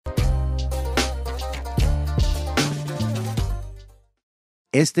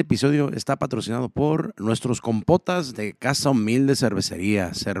Este episodio está patrocinado por nuestros compotas de Casa Humilde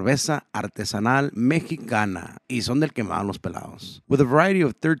Cervecería, cerveza artesanal mexicana, y son del quemado los pelados. With a variety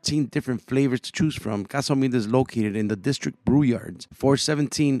of 13 different flavors to choose from, Casa Humilde is located in the District Brew Yards,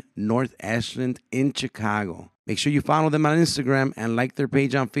 417 North Ashland in Chicago. Make sure you follow them on Instagram and like their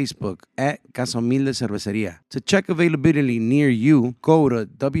page on Facebook at Casa Humilde Cervecería. To check availability near you, go to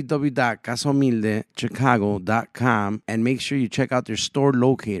www.casahumildechicago.com and make sure you check out their store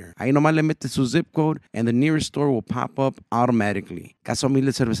locator. Ahí nomás le mete su zip code and the nearest store will pop up automatically. Casa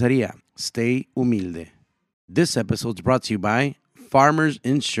Humilde Cervecería. Stay humilde. This episode is brought to you by Farmers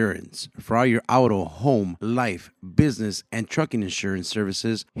Insurance. For all your auto, home, life, business, and trucking insurance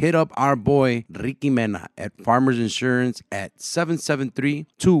services, hit up our boy Ricky Mena at Farmers Insurance at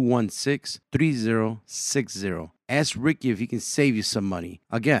 773-216-3060. Ask Ricky if he can save you some money.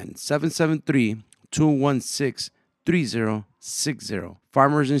 Again, 773-216-3060.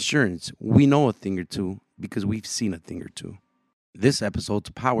 Farmers Insurance. We know a thing or two because we've seen a thing or two. This episode's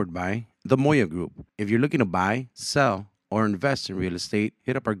powered by the Moya Group. If you're looking to buy, sell, or invest in real estate,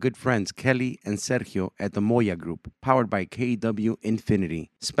 hit up our good friends Kelly and Sergio at the Moya Group, powered by KW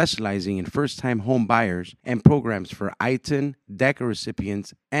Infinity, specializing in first-time home buyers and programs for ITIN, DECA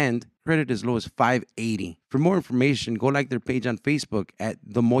recipients, and credit as low as 580. For more information, go like their page on Facebook at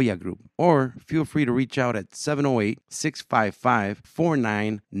the Moya Group, or feel free to reach out at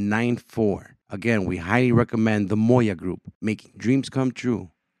 708-655-4994. Again, we highly recommend the Moya Group, making dreams come true,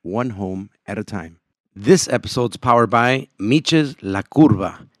 one home at a time. This episode's powered by Miche's La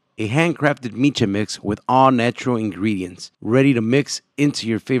Curva, a handcrafted miche mix with all natural ingredients, ready to mix into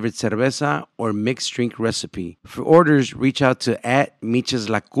your favorite cerveza or mixed drink recipe. For orders, reach out to @Miche's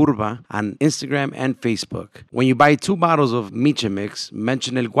La Curva on Instagram and Facebook. When you buy 2 bottles of miche mix,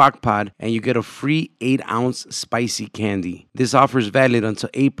 mention El Guac Pod and you get a free 8-ounce spicy candy. This offer is valid until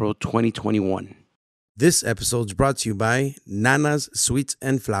April 2021. This episode is brought to you by Nana's Sweets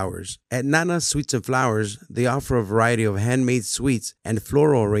and Flowers. At Nana's Sweets and Flowers, they offer a variety of handmade sweets and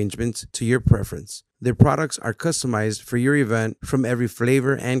floral arrangements to your preference. Their products are customized for your event from every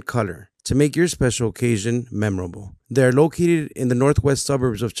flavor and color to make your special occasion memorable. They are located in the northwest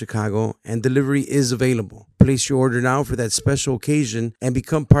suburbs of Chicago, and delivery is available. Place your order now for that special occasion and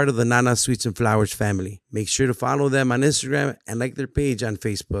become part of the Nana Sweets and Flowers family. Make sure to follow them on Instagram and like their page on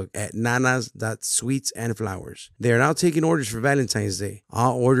Facebook at nanas.sweetsandflowers. They are now taking orders for Valentine's Day.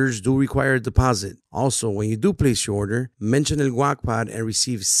 All orders do require a deposit. Also, when you do place your order, mention El Guac Pod and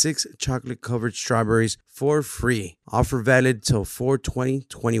receive 6 chocolate-covered strawberries for free. Offer valid till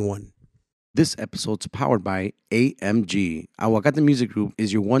 4/20/21. This episode's powered by AMG. Aguacate Music Group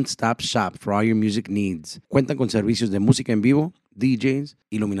is your one-stop shop for all your music needs. Cuentan con servicios de música en vivo, DJs,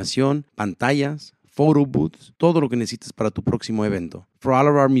 iluminación, pantallas, photo booths, todo lo que necesitas para tu próximo evento. For all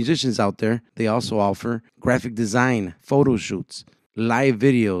of our musicians out there, they also offer graphic design, photo shoots, live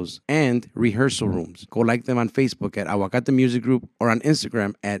videos, and rehearsal rooms. Go like them on Facebook at Aguacate Music Group or on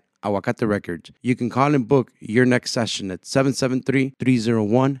Instagram at Aguacate Records. You can call and book your next session at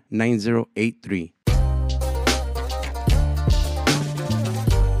 773-301-9083.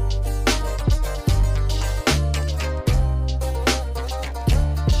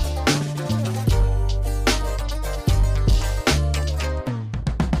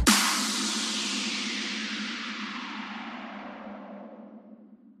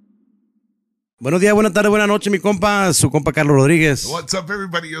 Buenos días, buenas tardes, buenas noches, mi compa, su compa Carlos Rodríguez. What's up,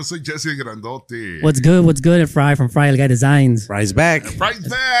 everybody? Yo soy Jesse Grandote. What's good? Fry from Fry El Guy Designs. Fry's back. Fry's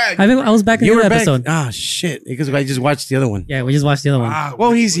back. I was back in the other episode. Ah, shit. Because I just watched the other one. Yeah, we just watched the other one.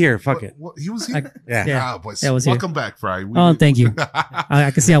 Well, he's here. Fuck it. He was here? Yeah. Pues, Yeah, I was here. welcome back, Fry. Thank you. I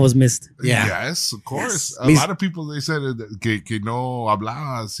can see I was missed. Yeah. Yes, of course. Yes. A lot of people, they said que no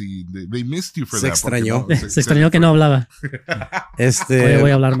hablabas y they missed you for Se that. extrañó. Se extrañó que no hablaba. Voy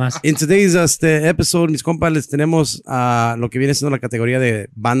a hablar más. In today's episode, mis compas, les tenemos lo que viene siendo la categoría de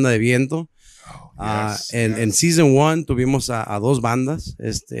banda de viento. En Season 1 tuvimos a 2 bandas,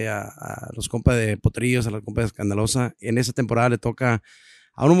 a los compas de Potrillos, a la compa de Escandalosa. En esta temporada le toca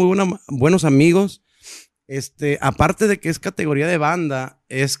a unos muy buenos amigos. Aparte de que es categoría de banda,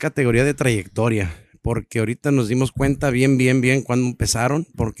 es categoría de trayectoria, porque ahorita nos dimos cuenta bien cuando empezaron,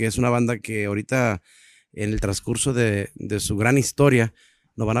 porque es una banda que ahorita en el transcurso de su gran historia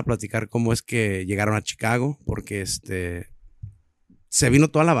nos van a platicar cómo es que llegaron a Chicago, porque se vino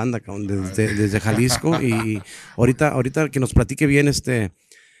toda la banda, cabrón, desde Jalisco, y ahorita que nos platique bien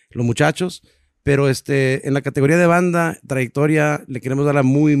los muchachos, Pero en la categoría de banda, trayectoria, le queremos dar la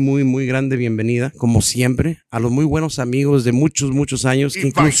muy, muy, muy grande bienvenida, como siempre, a los muy buenos amigos de muchos, muchos años, que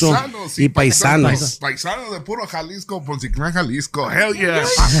incluso... Paisanos. Paisanos de puro Jalisco, Ponciclán, Jalisco. Hell yeah.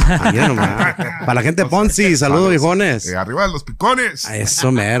 Para la gente de Ponzi, saludos, viejones. Arriba de los picones. A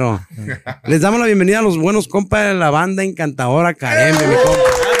eso mero. Les damos la bienvenida a los buenos compas de la Banda Enkantadora Carembe, mi compa.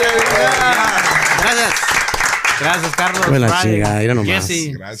 Gracias, Carlos. Buena chingada, mira nomás.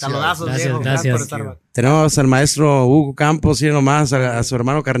 Jesse, saludazos, gracias. por estar. Tenemos al maestro Hugo Campos, mira nomás, a su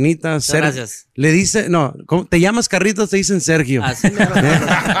hermano Carnitas. Gracias. Le dice, no, ¿te llamas Carlitos? Te dicen Sergio. Así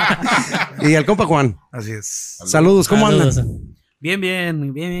Y al compa Juan. Así es. Saludos, ¿cómo andan?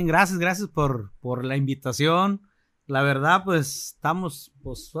 Bien. Gracias por la invitación. La verdad, pues, estamos,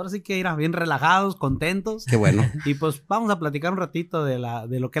 pues, ahora sí que ir bien relajados, contentos. Qué bueno. Y pues, vamos a platicar un ratito de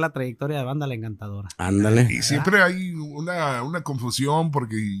lo que es la trayectoria de Banda La Enkantadora. Ándale. Y siempre hay una confusión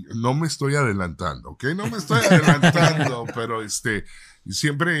porque no me estoy adelantando, ¿ok? No me estoy adelantando, pero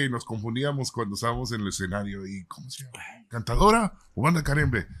siempre nos confundíamos cuando estábamos en el escenario. ¿Y cómo se llama? ¿Encantadora o Banda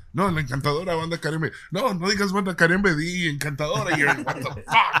Carembe? No, La Encantadora, Banda Carembe. No digas Banda Carembe, di Encantadora. Y what the fuck?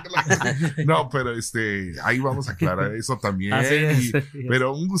 No, pero ahí vamos a aclarar eso también. Así es.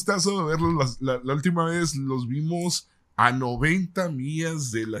 Pero un gustazo de verlos. La última vez los vimos a 90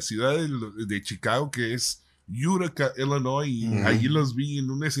 millas de la ciudad de Chicago, que es Utica, Illinois. Y allí los vi en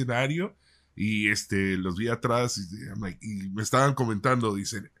un escenario. Y los vi atrás y me estaban comentando,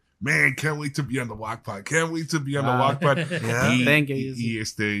 dicen, man, can't wait to be on the walk pod, can't wait to be on the walk pod. Thank you.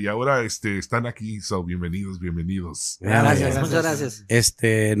 Y ahora están aquí, so bienvenidos. Gracias, muchas gracias.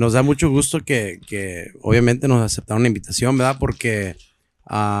 Nos da mucho gusto que obviamente nos aceptaron la invitación, ¿verdad? Porque,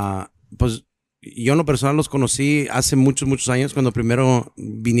 pues, yo en lo personal los conocí hace muchos años, cuando primero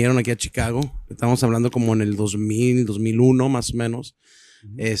vinieron aquí a Chicago. Estamos hablando como en el 2000, 2001, más o menos.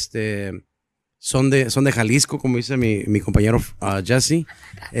 Son de Jalisco, como dice mi compañero Jesse.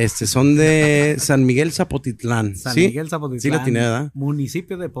 Son de San Miguel Zapotitlán. San Miguel Zapotitlán. Sí la tiene, ¿verdad?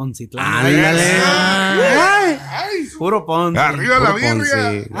 Municipio de Poncitlán. ¡Ándale! Puro Ponzi. ¡Arriba la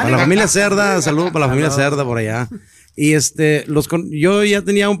birria! Para la familia Cerda, saludos para la familia Cerda por allá. Y yo ya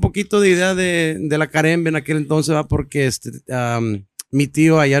tenía un poquito de idea de la Carembe en aquel entonces, ¿va? Porque mi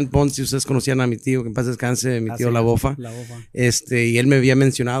tío allá en Ponce, ustedes conocían a mi tío, que en paz descanse, mi tío La Bofa. Y él me había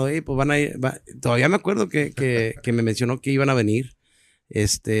mencionado, pues van a ir, todavía me acuerdo que me mencionó que iban a venir.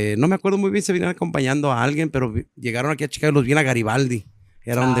 No me acuerdo muy bien si venían acompañando a alguien, pero llegaron aquí a Chicago y los vi en a Garibaldi.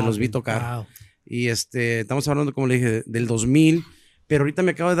 Era donde los vi tocar. Wow. Y estamos hablando, como le dije, del 2000, pero ahorita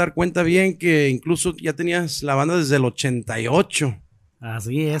me acabo de dar cuenta bien que incluso ya tenías la banda desde el 88.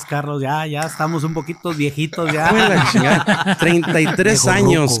 Así es, Carlos, ya estamos un poquito viejitos ya. 33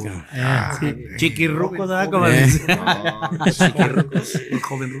 años. Sí. Chiquirrucos, ¿verdad? Como dice.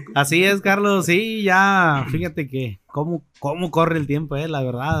 Así es, Carlos, sí, ya, fíjate que cómo corre el tiempo, la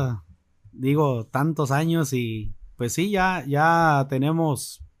verdad. Digo, tantos años y pues sí, ya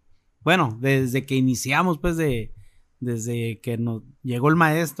tenemos, bueno, desde que iniciamos, pues desde que nos llegó el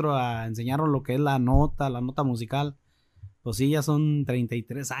maestro a enseñarnos lo que es la nota musical. Pues sí, ya son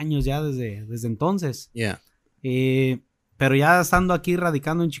 33 años ya desde entonces. Yeah. Pero ya estando aquí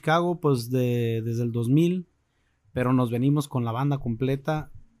radicando en Chicago, pues desde el 2000, pero nos venimos con la banda completa,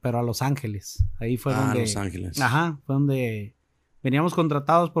 pero a Los Ángeles. Ahí fue donde... Los Ángeles. Ajá, fue donde veníamos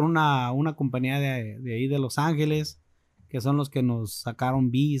contratados por una compañía de ahí de Los Ángeles, que son los que nos sacaron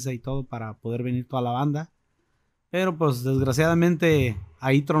visa y todo para poder venir toda la banda. Pero pues desgraciadamente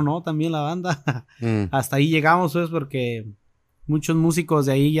ahí tronó también la banda. Hasta ahí llegamos, pues, porque muchos músicos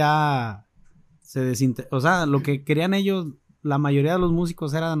de ahí ya se desintegraron. O sea, lo que querían ellos, la mayoría de los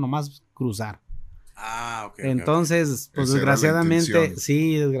músicos era nomás cruzar. Ok. Entonces, pues esa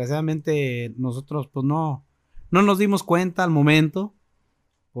desgraciadamente nosotros pues no nos dimos cuenta al momento,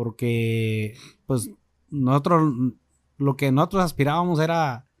 porque pues lo que nosotros aspirábamos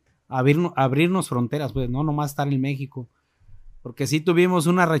era abrirnos fronteras, pues, no nomás estar en México. Porque sí tuvimos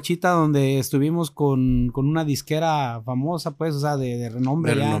una rachita donde estuvimos con una disquera famosa, pues, o sea, de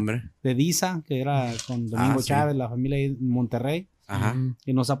renombre ya. De Disa, que era con Domingo Chávez, la familia ahí en Monterrey. Ajá.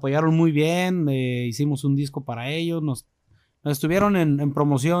 Y nos apoyaron muy bien, hicimos un disco para ellos, nos estuvieron en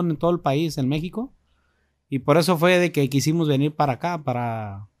promoción en todo el país, en México. Y por eso fue de que quisimos venir para acá,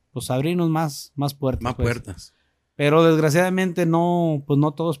 para, pues, abrirnos más puertas. Más puertas. Pero desgraciadamente no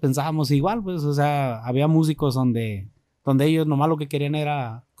todos pensábamos igual, pues, o sea, había músicos donde ellos nomás lo que querían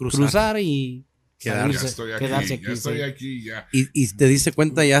era cruzar y quedarse aquí. Ya estoy aquí. Y te diste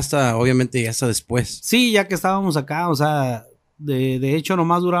cuenta obviamente ya hasta después. Sí, ya que estábamos acá, o sea, de hecho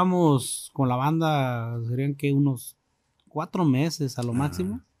nomás duramos con la banda, serían que unos 4 meses a lo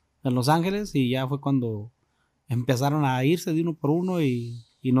máximo. en Los Ángeles y ya fue cuando empezaron a irse de uno por uno y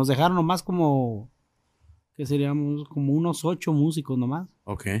nos dejaron nomás como, que seríamos como unos 8 músicos nomás.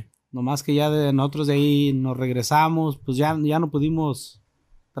 Ok. Nomás que ya nosotros de ahí nos regresamos, pues ya no pudimos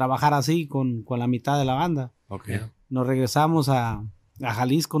trabajar así con la mitad de la banda. Ok. Nos regresamos a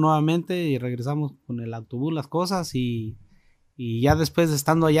Jalisco nuevamente y regresamos con el autobús, las cosas y ya después de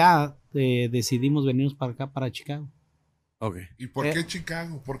estando allá decidimos venirnos para acá, para Chicago. Okay. ¿Y por qué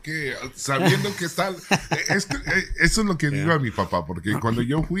Chicago? Porque sabiendo que está... eso es lo que digo a mi papá, porque cuando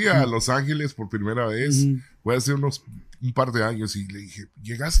yo fui a Los Ángeles por primera vez, fue hace un par de años, y le dije,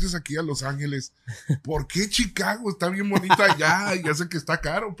 llegaste aquí a Los Ángeles, ¿por qué Chicago? Está bien bonita allá, ya sé que está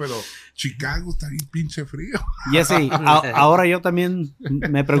caro, pero Chicago está bien pinche frío. Y ese, ahora yo también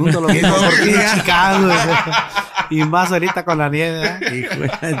me pregunto lo mismo, ¿por qué Chicago? Y más ahorita con la nieve,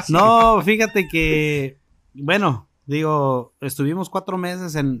 ¿eh? No, fíjate que, bueno... Digo, estuvimos 4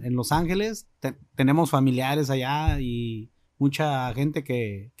 meses en Los Ángeles, tenemos familiares allá y mucha gente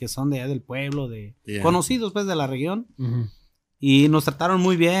que son de allá del pueblo, conocidos pues de la región, y nos trataron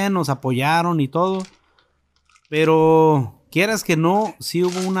muy bien, nos apoyaron y todo, pero quieras que no, sí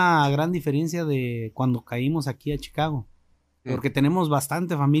hubo una gran diferencia de cuando caímos aquí a Chicago, porque tenemos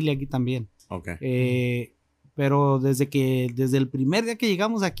bastante familia aquí también. Okay. Pero desde el primer día que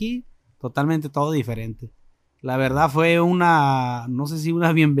llegamos aquí, totalmente todo diferente. La verdad fue no sé si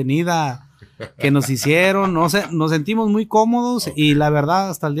una bienvenida que nos hicieron, no sé, nos sentimos muy cómodos y la verdad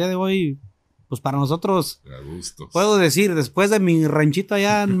hasta el día de hoy, pues para nosotros, puedo decir, después de mi ranchito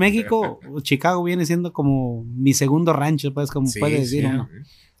allá en México, Chicago viene siendo como mi segundo rancho, pues como puede decir uno.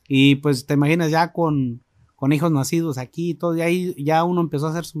 Y pues te imaginas ya con hijos nacidos aquí y todo, y ahí ya uno empezó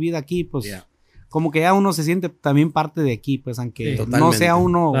a hacer su vida aquí, pues como que ya uno se siente también parte de aquí, pues aunque no sea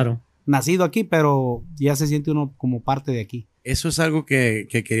uno... Claro. Nacido aquí, pero ya se siente uno como parte de aquí. Eso es algo que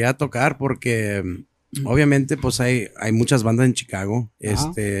quería tocar porque obviamente pues hay muchas bandas en Chicago,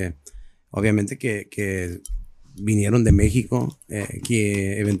 obviamente que vinieron de México,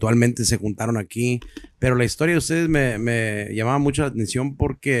 que eventualmente se juntaron aquí, pero la historia de ustedes me llamaba mucho la atención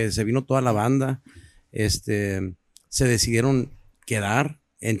porque se vino toda la banda, se decidieron quedar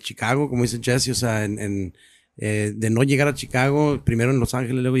en Chicago, como dice Jesse, o sea, de no llegar a Chicago, primero en Los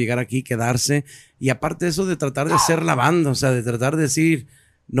Ángeles, luego llegar aquí, quedarse, y aparte de eso de tratar de ser la banda, o sea, de tratar de decir,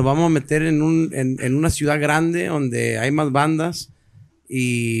 nos vamos a meter en una ciudad grande donde hay más bandas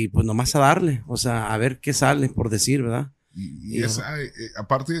y pues nomás a darle, o sea, a ver qué sale, por decir, ¿verdad? Y esa,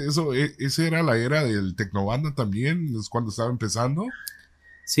 aparte de eso, esa era la era del tecnobanda también, es cuando estaba empezando.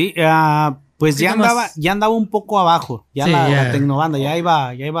 Sí, pues ya andaba un poco abajo, la tecnobanda, ya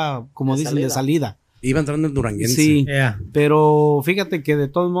iba como dicen, de salida. Iba entrando el duranguense. Sí, pero fíjate que de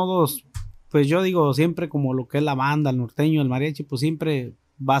todos modos, pues yo digo siempre como lo que es la banda, el norteño, el mariachi, pues siempre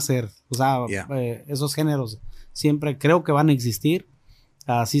va a ser, o sea, esos géneros siempre creo que van a existir,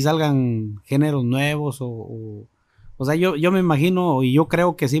 así salgan géneros nuevos o sea, yo me imagino y yo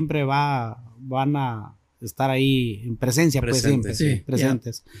creo que siempre van a estar ahí en presencia, pues siempre,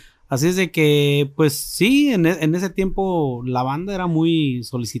 presentes. Así es de que, pues sí, en ese tiempo la banda era muy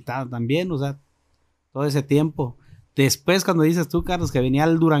solicitada también, o sea, todo ese tiempo. Después, cuando dices tú, Carlos, que venía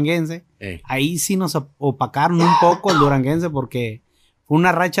el duranguense, ahí sí nos opacaron un poco el duranguense porque fue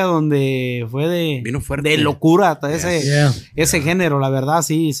una racha donde fue de locura ese género, la verdad,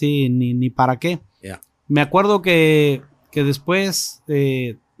 sí, ni para qué. Me acuerdo que después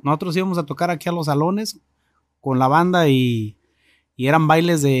nosotros íbamos a tocar aquí a los salones con la banda y eran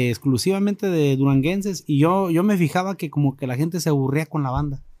bailes exclusivamente de duranguenses y yo me fijaba que como que la gente se aburría con la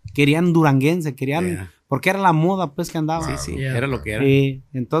banda. Querían duranguense, porque era la moda pues que andaba. Era lo que era.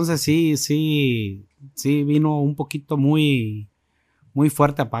 Entonces sí vino un poquito muy, muy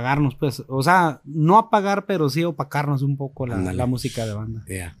fuerte a apagarnos, pues, o sea, no apagar, pero sí opacarnos un poco la música de banda.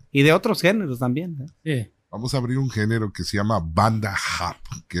 Y de otros géneros también. Vamos a abrir un género que se llama banda hop,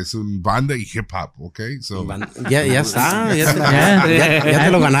 que es un banda y hip hop, ¿ok? So. Ya está, ya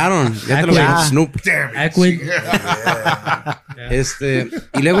te lo ganaron, ya te lo ganó Snoop.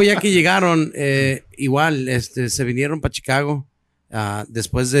 Y luego ya que llegaron, igual, se vinieron para Chicago,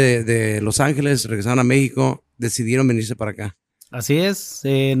 después de Los Ángeles, regresaron a México, decidieron venirse para acá. Así es,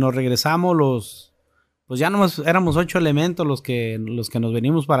 nos regresamos pues ya éramos 8 elementos los que nos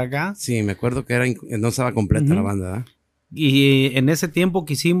venimos para acá. Sí, me acuerdo que no estaba completa la banda, ¿verdad? Y en ese tiempo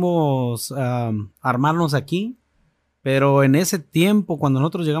quisimos armarnos aquí, pero en ese tiempo, cuando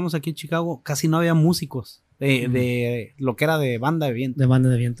nosotros llegamos aquí a Chicago, casi no había músicos de lo que era de banda de viento. De banda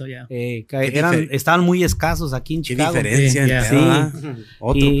de viento, ya. Estaban muy escasos aquí en Chicago. Qué diferencia.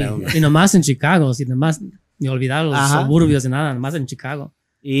 Otro pedo. Y nomás en Chicago, ni olvidar los suburbios y nada, nomás en Chicago.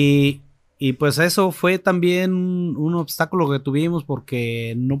 Y pues eso fue también un obstáculo que tuvimos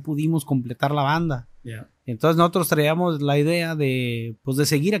porque no pudimos completar la banda. Yeah. Entonces nosotros traíamos la idea de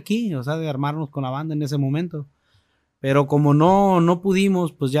seguir aquí, o sea, de armarnos con la banda en ese momento. Pero como no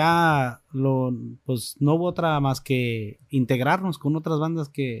pudimos, pues ya pues no hubo otra más que integrarnos con otras bandas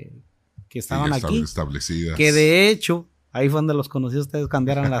que estaban aquí. Establecidas. Que de hecho, ahí fue donde los conocí a ustedes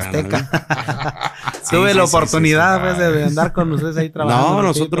cuando eran la Azteca. Tuve la oportunidad pues, de andar con ustedes ahí trabajando. No,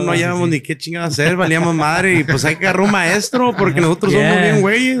 nosotros no hallábamos ni qué chingada hacer, valíamos madre y pues hay que agarrar un maestro porque nosotros somos bien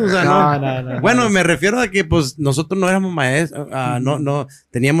güeyes, o sea, no. Bueno, me refiero a que pues nosotros no éramos maestros, no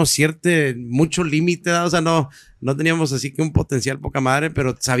teníamos mucho límite, o sea, no teníamos así que un potencial poca madre,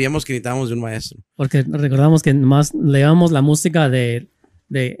 pero sabíamos que necesitábamos de un maestro. Porque recordamos que nomás leíamos la música de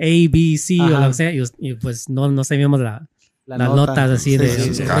A, B, C o lo que sea y pues no sabíamos las notas así de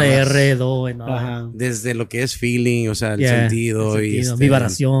R, do, desde lo que es feeling, o sea, el sentido y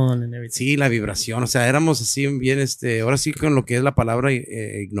vibración and everything. Sí, la vibración, o sea, éramos así bien, ahora sí con lo que es la palabra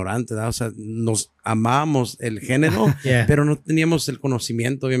ignorante, ¿verdad? O sea, nos amábamos el género, pero no teníamos el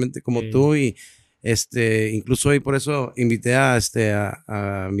conocimiento, obviamente, como tú y incluso hoy por eso invité a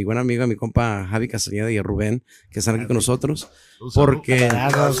mi buen amigo, a mi compa Javi Castañeda y a Rubén, que están aquí con nosotros, porque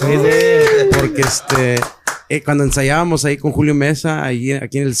cuando ensayábamos ahí con Julio Mesa, aquí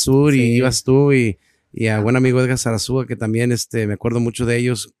en el sur, y ibas tú y a buen amigo Edgar Sarazúa, que también me acuerdo mucho de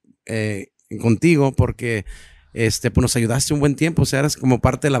ellos contigo, porque pues nos ayudaste un buen tiempo, o sea, eras como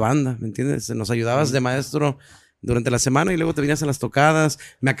parte de la banda, ¿me entiendes? Nos ayudabas de maestro durante la semana y luego te venías a las tocadas.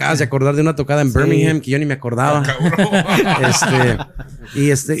 Me acabas de acordar de una tocada en Birmingham que yo ni me acordaba.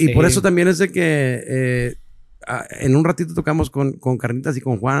 Y por eso también es de que en un ratito tocamos con Carnitas y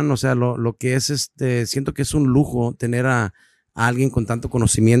con Juan, o sea, lo que es siento que es un lujo tener a alguien con tanto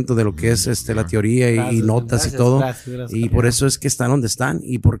conocimiento de lo que es la teoría y notas y todo. Gracias, y por eso es que están donde están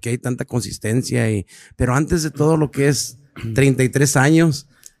y porque hay tanta consistencia pero antes de todo lo que es 33 años,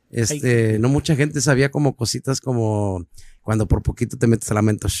 no mucha gente sabía como cositas como cuando por poquito te metes al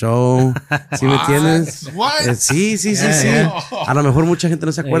Lamento Show. ¿Sí me entiendes? Sí. A lo mejor mucha gente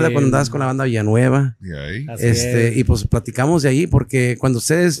no se acuerda cuando andabas con la banda Villanueva. Y pues platicamos de ahí porque cuando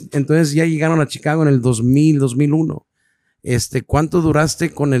ustedes entonces ya llegaron a Chicago en el 2001, ¿cuánto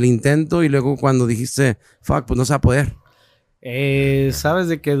duraste con el intento y luego cuando dijiste, fuck, pues no se va a poder? Sabes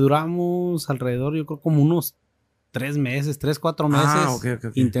de que duramos alrededor, yo creo como unos 4 meses okay.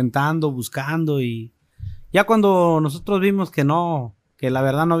 Intentando, buscando, y ya cuando nosotros vimos que la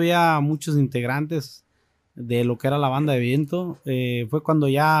verdad no había muchos integrantes de lo que era la banda de viento, fue cuando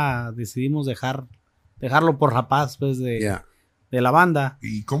ya decidimos dejarlo por la paz pues de la banda.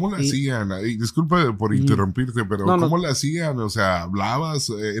 ¿Y cómo la hacían? Disculpa por interrumpirte, pero ¿cómo la hacían? O sea, ¿hablabas?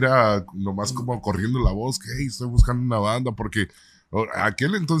 ¿Era nomás como corriendo la voz que hey, estoy buscando una banda? Porque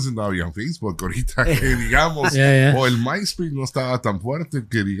aquel entonces no había Facebook, ahorita que digamos, o el MySpace no estaba tan fuerte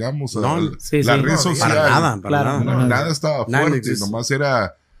que digamos, la red social. Para nada. Nada estaba fuerte, nomás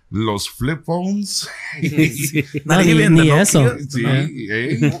era los flip phones. Ni eso. Sí,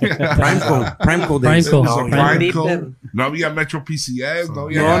 Primecode. No había Metro PCS, no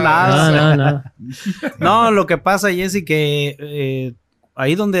había nada. No, lo que pasa, Jesse, que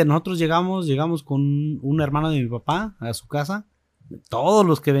ahí donde nosotros llegamos con un hermano de mi papá a su casa. Todos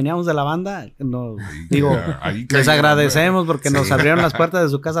los que veníamos de la banda, les agradecemos porque nos abrieron las puertas de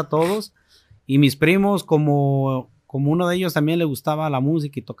su casa a todos. Y mis primos, como uno de ellos también le gustaba la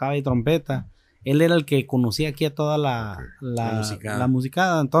música y tocaba y trompeta, él era el que conocía aquí a toda la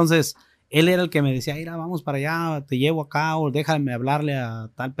musicada. Entonces, él era el que me decía, mira, vamos para allá, te llevo acá, o déjame hablarle a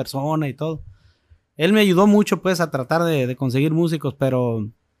tal persona y todo. Él me ayudó mucho, pues, a tratar de conseguir músicos, pero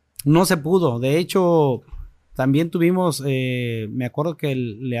no se pudo. De hecho, también tuvimos, me acuerdo que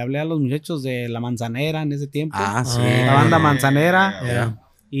le hablé a los muchachos de La Manzanera en ese tiempo. La banda Manzanera.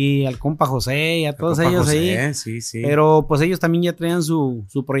 Y al compa José y a todos ellos José, ahí. Sí. Pero pues ellos también ya traían su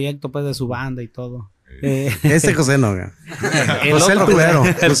proyecto pues de su banda y todo. José no. José el tubero.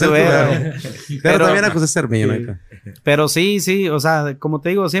 Pero también a José Cermeño. Pero sí, o sea, como te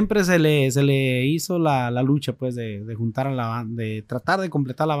digo, siempre se le hizo la lucha pues de juntar a la banda, de tratar de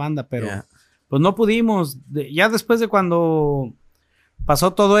completar la banda, pero pues no pudimos. Ya después de cuando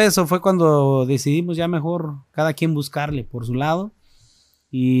pasó todo eso fue cuando decidimos ya mejor cada quien buscarle por su lado.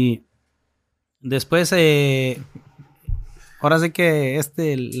 Y después, ahora sí que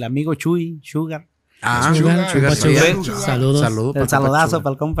el amigo Chuy, Sugar, Chuga, Chuga, Chuga. Saludos. El saludazo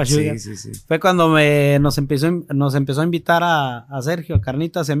para el compa Chuga. Sí. Fue cuando nos empezó a invitar a Sergio, a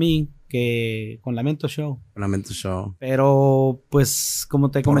Carnitas y a mí, que con Lamento Show. Lamento Show. Pero, pues, como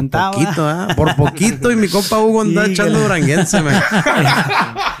te comentaba. Por poquito, y mi compa Hugo anda echando duranguense, man.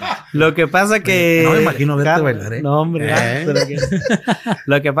 Lo que pasa que... No me imagino verte bailar, ¿eh? No, hombre.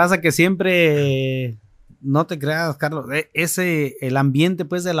 Lo que pasa que siempre... No te creas, Carlos. El ambiente,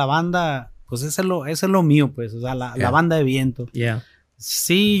 pues, de la banda, pues, ese es lo mío, pues. O sea, la banda de viento. Yeah.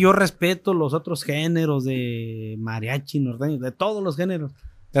 Sí, yo respeto los otros géneros de mariachi, norteño, de todos los géneros.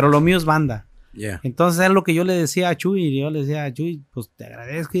 Pero lo mío es banda. Yeah. Entonces es lo que yo le decía a Chuy. Yo le decía a Chuy, pues te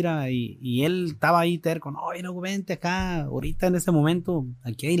agradezco, Ira. Y él estaba ahí terco. No, mira, vente acá. Ahorita en este momento,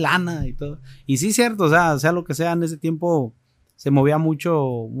 aquí hay lana y todo. Y sí, cierto. O sea lo que sea, en ese tiempo se movía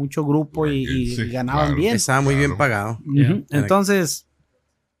mucho grupo y ganaban bien. Estaba muy bien pagado. Uh-huh. Entonces,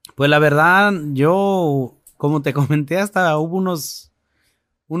 pues la verdad, yo, como te comenté, hasta hubo unos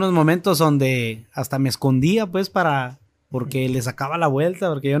momentos donde hasta me escondía, pues, porque le sacaba la vuelta,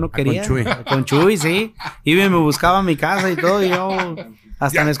 porque yo no quería. Con Chuy, sí. Iba y me buscaba a mi casa y todo, y yo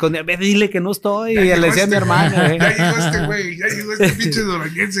hasta me escondía. Ve, dile que no estoy, y le decía a mi hermano. Ya llegó este güey, ya llegó este pinche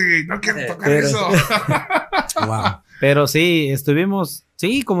duranguense, no quiero tocar eso. Wow. Pero sí, estuvimos,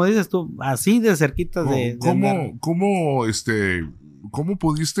 sí, como dices tú, así de cerquitas de ¿Cómo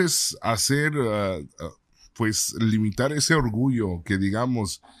pudiste hacer, pues, limitar ese orgullo que,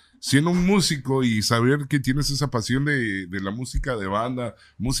 digamos, siendo un músico y saber que tienes esa pasión de la música de banda,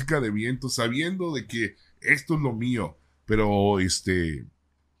 música de viento, sabiendo de que esto es lo mío, pero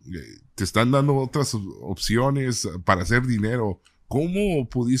te están dando otras opciones para hacer dinero? ¿Cómo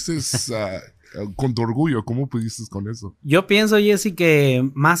pudiste, con tu orgullo, cómo pudiste con eso? Yo pienso, Jesse, que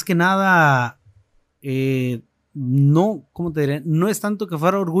más que nada, no, ¿cómo te diré? No es tanto que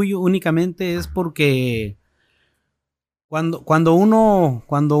fuera orgullo, únicamente es porque cuando uno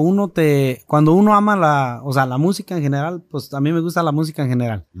ama la música en general, pues a mí me gusta la música en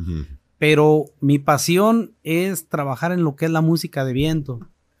general. Uh-huh. Pero mi pasión es trabajar en lo que es la música de viento.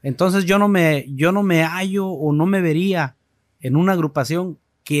 Entonces yo no me hallo o no me vería en una agrupación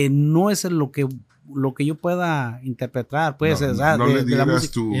que no es lo que yo pueda interpretar, pues. No le dieras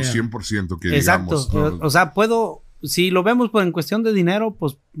tu 100% que exacto, digamos. ¿No? O sea, puedo, si lo vemos pues, en cuestión de dinero,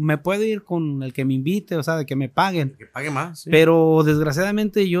 pues me puedo ir con el que me invite, o sea, de que me paguen. Que pague más, sí. Pero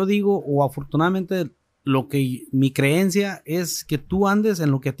desgraciadamente yo digo, o afortunadamente, mi creencia es que tú andes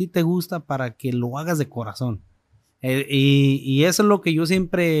en lo que a ti te gusta para que lo hagas de corazón. Y eso es lo que yo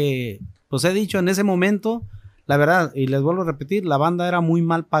siempre, pues he dicho en ese momento, la verdad, y les vuelvo a repetir, la banda era muy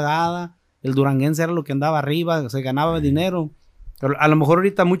mal pagada, el duranguense era lo que andaba arriba, se ganaba dinero. Pero a lo mejor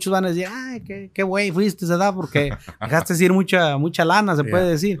ahorita muchos van a decir, ay, qué güey fuiste, se da, porque dejaste ir mucha lana, se puede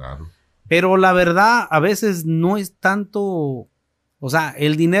decir. Claro. Pero la verdad, a veces no es tanto, o sea,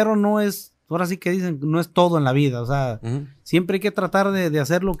 el dinero no es, ahora sí que dicen, no es todo en la vida, o sea, siempre hay que tratar de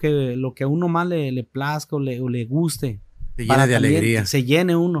hacer lo que a uno más le plazca o le guste. Se llena de alegría. Se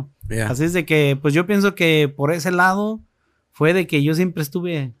llene uno. Yeah. Así es de que, pues yo pienso que por ese lado fue de que yo siempre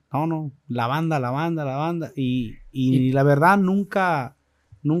estuve, la banda. Y la verdad nunca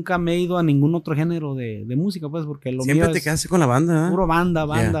me he ido a ningún otro género de música, pues, porque lo siempre mío te quedaste con la banda, ¿eh? Puro banda.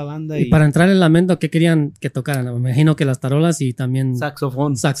 Y para entrar en el lamento, ¿qué querían que tocaran? Me imagino que las tarolas y también...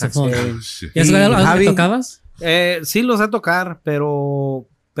 Saxofón. ¿Y eso era algo que tocabas? Sí lo sé tocar, pero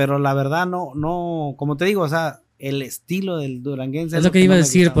la verdad no, como te digo, o sea, el estilo del duranguense. Es lo que iba a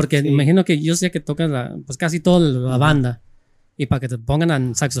decir, porque me imagino que yo sé que tocas pues casi toda la banda. Y para que te pongan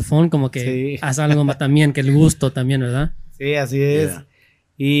en saxofón, como que hace algo más también, que el gusto también, ¿verdad? Sí, así es. Yeah.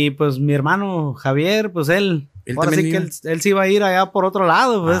 Y pues mi hermano Javier, pues él ahora sí que él se iba a ir allá por otro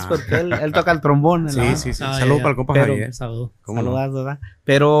lado, pues, porque él toca el trombón. Sí. Saludos para el compa Javier. Saludos, ¿verdad?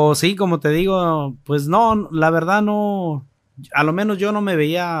 Pero sí, como te digo, pues no, la verdad no... A lo menos yo no me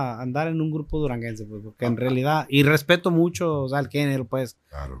veía andar en un grupo duranguense, pues, porque en realidad, y respeto mucho, o sea, el género, pues.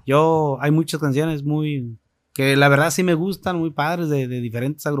 Claro. Hay muchas canciones que la verdad sí me gustan, muy padres, de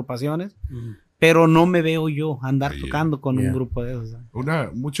diferentes agrupaciones, pero no me veo yo andar tocando con un grupo de esos.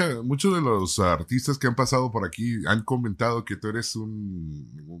 Muchos de los artistas que han pasado por aquí han comentado que tú eres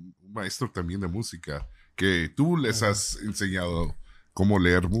un maestro también de música, que tú les has enseñado cómo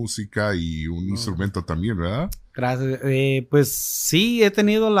leer música y un instrumento también, ¿verdad? Gracias. Pues sí, he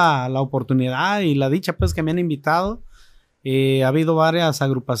tenido la oportunidad y la dicha, pues, que me han invitado. Ha habido varias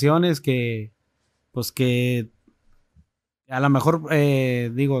agrupaciones que a lo mejor,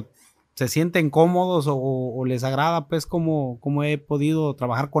 se sienten cómodos o les agrada, pues, como he podido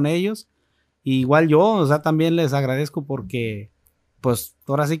trabajar con ellos. Y igual yo, o sea, también les agradezco porque pues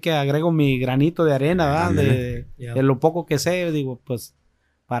ahora sí que agrego mi granito de arena, ¿verdad? De lo poco que sé, digo, pues,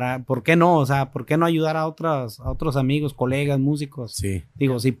 ¿por qué no? O sea, ¿por qué no ayudar a otros amigos, colegas, músicos? Sí.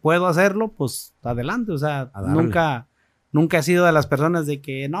 Digo, si puedo hacerlo, pues adelante, o sea, A darle. nunca he sido de las personas de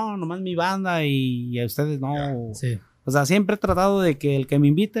que no, nomás mi banda y a ustedes no. Sí. O sea, siempre he tratado de que el que me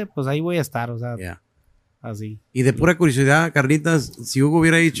invite, pues ahí voy a estar, o sea, así. Y de pura curiosidad, Carlitas, si Hugo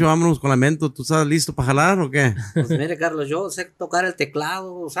hubiera dicho vámonos con Lamento, ¿tú estás listo para jalar o qué? Pues mire, Carlos, yo sé tocar el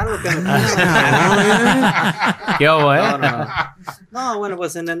teclado, algo que me ¿Qué hubo, No, bueno,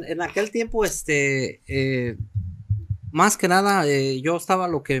 pues en aquel tiempo, más que nada, yo estaba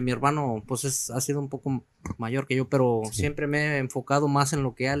lo que mi hermano, pues ha sido un poco mayor que yo, pero siempre me he enfocado más en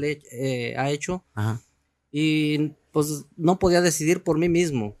lo que ha hecho. Ajá. Y pues no podía decidir por mí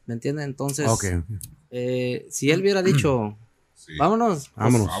mismo, ¿me entiendes? Entonces, si él hubiera dicho, vámonos,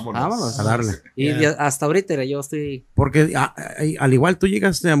 vámonos a darle. Y hasta ahorita yo estoy... Porque al igual tú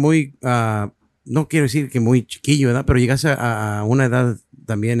llegaste a muy, no quiero decir que muy chiquillo, ¿verdad? Pero llegaste a una edad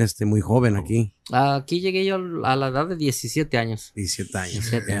también muy joven aquí. Aquí llegué yo a la edad de 17 años. 17 años.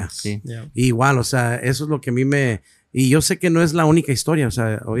 17 años, sí. Igual, o sea, eso es lo que a mí me... Y yo sé que no es la única historia, o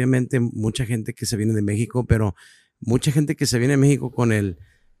sea, obviamente mucha gente que se viene de México, pero mucha gente que se viene de México con el,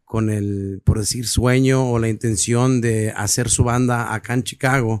 por decir, sueño o la intención de hacer su banda acá en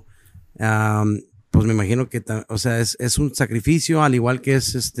Chicago, pues me imagino que, o sea, es un sacrificio, al igual que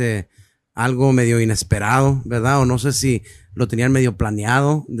es algo medio inesperado, ¿verdad? O no sé si lo tenían medio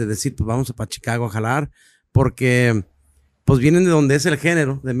planeado de decir, pues vamos para Chicago a jalar, porque pues vienen de donde es el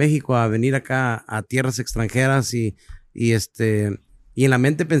género de México a venir acá a tierras extranjeras y en la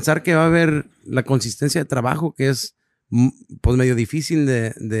mente pensar que va a haber la consistencia de trabajo que es pues medio difícil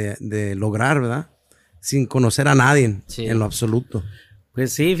de lograr, ¿verdad? Sin conocer a nadie en lo absoluto.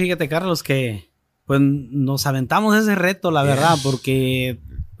 Pues sí, fíjate, Carlos, que pues nos aventamos ese reto, la verdad, porque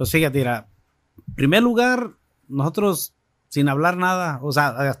pues fíjate, mira, en primer lugar, nosotros sin hablar nada, o sea,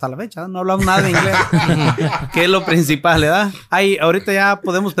 hasta la fecha, no hablamos nada de inglés, que es lo principal, ¿verdad? Ahorita ya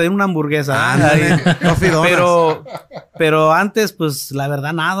podemos pedir una hamburguesa, pero antes, pues, la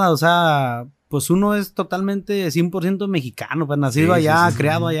verdad, nada, o sea, pues uno es totalmente 100% mexicano, pues nacido allá,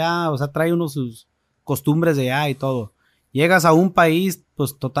 criado allá, o sea, trae uno sus costumbres de allá y todo. Llegas a un país,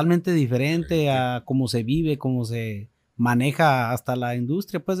 pues, totalmente diferente a cómo se vive, cómo se maneja hasta la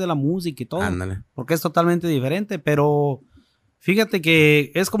industria, pues, de la música y todo. Ándale. Porque es totalmente diferente, pero fíjate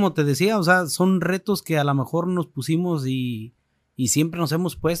que es como te decía, o sea, son retos que a lo mejor nos pusimos y siempre nos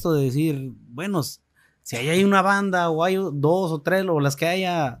hemos puesto de decir, bueno, si ahí hay una banda o hay 2 o 3 o las que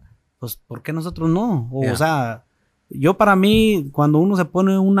haya, pues ¿por qué nosotros no? O sea, yo para mí, cuando uno se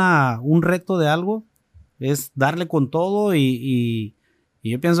pone un reto de algo, es darle con todo y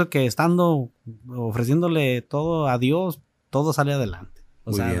yo pienso que ofreciéndole todo a Dios, todo sale adelante.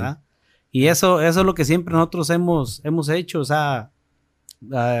 O sea, ¿verdad? Y eso es lo que siempre nosotros hemos hecho, o sea,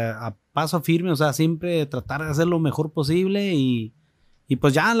 a paso firme, o sea, siempre tratar de hacer lo mejor posible y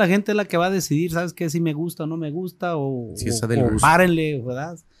pues ya la gente es la que va a decidir, ¿sabes qué? Si me gusta o no me gusta o párenle,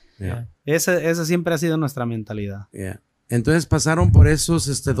 ¿verdad? Esa siempre ha sido nuestra mentalidad. Entonces pasaron por esos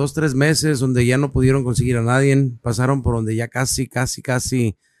 2-3 meses donde ya no pudieron conseguir a nadie, pasaron por donde ya casi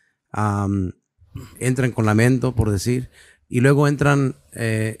entran con Lamento, por decir. Y luego entran,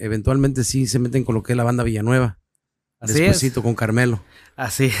 eventualmente sí se meten con lo que es la banda Villanueva. Despuésito con Carmelo.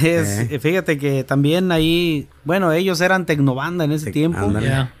 Así es. Fíjate que también ahí, bueno, ellos eran tecnobanda en ese tiempo.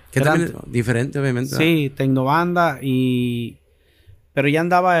 Que también diferente, obviamente. Sí, tecnobanda pero ya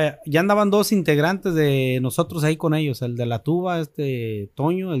andaban 2 integrantes de nosotros ahí con ellos, el de la tuba,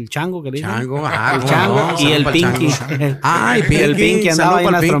 Toño, el Chango que le dicen. El Chango y el Pinky. El Pinky andaba ahí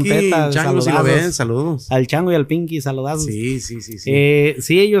en las trompetas. Chango, si lo ven, saludos. Al Chango y al Pinky, saludazos. Sí.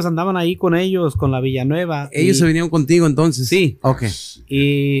 Sí, ellos andaban ahí con ellos, con la Villanueva. ¿Ellos se vinieron contigo entonces? Sí. Ok.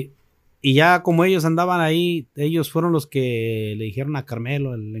 Y ya como ellos andaban ahí, ellos fueron los que le dijeron a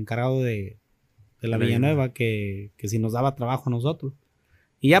Carmelo, el encargado de la Villanueva, que si nos daba trabajo a nosotros.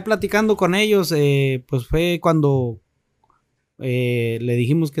 Y ya platicando con ellos, pues fue cuando le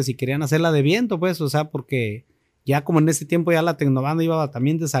dijimos que si querían hacerla de viento, pues, o sea, porque ya como en ese tiempo ya la tecnobanda iba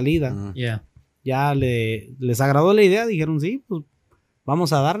también de salida. Ya les agradó la idea, dijeron, sí, pues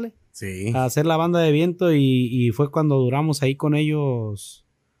vamos a darle. A hacer la banda de viento y fue cuando duramos ahí con ellos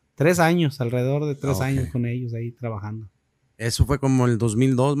 3 años, alrededor de 3 años con ellos ahí trabajando. ¿Eso fue como el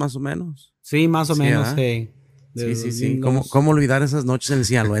 2002 más o menos? Sí, más o menos, sí. Sí. ¿Cómo olvidar esas noches en el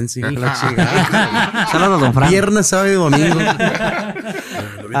sinaloense? Saludos, don Frank. Viernes, sábado y domingo.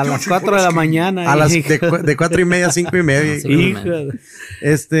 A las 4 de la mañana. De 4:30 a 5:30.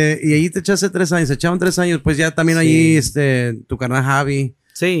 Y ahí te echaste 3 años. Se echaban 3 años. Pues ya también allí, tu carnal Javi.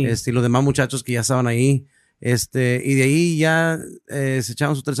 Sí. Y los demás muchachos que ya estaban ahí. Y de ahí ya se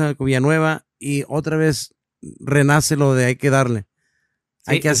echaban sus 3 años con Villanueva. Y otra vez renace lo de hay que darle.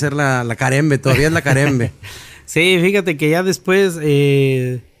 Hay que hacer la carembe. Todavía es la carembe. Sí, fíjate que ya después,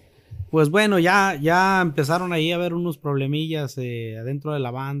 pues bueno, ya empezaron ahí a haber unos problemillas adentro de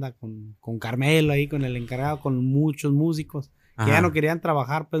la banda con Carmelo ahí, con el encargado, con muchos músicos que ya no querían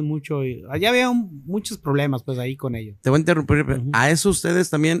trabajar pues mucho. Allá había muchos problemas pues ahí con ellos. Te voy a interrumpir. A eso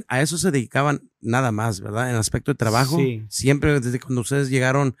ustedes también, a eso se dedicaban nada más, ¿verdad? En aspecto de trabajo, siempre desde cuando ustedes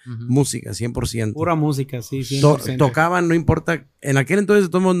llegaron, música, 100%. Pura música, sí, 100%. Tocaban, no importa. En aquel entonces, de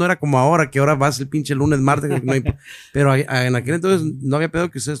todos modos, no era como ahora, que ahora vas el pinche lunes, martes, pero en aquel entonces no había pedo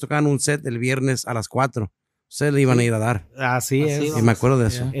que ustedes tocaban un set el viernes a las 4. Ustedes le iban a ir a dar. Así es. Y me acuerdo de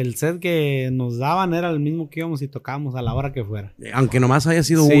eso. El set que nos daban era el mismo que íbamos y tocábamos a la hora que fuera. Aunque nomás haya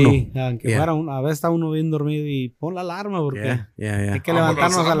sido uno. Sí, aunque fuera uno. A veces está uno bien dormido y pon la alarma porque hay que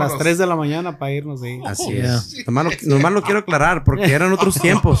levantarnos a las 3 de la mañana para irnos ahí. Así es. Nomás lo quiero aclarar porque eran otros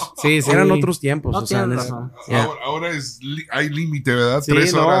tiempos. Sí. Eran otros tiempos. No, ahora hay límite, ¿verdad? Sí,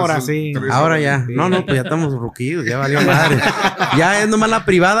 3 horas. Ahora sí. Ahora ya. Sí. No, pues ya estamos ruquidos. Ya valió madre. Ya es nomás la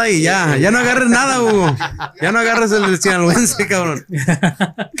privada y ya. Ya no agarres nada, Hugo. Ya no agarras el sinaloense, cabrón.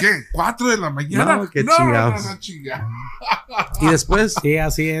 ¿Qué? ¿4 de la mañana? No, qué chingados. Y después. Sí,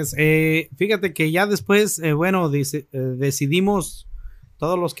 así es. Fíjate que ya después, decidimos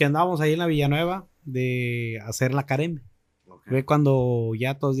todos los que andábamos ahí en la Villanueva de hacer la carembe. Fue cuando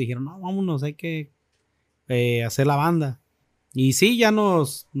ya todos dijeron, no, vámonos, hay que hacer la banda. Y sí, ya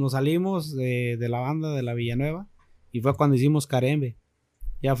nos salimos de la banda de la Villanueva y fue cuando hicimos carembe.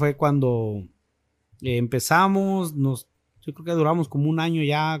 Ya fue cuando empezamos, yo creo que duramos como un año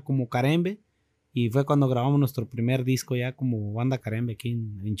ya como carembe y fue cuando grabamos nuestro primer disco ya como banda carembe aquí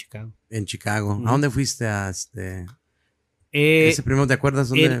en Chicago. En Chicago. ¿A dónde fuiste ese primero, te acuerdas?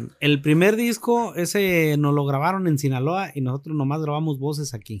 ¿Dónde? El primer disco, ese nos lo grabaron en Sinaloa y nosotros nomás grabamos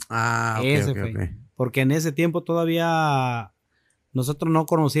voces aquí. Ese fue. Porque en ese tiempo todavía nosotros no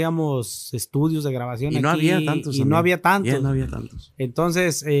conocíamos estudios de grabación y no aquí. Había tantos. Y no había tantos. No había tantos.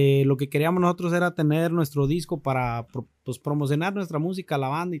 Entonces, lo que queríamos nosotros era tener nuestro disco para pues, promocionar nuestra música, la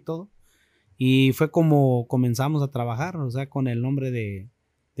banda y todo. Y fue como comenzamos a trabajar, o sea, con el nombre de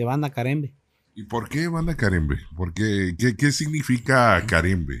Banda Carembe. ¿Y por qué Banda Carembe? ¿Qué significa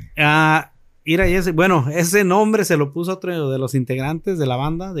carembe? Mira, ese nombre se lo puso otro de los integrantes de la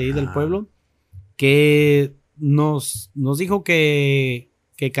banda de ahí del pueblo, que nos dijo que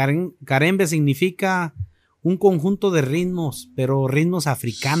carembe significa un conjunto de ritmos, pero ritmos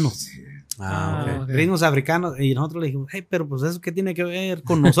africanos. Okay. Ritmos africanos. Y nosotros le dijimos, hey, pero pues eso qué tiene que ver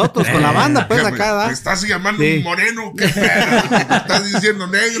con nosotros, con la banda, pues acá. ¿Me estás llamando un moreno? ¿Qué pedo? ¿Me estás diciendo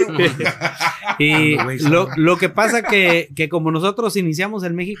negro? Y lo que pasa que como nosotros iniciamos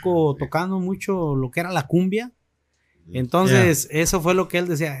en México tocando mucho lo que era la cumbia, entonces eso fue lo que él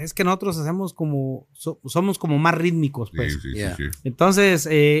decía, es que nosotros hacemos somos como más rítmicos, pues. Sí. Entonces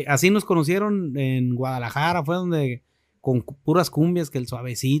así nos conocieron en Guadalajara, fue donde con puras cumbias, que el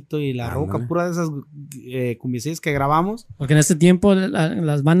suavecito y la roca, pura de esas cumbiecillas que grabamos. Porque en ese tiempo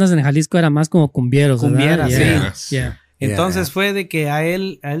las bandas en Jalisco eran más como cumbieros, ¿verdad? Sí. Entonces fue de que a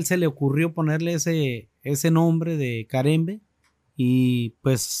él se le ocurrió ponerle ese nombre de carembe. Y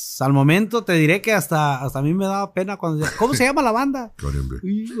pues al momento te diré que hasta a mí me daba pena cuando decía, ¿cómo se llama la banda? Carembe.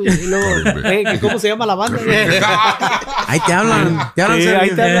 Y luego, ¿cómo se llama la banda? Ahí te hablan.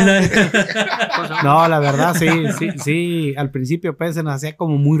 Ahí te hablan. No, la verdad, sí. Al principio pues se nos hacía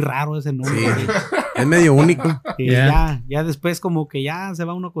como muy raro ese nombre. Sí. Es medio único. Y ya después como que ya se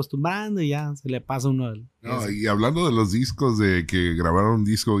va uno acostumbrando y ya se le pasa uno. Y hablando de los discos, de que grabaron un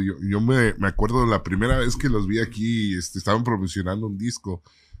disco, yo me acuerdo la primera vez que los vi aquí, estaban promocionando un disco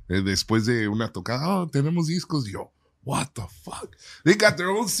después de una tocada. Tenemos discos. Y yo, what the fuck? They got their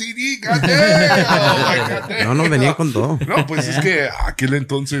own CD, goddamn. No, venía con todo. No, pues es que aquel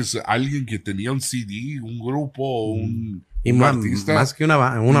entonces alguien que tenía un CD, un grupo, un artista, más que una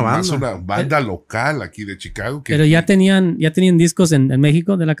banda. Más una banda local aquí de Chicago. Pero ya tenían discos en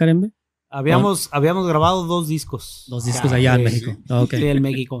México de la carembe. Habíamos grabado 2 discos. 2 discos allá en México. Sí. Okay. Sí, en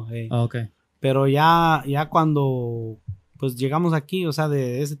México. Okay. Pero ya cuando pues llegamos aquí, o sea,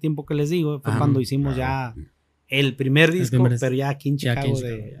 de ese tiempo que les digo, fue cuando hicimos ya el primer disco, pero ya aquí en Chicago,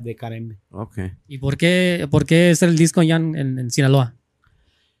 de carembe. Okay. ¿Y por qué es el disco ya en Sinaloa?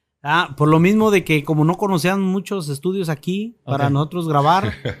 Por lo mismo de que como no conocían muchos estudios aquí para nosotros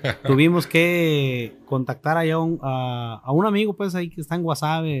grabar, tuvimos que contactar allá a un amigo pues ahí que está en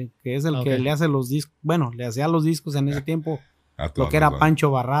Guasave, que es el que le hace los discos, bueno, le hacía los discos en ese tiempo, lo que era Pancho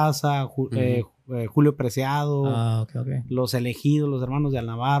Barraza, Julio Preciado, Los Elegidos, los hermanos de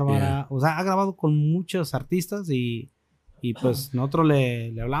Ana Bárbara, o sea, ha grabado con muchos artistas y pues nosotros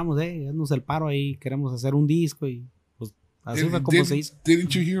le hablamos, haznos el paro ahí, queremos hacer un disco y pues así fue como se hizo. Didn't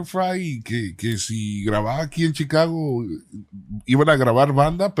you hear, Fry, que si grababa aquí en Chicago iban a grabar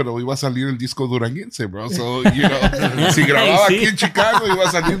banda, pero iba a salir el disco duranguense, bro? So, si grababa aquí en Chicago iba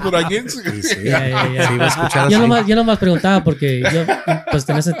a salir duranguense. Iba a escuchar yo nomás preguntaba porque yo, pues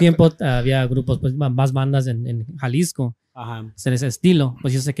en ese tiempo había grupos, pues más bandas en Jalisco. En ese estilo,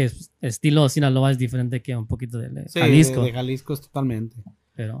 pues yo sé que estilo Sinaloa es diferente que un poquito de Jalisco. De Jalisco es totalmente.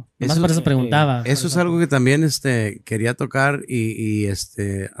 Pero más por eso preguntaba. Eso es algo que también quería tocar y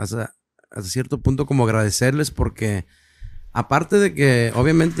hasta cierto punto como agradecerles porque aparte de que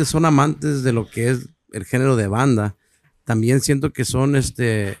obviamente son amantes de lo que es el género de banda, también siento que son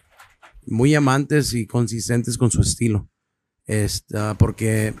muy amantes y consistentes con su estilo.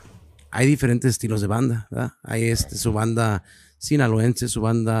 Porque hay diferentes estilos de banda, ¿verdad? Hay su banda sinaloense, su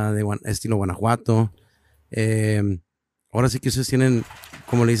banda de estilo Guanajuato. Ahora sí que ustedes tienen,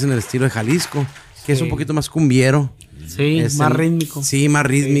 como le dicen, el estilo de Jalisco, que es un poquito más cumbiero. Sí, más rítmico. Sí, más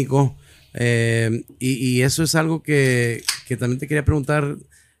rítmico. Y eso es algo que también te quería preguntar.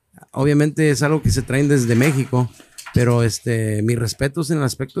 Obviamente es algo que se traen desde México, pero mis respetos en el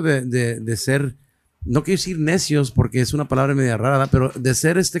aspecto de ser, no quiero decir necios porque es una palabra media rara, ¿verdad? Pero de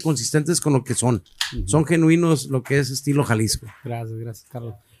ser consistentes con lo que son. Son genuinos lo que es estilo Jalisco. Gracias,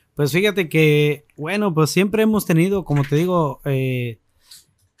 Carlos. Pues fíjate que, bueno, pues siempre hemos tenido, como te digo,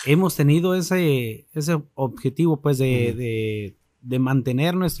 hemos tenido ese objetivo, pues, de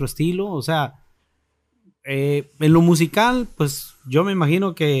mantener nuestro estilo. O sea, en lo musical, pues, yo me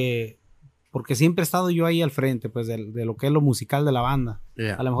imagino que, porque siempre he estado yo ahí al frente, pues, de lo que es lo musical de la banda.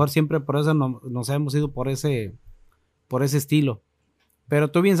 A lo mejor siempre por eso nos hemos ido por ese estilo.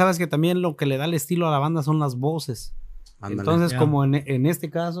 Pero tú bien sabes que también lo que le da el estilo a la banda son las voces. Ándale, entonces, como en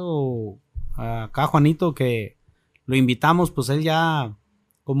este caso, acá Juanito, que lo invitamos, pues él ya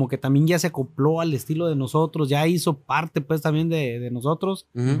como que también ya se acopló al estilo de nosotros, ya hizo parte pues también de nosotros,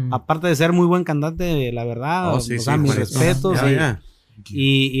 aparte de ser muy buen cantante, la verdad, mis respetos.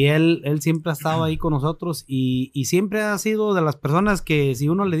 Y él siempre ha estado ahí con nosotros y siempre ha sido de las personas que si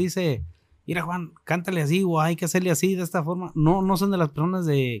uno le dice, mira Juan, cántale así o hay que hacerle así de esta forma, no son de las personas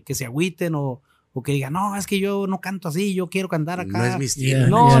de que se agüiten o que digan, no, es que yo no canto así, yo quiero cantar acá. No es mi estilo.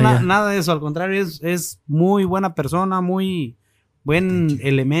 Nada de eso, al contrario, es muy buena persona, muy buen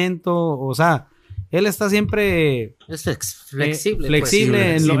elemento, o sea, él está siempre... Es flexible.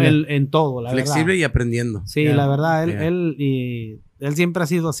 Flexible en todo, la verdad. Flexible y aprendiendo. Sí, la verdad, él siempre ha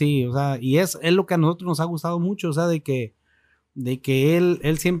sido así, o sea, y es lo que a nosotros nos ha gustado mucho, o sea, de que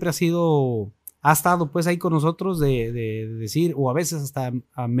él siempre ha estado pues ahí con nosotros de decir, o a veces hasta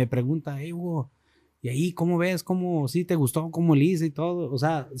me pregunta, Hugo, ¿y ahí cómo ves? ¿Cómo sí te gustó? ¿Cómo le hice y todo? O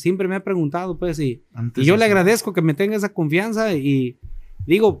sea, siempre me ha preguntado pues y yo le agradezco que me tenga esa confianza y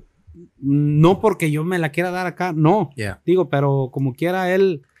digo, no porque yo me la quiera dar acá, no, digo, pero como quiera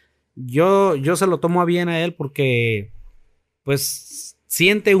él, yo se lo tomo a bien a él porque pues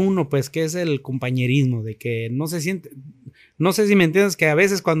siente uno pues que es el compañerismo, de que no se siente... No sé si me entiendes que a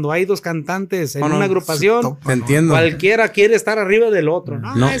veces cuando hay dos cantantes en una agrupación, te entiendo. Cualquiera quiere estar arriba del otro.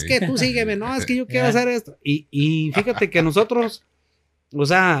 No, es que tú sígueme, no, es que yo quiero hacer esto. Y fíjate que nosotros, o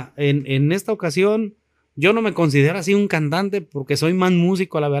sea, en esta ocasión, yo no me considero así un cantante porque soy más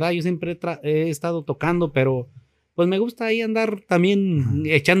músico, la verdad. Yo siempre he estado tocando, pero pues me gusta ahí andar también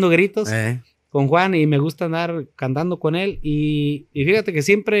echando gritos con Juan y me gusta andar cantando con él. Y fíjate que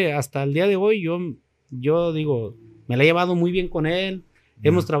siempre, hasta el día de hoy, yo digo... Me la he llevado muy bien con él,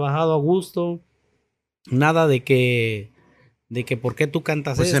 hemos trabajado a gusto, nada de que por qué tú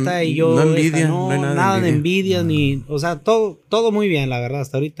cantas pues esta y yo no envidia, esta, no hay nada de envidia ni, o sea, todo muy bien, la verdad,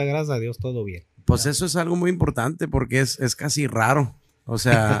 hasta ahorita, gracias a Dios, todo bien. Pues eso es algo muy importante porque es casi raro, o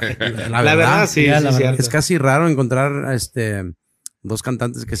sea, la verdad sí, es casi raro encontrar dos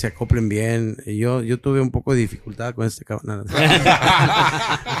cantantes que se acoplen bien. Yo tuve un poco de dificultad con este cabrón.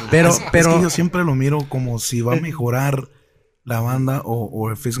 pero es que yo siempre lo miro como si va a mejorar la banda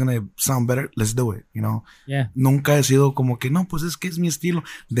o if it's gonna sound better, let's do it, you know. Nunca he sido como que no, pues es que es mi estilo.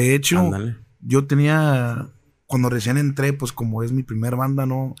 De hecho, yo tenía, cuando recién entré, pues como es mi primer banda,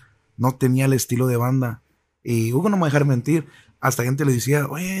 no tenía el estilo de banda. Y Hugo no me va a dejar mentir. Hasta gente le decía,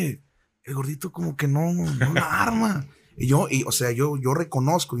 oye, el gordito como que no la arma. O sea, yo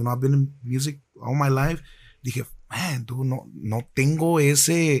reconozco, you know, I've been in music all my life. Dije, man, tú no tengo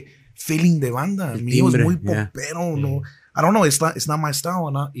ese feeling de banda. El mío es muy popero, no. I don't know, it's not my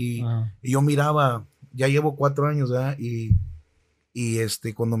style, ¿no? Y yo miraba, ya llevo 4 años, ¿verdad? Y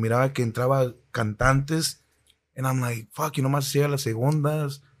cuando miraba que entraba cantantes, and I'm like, fuck, y nomás hacía las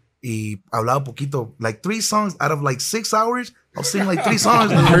segundas y hablaba poquito, like 3 songs out of like 6 hours, I'll sing like 3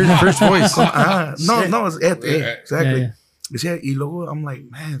 songs. First voice. No, exactly. Decía, y luego I'm like,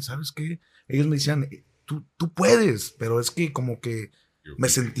 man, ¿sabes qué? Ellos me decían, tú puedes, pero es que como que me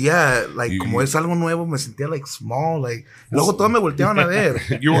sentía, like, como es algo nuevo, me sentía, like, small, like, luego todos me volteaban a ver.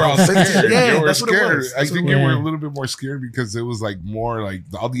 You were all scared. You were scared. I think you were a little bit more scared because it was, like, more, like,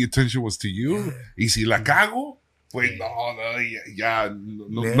 all the attention was to you. Y si la cago, pues,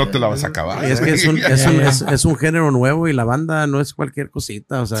 no te la vas a acabar. Y es que es un género nuevo y la banda no es cualquier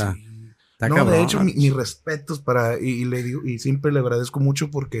cosita, o sea. No, cabrón. De hecho, mis respetos para, y le digo, y siempre le agradezco mucho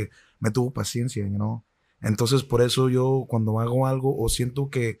porque me tuvo paciencia, you know. Entonces, por eso yo cuando hago algo o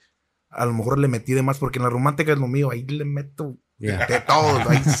siento que a lo mejor le metí de más, porque en la romántica es lo mío, ahí le meto de todo,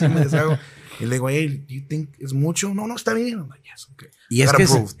 ahí sí me deshago. Y le digo, hey, ¿you think es mucho? No, está bien. Like, yes, okay. Y es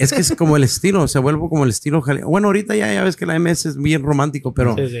que es como el estilo, se vuelve como el estilo. Bueno, ahorita ya ves que la MS es bien romántico,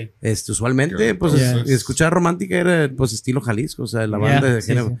 pero usualmente, pues, escuchar romántica era, pues, estilo Jalisco, o sea, la banda de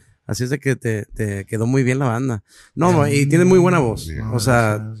género. Sí. Así es de que te quedó muy bien la banda. No, y tiene muy buena voz. O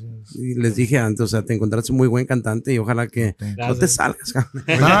sea, y les dije antes, o sea, te encontraste muy buen cantante y ojalá que no te salgas.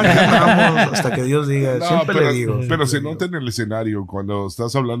 Hasta que Dios diga. Siempre le digo. Pero se nota en el escenario, cuando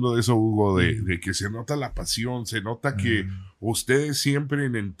estás hablando de eso, Hugo, de que se nota la pasión, se nota que ustedes siempre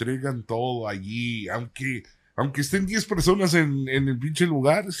entregan todo allí, aunque estén 10 personas en el pinche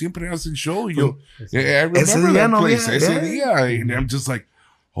lugar, siempre hacen show. Y yo, ese día no había. Ese día, and I'm just like,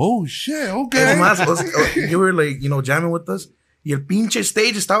 oh shit, okay. Además, you were like, you know, jamming with us. Y el pinche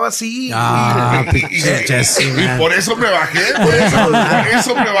stage estaba así. Y por eso me bajé. Por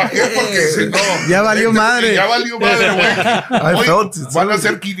eso me bajé, porque si no. Ya valió madre. Güey. Van a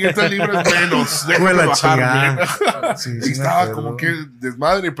ser 500 libras menos. Déjame bajarme. Y estaba como que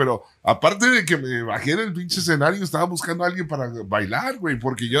desmadre, pero aparte de que me bajé en el pinche escenario, estaba buscando a alguien para bailar, güey,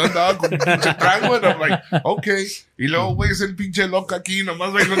 porque yo andaba con un pinche trago, and I'm like, okay. Y luego, güey, es el pinche loco aquí,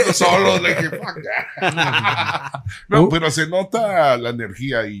 nomás bailando solo. Le dije, fuck. No, pero se nota la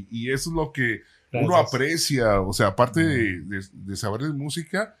energía y eso es lo que uno aprecia. O sea, aparte de saber de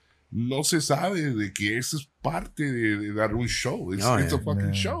música, no se sabe de que eso es parte de dar un show. It's a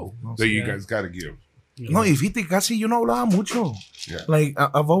fucking show that you guys gotta give. No, y fíjate, casi yo no hablaba mucho. Like,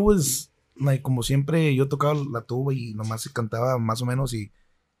 I've always, like, como siempre, yo tocaba la tuba y nomás se cantaba más o menos y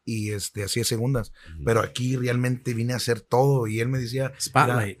hacía segundas. Pero aquí realmente vine a hacer todo y él me decía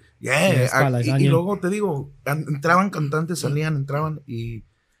Spotlight. Y luego te digo, entraban cantantes, salían, entraban y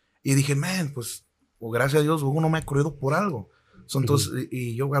dije, man, pues, gracias a Dios, Hugo no me ha corrido por algo. Entonces,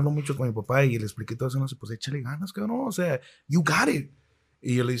 y yo hablo mucho con mi papá y le expliqué todo eso, no sé, pues échale ganas, cabrón, o sea, you got it.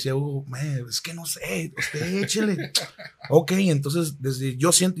 Y yo le decía, Hugo, man, es que no sé, usted échale. Ok, entonces,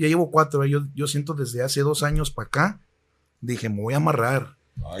 yo siento, ya llevo 4, yo siento desde hace 2 años para acá, dije, me voy a amarrar.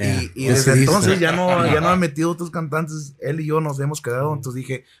 Y desde entonces ya no he metido otros cantantes, él y yo nos hemos quedado, entonces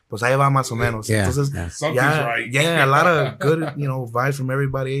dije, pues ahí va más o menos. Entonces, a lot of good, you know, vibes from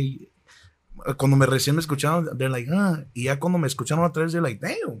everybody. Cuando recién me escucharon, they're like, y ya cuando me escucharon otra vez, they're like,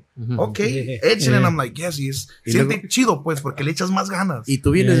 damn, okay, échale, and I'm like, yes, y siente luego, chido, pues, porque le echas más ganas. Y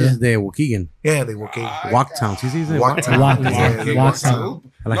tú vienes de Waukegan. De Waukegan. Walktown, sí, Walktown.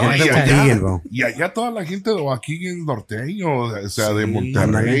 A la gente de Waukegan, bro. Y allá toda la gente de Waukegan es norteño, o sea, de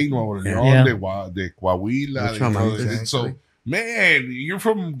Monterrey, Nuevo León, de Coahuila, so, man, you're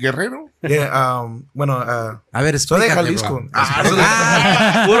from Guerrero? Bueno, a ver, soy de Jalisco.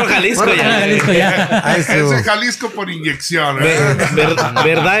 Puro Jalisco ya. Es de Jalisco por inyección.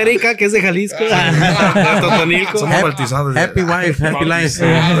 ¿Verdad, Erika, que es de Jalisco? Somos bautizados. Happy wife, happy life.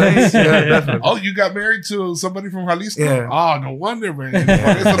 Oh, you got married to somebody from Jalisco? Yeah. Oh, no wonder, man.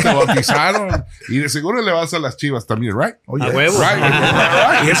 Por eso te bautizaron. Y de seguro le vas a las Chivas también, right? A huevo.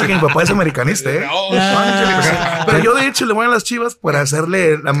 Right. Y eso que mi papá es americanista, Pero yo, de hecho, le voy a las Chivas para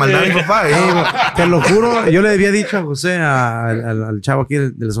hacerle la maldad a mi papá. Te lo juro, yo le había dicho a José, al chavo aquí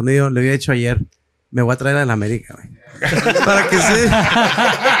del sonido, le había dicho ayer, me voy a traer a la América, güey. Para que se...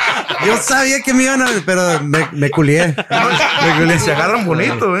 Yo sabía que me iban a... Pero me culié. Se agarran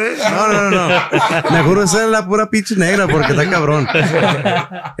bonito, No. Mejor usar la pura pinche negra porque está cabrón.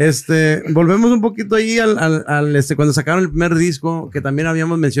 Volvemos un poquito ahí cuando sacaron el primer disco, que también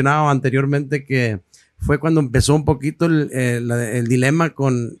habíamos mencionado anteriormente que fue cuando empezó un poquito el dilema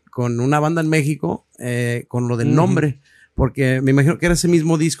con una banda en México, con lo del nombre, porque me imagino que era ese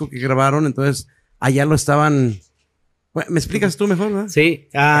mismo disco que grabaron, entonces allá lo estaban... Bueno, ¿me explicas tú mejor, verdad? Sí,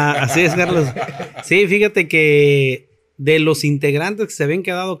 así es, Carlos. Sí, fíjate que de los integrantes que se habían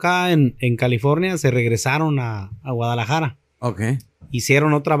quedado acá en California, se regresaron a Guadalajara. Ok.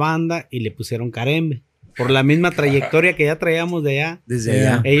 Hicieron otra banda y le pusieron Carembe. Por la misma trayectoria que ya traíamos de allá. Desde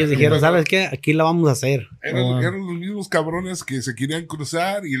allá. Ellos dijeron, ¿sabes qué? Aquí la vamos a hacer. Eran los mismos cabrones que se querían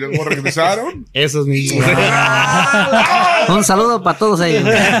cruzar y luego regresaron. Esos mismos. Un saludo para todos ellos.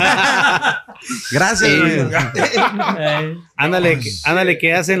 Gracias. Ándale,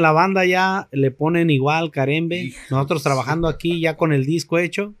 que hacen la banda ya, le ponen igual Carembe. Nosotros trabajando aquí ya con el disco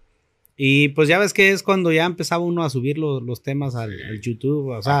hecho. Y pues ya ves que es cuando ya empezaba uno a subir los temas al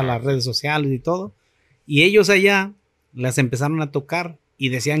YouTube, o sea, a las redes sociales y todo. Y ellos allá las empezaron a tocar y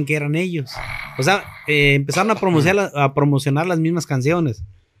decían que eran ellos. O sea, empezaron a promocionar las mismas canciones.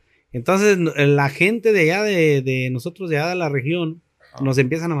 Entonces, la gente de allá, de nosotros de allá de la región, nos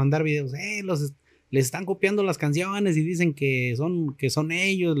empiezan a mandar videos. Les están copiando las canciones y dicen que son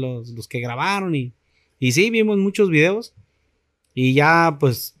ellos los que grabaron. Y sí, vimos muchos videos. Y ya,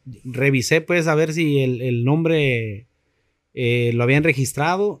 pues, revisé, pues, a ver si el nombre lo habían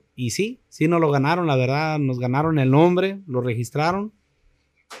registrado. Y sí nos lo ganaron, la verdad. Nos ganaron el nombre, lo registraron.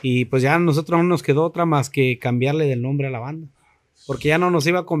 Y pues ya a nosotros no nos quedó otra más que cambiarle del nombre a la banda. Porque ya no nos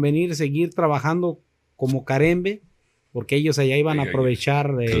iba a convenir seguir trabajando como Carembe, porque ellos allá iban a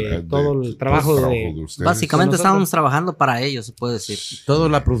aprovechar todo el trabajo de ustedes. Básicamente estábamos trabajando para ellos, se puede decir. Toda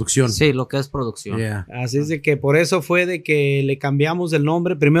la producción. Sí, lo que es producción. Yeah. Así es de que por eso fue de que le cambiamos el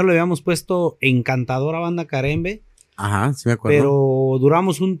nombre. Primero le habíamos puesto Enkantadora Banda Carembe. Ajá, sí me acuerdo. Pero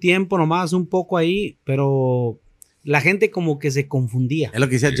duramos un tiempo nomás, un poco ahí, pero la gente como que se confundía. Es lo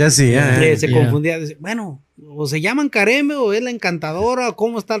que decía Jesse. Se confundía. Dice, bueno, o se llaman Carembe o es La Enkantadora, o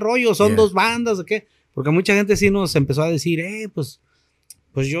cómo está el rollo, son dos bandas o qué. Porque mucha gente sí nos empezó a decir, pues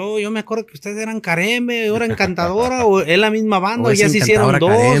yo me acuerdo que ustedes eran Carembe, ahora Enkantadora, o es la misma banda, o ya se hicieron dos,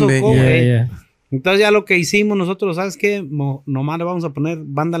 Carembe, o cómo. Entonces ya lo que hicimos nosotros, ¿sabes qué? Nomás le vamos a poner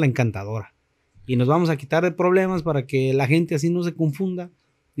Banda La Enkantadora. Y nos vamos a quitar de problemas para que la gente así no se confunda.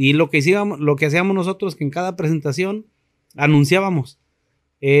 Y lo que hacíamos nosotros, que en cada presentación anunciábamos.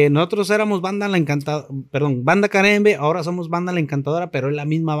 Nosotros éramos Banda Carembe, ahora somos Banda La Enkantadora, pero es la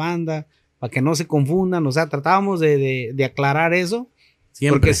misma banda, para que no se confundan. O sea, tratábamos de aclarar eso.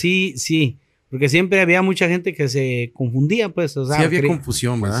 Siempre. Porque sí, porque siempre había mucha gente que se confundía, pues. O sea, sí había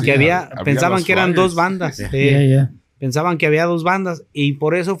confusión, ¿verdad? Que pensaban que eran dos bandas. Pensaban que había dos bandas y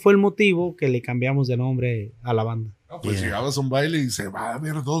por eso fue el motivo que le cambiamos de nombre a la banda. No, pues llegabas a un baile y dice, va a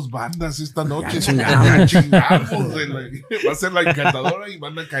haber dos bandas esta noche. Chingamos. Va a ser La Enkantadora y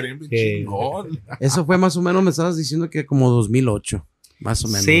Banda Carembe, chingón. Eso fue más o menos, me estabas diciendo que como 2008, más o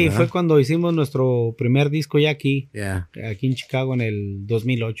menos. Sí, ¿verdad? Fue cuando hicimos nuestro primer disco ya aquí en Chicago en el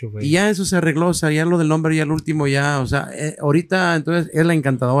 2008. Fue. Y ya eso se arregló, o sea, ya lo del nombre, ya el último, o sea, ahorita entonces es La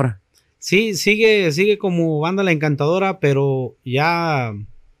Enkantadora. Sí, sigue como Banda La Enkantadora, pero ya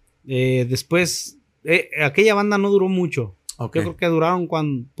después, aquella banda no duró mucho. Okay. Yo creo que duraron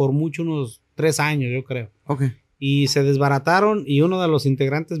por mucho unos 3 años, yo creo. Okay. Y se desbarataron y uno de los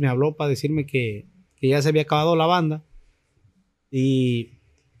integrantes me habló para decirme que ya se había acabado la banda. Y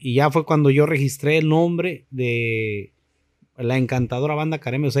ya fue cuando yo registré el nombre de La Enkantadora Banda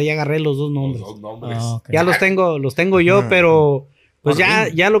Carembe. O sea, ya agarré los dos nombres. Okay. Ya los tengo yo, pero... Pues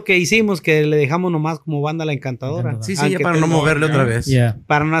ya lo que hicimos, que le dejamos nomás como Banda La Enkantadora. Sí, ya para no moverle otra vez.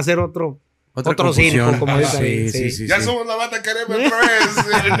 Para no hacer otro circo, como dice ahí. Sí. Ya somos la Banda Carembe otra vez.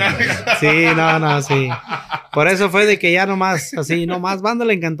 Sí. Por eso fue de que ya nomás Banda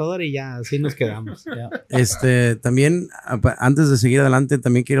La Enkantadora y ya así nos quedamos. También, antes de seguir adelante,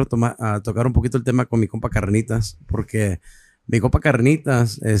 también quiero tocar un poquito el tema con mi compa Carnitas, porque mi compa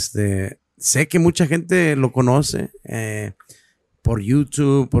Carnitas, sé que mucha gente lo conoce, por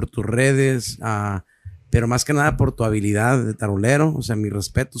YouTube, por tus redes, pero más que nada por tu habilidad de tarolero. O sea, mis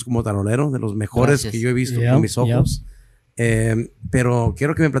respetos como tarolero, de los mejores que yo he visto con mis ojos. Pero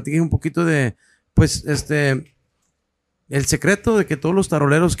quiero que me platiques un poquito de, pues, el secreto de que todos los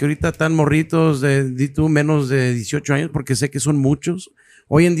taroleros que ahorita están morritos, di tú menos de 18 años, porque sé que son muchos.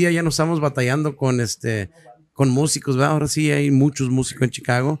 Hoy en día ya no estamos batallando con músicos, ¿verdad? Ahora sí hay muchos músicos en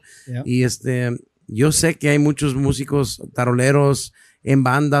Chicago. Y yo sé que hay muchos músicos taroleros en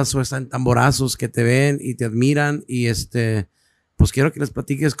bandas o están tamborazos que te ven y te admiran y pues quiero que les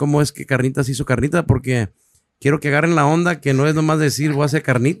platiques cómo es que Carnitas hizo Carnita, porque quiero que agarren la onda que no es nomás decir voy a hacer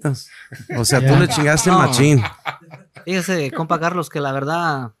carnitas. O sea, tú le chingaste el machín. Fíjese, compa Carlos, que la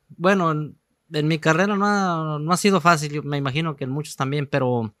verdad, bueno, en mi carrera no ha sido fácil, yo me imagino que en muchos también,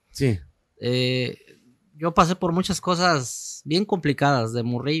 pero sí. Yo pasé por muchas cosas bien complicadas de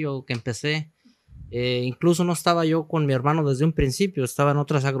morrillo que empecé. Incluso no estaba yo con mi hermano desde un principio, estaba en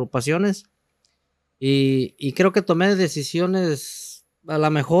otras agrupaciones y creo que tomé decisiones a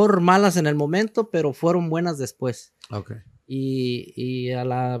lo mejor malas en el momento, pero fueron buenas después. Okay. Y a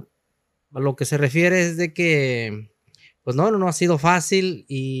lo que se refiere es de que pues no ha sido fácil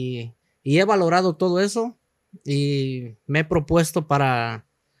y he valorado todo eso y me he propuesto para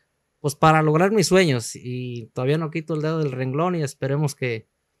lograr mis sueños y todavía no quito el dedo del renglón y esperemos que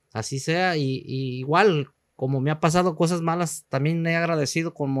así sea y igual como me ha pasado cosas malas también he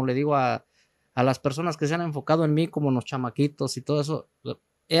agradecido, como le digo a las personas que se han enfocado en mí, como los chamaquitos y todo eso.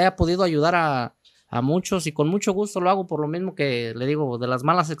 He podido ayudar a muchos y con mucho gusto lo hago, por lo mismo que le digo, de las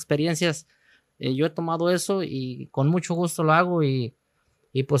malas experiencias yo he tomado eso y con mucho gusto lo hago y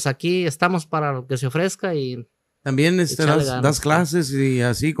pues aquí estamos para lo que se ofrezca y también das clases y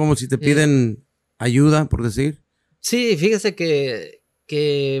así como si te piden ayuda, por decir. Sí, fíjese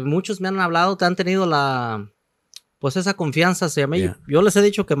que muchos me han hablado, te han tenido pues esa confianza hacia mí. Yeah. Yo les he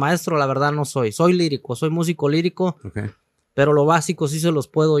dicho que maestro, la verdad no soy lírico, soy músico lírico, okay. Pero lo básico sí se los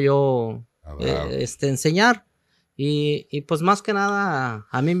puedo yo enseñar y pues más que nada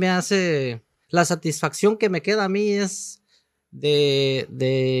a mí me hace, la satisfacción que me queda a mí es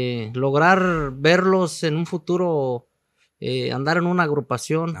de lograr verlos en un futuro andar en una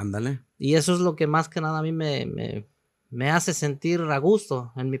agrupación. Ándale. Y eso es lo que más que nada a mí me hace sentir a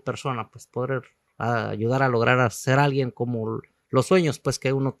gusto en mi persona, pues poder ayudar a lograr a ser alguien como los sueños pues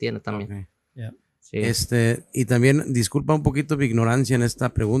que uno tiene también. Okay. Yeah. Sí. Y también disculpa un poquito mi ignorancia en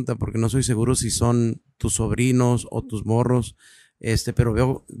esta pregunta porque no soy seguro si son tus sobrinos o tus morros,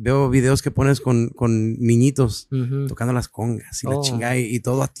 pero veo videos que pones con niñitos tocando las congas y la chingada y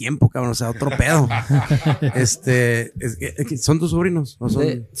todo a tiempo, cabrón, o sea, otro pedo. ¿Son tus sobrinos? ¿O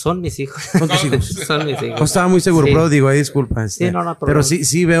son mis hijos. ¿Son tus hijos? Son mis hijos. No estaba muy seguro, sí. Pero digo, disculpa. Sí, no, pero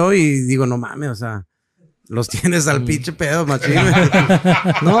sí veo y digo, no mames, o sea, los tienes al pinche pedo, machín.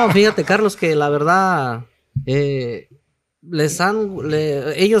 No, fíjate, Carlos, que la verdad,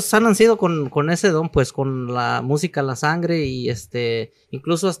 ellos han nacido con ese don, pues con la música en la sangre y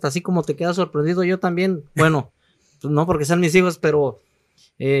incluso hasta así como te quedas sorprendido, yo también, bueno, no porque sean mis hijos, pero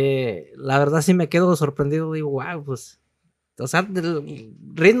la verdad sí me quedo sorprendido, digo, wow, pues, o sea, el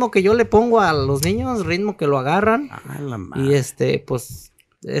ritmo que yo le pongo a los niños, ritmo que lo agarran, la madre. Y pues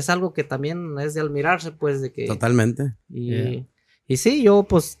es algo que también es de admirarse, pues, de que... Totalmente. Y sí, yo,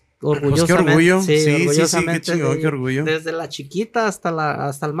 pues, orgullosamente. Pues qué orgullo. Sí, orgullosamente. Qué chingón, qué orgullo. Desde la chiquita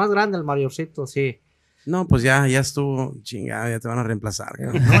hasta el más grande, el mayorcito, sí. No, pues ya estuvo chingado, ya te van a reemplazar.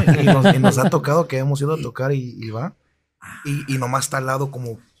 No, y nos ha tocado que hemos ido a tocar y va. Y nomás está al lado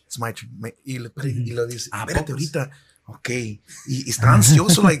como, y lo dice, espérate ahorita. Ok, y está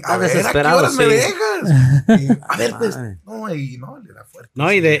ansioso, a ver, ¿a qué horas me dejas? Y, a ver, pues, no, le da fuerte.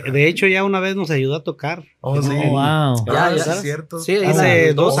 No, y de hecho ya una vez nos ayudó a tocar. Oh, sí. Wow. Ya, es cierto. Sí,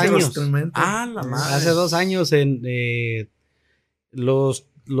 hace 2 años. La madre. Hace 2 años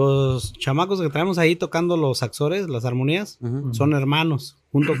los chamacos que traemos ahí tocando los saxores, las armonías, son hermanos,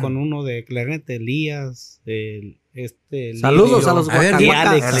 junto con uno de clarinete, Elías, saludos a los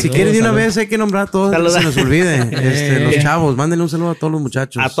Alex. Si quieren de una vez hay que nombrar a todos, no se nos olvide. Los chavos, mándenle un saludo a todos los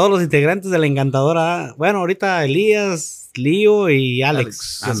muchachos. A todos los integrantes de La Enkantadora. Bueno, ahorita Elías, Lío y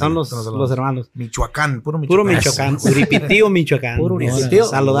Alex, que son los hermanos. Michoacán, puro Michoacán. Uripitío, Michoacán. Puro Uripitío.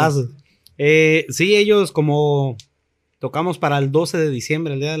 Saludazos. Sí, ellos como tocamos para el 12 de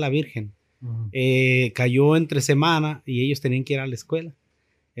diciembre, el Día de la Virgen. Cayó entre semana y ellos tenían que ir a la escuela.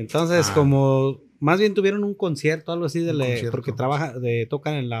 Entonces, como más bien tuvieron un concierto, algo así, porque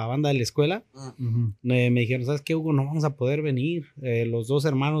tocan en la banda de la escuela. Me dijeron, ¿sabes qué, Hugo? No vamos a poder venir, los 2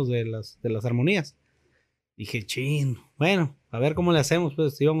 hermanos de las armonías. Dije, chin, bueno, a ver cómo le hacemos.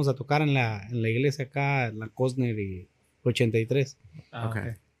 Pues íbamos a tocar en la iglesia acá, en la Cosner y 83.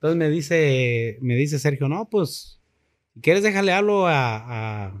 Okay. Entonces me dice Sergio, no, pues, si quieres déjale hablo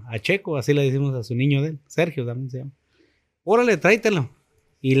a Checo, así le decimos a su niño de él, Sergio también se llama. Órale, tráetelo.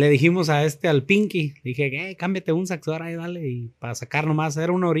 Y le dijimos al Pinky, dije, cámbiate un saxor ahí, dale, y para sacar nomás,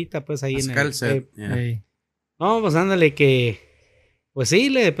 era 1 horita, pues ahí en el set. No, pues ándale que, pues sí,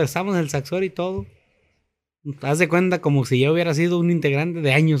 le prestamos el saxor y todo. Haz de cuenta como si yo hubiera sido un integrante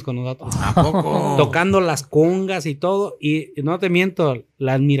de años con nosotros. ¿A poco? Tocando las congas y todo. Y no te miento,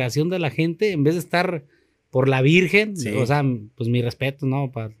 la admiración de la gente, en vez de estar por la Virgen, o sea, pues mi respeto,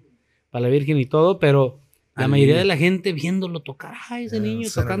 ¿no? Para la Virgen y todo, pero la mayoría de la gente viéndolo tocar, ay, ese niño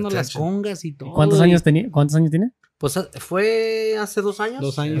tocando las congas y todo. ¿Cuántos años tiene? Pues fue hace 2 años.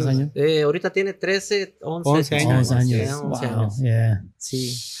 2 años. Ahorita tiene 13, 11 años. 11 años. 11 Wow, años. yeah.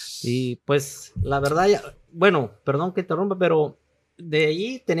 Sí. Y pues la verdad, bueno, perdón que interrumpa, pero de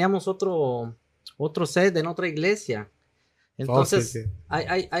allí teníamos otro set en otra iglesia. Entonces,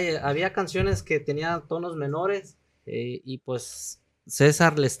 había canciones que tenían tonos menores y pues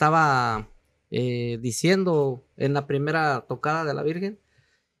César le estaba diciendo en la primera tocada de la Virgen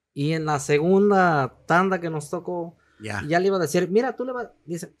y en la segunda tanda que nos tocó, ya le iba a decir, mira, tú le vas,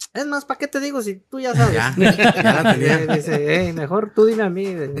 dice, es más, ¿para qué te digo si tú ya sabes? Ya la tenía. Dice, mejor tú dime a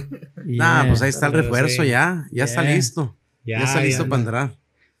mí. Pues ahí está el refuerzo, ya está listo. Ya está listo para entrar.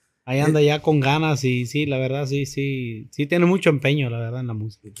 Ahí anda ya con ganas y sí, la verdad, sí tiene mucho empeño, la verdad, en la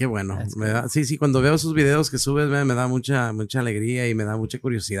música. Qué bueno. Sí, cuando veo esos videos que subes, me da mucha alegría y me da mucha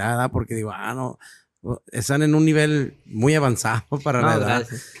curiosidad, porque digo, no, están en un nivel muy avanzado para la edad.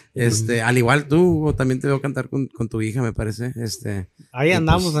 Gracias. Al igual tú, también te veo cantar con tu hija, me parece. Ahí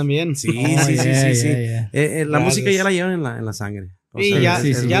andamos también. Sí. La música ya la llevan en la sangre.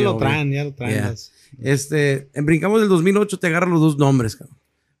 Ya lo traen. Brincamos del 2008, te agarran los 2 nombres, cabrón.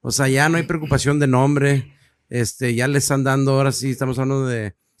 O sea, ya no hay preocupación de nombre. Ya le están dando, ahora sí, estamos hablando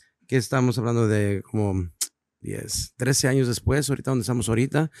de, ¿qué estamos hablando de? Como 13 años después, ahorita donde estamos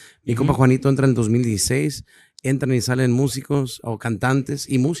ahorita. Mi compa Juanito entra en el 2016, entran y salen músicos o cantantes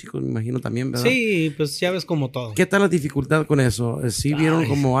y músicos, me imagino también, ¿verdad? Sí, pues ya ves como todo. ¿Qué tal la dificultad con eso? ¿Sí vieron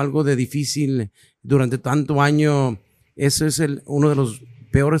como algo de difícil durante tanto año? Eso es uno de los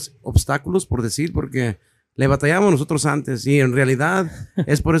peores obstáculos, por decir, porque le batallamos nosotros antes y en realidad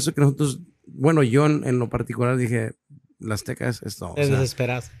es por eso que nosotros, bueno, yo en lo particular dije, las tecas es todo.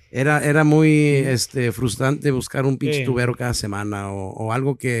 Desesperas. Era muy frustrante buscar un pinche tubero cada semana o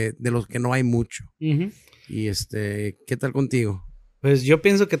algo de los que no hay mucho. Y ¿qué tal contigo? Pues yo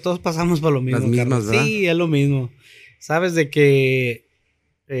pienso que todos pasamos por lo mismo. Las mismas, ¿verdad? Sí, es lo mismo. Sabes de que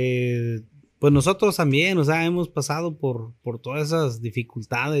pues nosotros también, o sea, hemos pasado por todas esas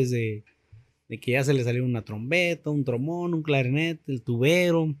dificultades de que ya se le salió una trompeta, un trombón, un clarinete, el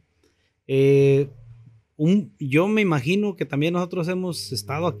tubero. Yo me imagino que también nosotros hemos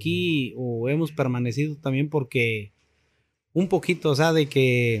estado aquí o hemos permanecido también porque un poquito, o sea, de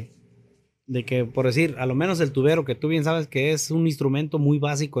que por decir, a lo menos el tubero, que tú bien sabes que es un instrumento muy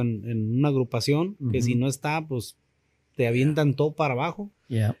básico en una agrupación, que si no está, pues te avientan todo para abajo.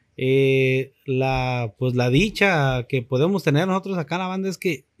 Pues la dicha que podemos tener nosotros acá en la banda es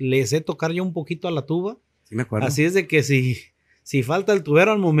que le sé tocar yo un poquito a la tuba. Sí, me acuerdo. Así es de que si falta el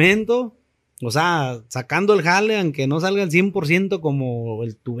tubero al momento, o sea, sacando el jale, aunque no salga al 100% como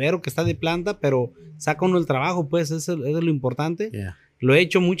el tubero que está de planta, pero saca uno el trabajo, pues eso es lo importante. Lo he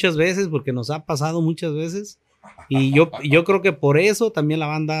hecho muchas veces porque nos ha pasado muchas veces. Y yo creo que por eso también la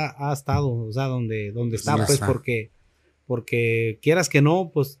banda ha estado, o sea, donde está, pues está. Porque quieras que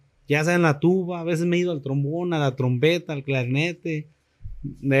no, pues ya sea en la tuba, a veces me he ido al trombón, a la trompeta, al clarinete.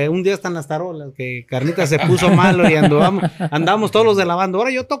 Un día están las tarolas, que Carnita se puso malo y andábamos todos los de la banda.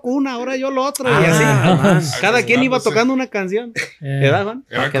 Ahora yo toco una, ahora yo lo otro. Y así. Cada quien iba tocando una canción. ¿Verdad, Juan?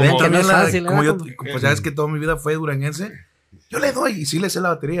 Pues ya ves que toda mi vida fue duranguense. Yo le doy y sí le sé la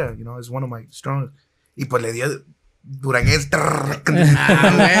batería. You know, it's one of my strongest. Y pues le di duranguense.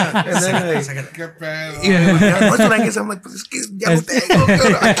 ¿Qué pedo? Y no es duranguense. I'm like, pues es que ya lo tengo.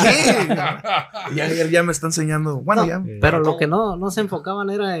 ¿A qué? Ya me está enseñando. Bueno, ya. Pero lo que no se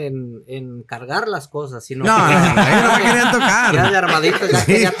enfocaban era en cargar las cosas, sino ellos no me querían tocar. Ya de armadito, ya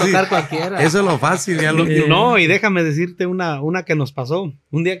quería tocar cualquiera. Eso es lo fácil. No, y déjame decirte una que nos pasó.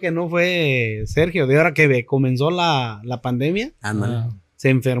 Un día que no fue Sergio, de ahora que comenzó la pandemia. Se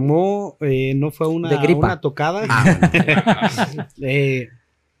enfermó, no fue una tocada.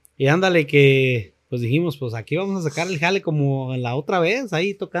 Y ándale que, pues dijimos, pues aquí vamos a sacar el jale como la otra vez,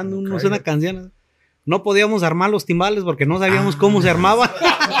 ahí tocando una canción. No podíamos armar los timbales porque no sabíamos cómo se armaban.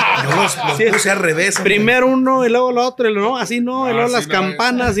 Los puse al revés. Primero uno y luego el otro, y no, así no, y luego las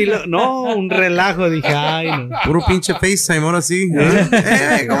campanas y no, un relajo, dije, ay, no. Puro pinche FaceTime, ahora sí.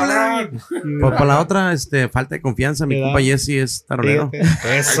 ¿Cómo le Por la otra, falta de confianza, mi compa Jesse es tarolero.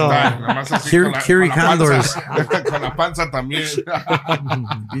 Eso. Kiri Condors. Con la panza también.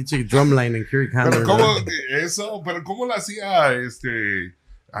 Pinche drumline en Kiri Condors. Pero ¿cómo lo hacía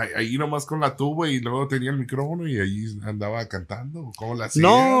ahí nomás con la tuba y luego tenía el micrófono y ahí andaba cantando. ¿Cómo la hacía?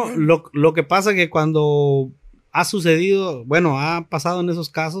 No, lo que pasa que cuando ha sucedido, bueno, ha pasado en esos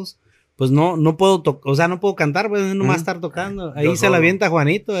casos, pues no puedo no puedo cantar, pues nomás estar tocando. Ahí se la avienta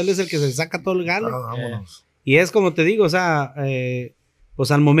Juanito, él es el que se saca todo el galo. Vámonos. Y es como te digo, o sea,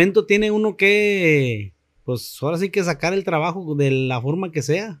 pues al momento tiene uno que, pues ahora sí que sacar el trabajo de la forma que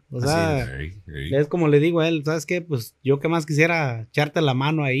sea. O sea, es como le digo a él, ¿sabes qué? Pues yo que más quisiera echarte la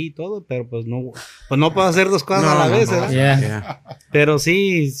mano ahí y todo, pero pues no puedo hacer dos cosas a la vez, ¿verdad? Yeah. Pero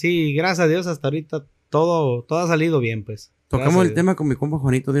sí, gracias a Dios hasta ahorita todo ha salido bien, pues. Tocamos el tema con mi compa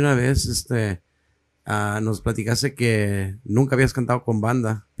Juanito de una vez, nos platicaste que nunca habías cantado con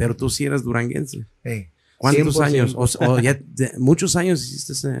banda, pero tú sí eras duranguense. Hey, ¿Cuántos 100%. años? O ya muchos años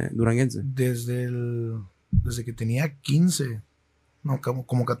hiciste duranguense. desde que tenía 15, no,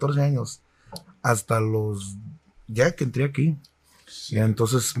 como 14 años, hasta ya que entré aquí. Y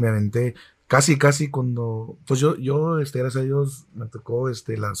entonces me aventé casi cuando, pues yo gracias a Dios, me tocó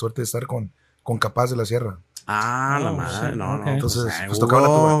la suerte de estar con Capaz de la Sierra. La madre, no. Okay. Entonces, pues Hugo, tocaba la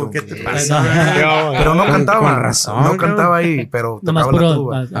tuba. ¿qué te pasa? Pero no cantaba. Con razón, no cantaba ahí, pero Nomás tocaba la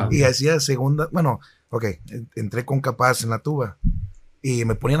puro, tuba. Y hacía segunda, bueno, entré con Capaz en la tuba. Y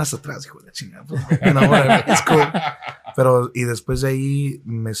me ponían hasta atrás, hijo de la chingada. Es cool. Pero, y después de ahí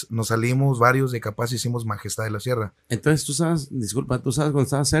nos salimos varios de Capaz y hicimos Majestad de la Sierra. Entonces, ¿tú sabes cuando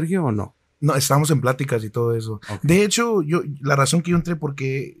estaba Sergio o no? No, estábamos en pláticas y todo eso. Okay. De hecho, la razón que yo entré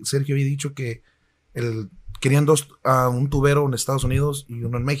porque Sergio había dicho que querían un tubero en Estados Unidos y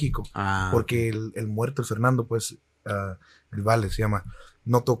uno en México. Porque el muerto, el Fernando, pues, el Vale se llama,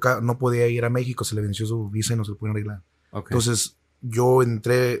 no podía ir a México, se le venció su visa y no se lo pudieron arreglar. Okay. Entonces, yo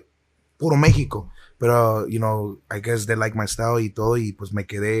entré puro México, pero, I guess they like my style y todo, y pues me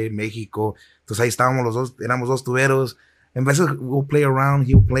quedé en México. Entonces ahí estábamos los dos, éramos dos tuberos. En vez de we'll play around,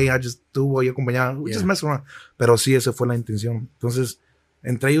 he'll play, I just tubo, yo acompañaba, we just mess around. Pero sí, esa fue la intención. Entonces,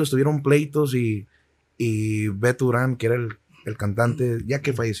 entre ellos tuvieron pleitos y Beto Durán, que era el cantante, ya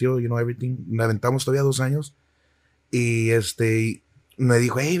que falleció, everything, me aventamos todavía 2 años. Y me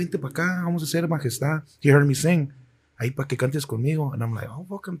dijo, hey, vente para acá, vamos a hacer Majestad. He heard me sing. Ahí para que cantes conmigo. And I'm like,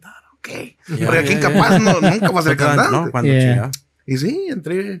 voy a cantar, ok. Porque aquí incapaz nunca vas a ser cantante. No, cuando chica. Y sí,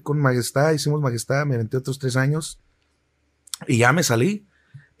 entré con Majestad, hicimos Majestad, me aventé otros 3 años. Y ya me salí.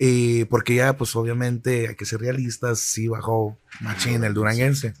 Y porque ya, pues obviamente, hay que ser realistas, sí bajó machín el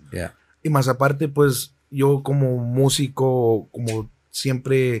duranguense. Yeah. Y más aparte, pues yo como músico, como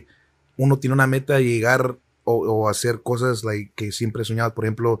siempre uno tiene una meta de llegar o hacer cosas que siempre he soñado. Por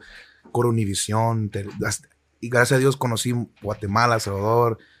ejemplo, Coro Univisión. Y gracias a Dios conocí Guatemala,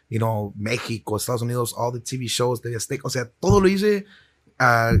 Salvador, México, Estados Unidos, all the TV shows, TV Azteca. O sea, todo lo hice,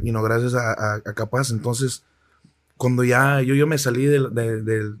 gracias a Capaz. Entonces, cuando ya yo me salí de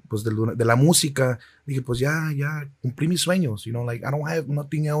la música, dije, pues ya cumplí mis sueños, I don't have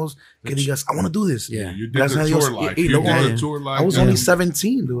nothing else que digas, I want to do this. Yeah. Gracias a Dios. I was only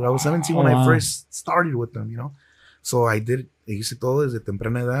 17, dude. I was 17 when I first started with them, So hice todo desde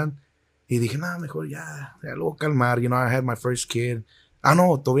temprana edad. Y dije, mejor ya lo voy a calmar. I had my first kid.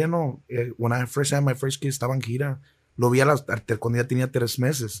 No, todavía no. When I first had my first kid, estaba en gira. Lo vi cuando ya tenía 3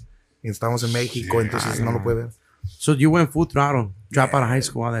 meses. Y estábamos en México, entonces no lo puede ver. So you went full throttle, drop out of high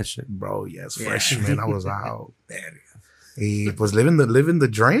school, all that shit. Bro, yes, freshman, I was out. Y pues living the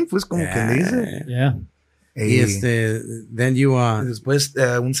dream, pues como que dice. Yeah. Y then you después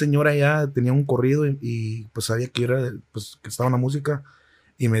un señor allá tenía un corrido y pues sabía que que estaba en la música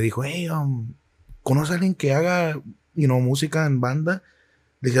y me dijo, hey, ¿conoce a alguien que haga, música en banda?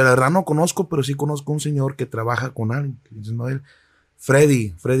 Le dije, la verdad no conozco, pero sí conozco un señor que trabaja con alguien,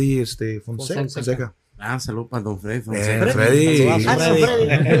 Freddy Fonseca. Salud para don Freddy. Freddy.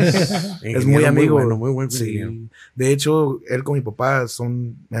 Es muy amigo. Muy buen sí. De hecho, él con mi papá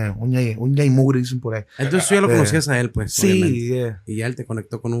son uña y mugre, dicen por ahí. Entonces tú ya lo conocías a él, pues. Sí, yeah. Y ya él te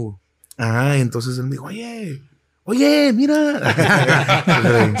conectó con Hugo. Entonces él me dijo, oye, mira.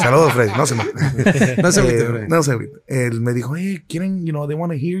 Saludos, Freddy. No se me Freddy. No se agüite. Él me dijo, quieren, they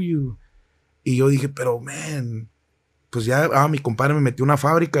want to hear you. Y yo dije, pero, man, pues ya mi compadre me metió a una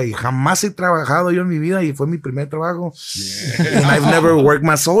fábrica y jamás he trabajado yo en mi vida y fue mi primer trabajo. And I've never worked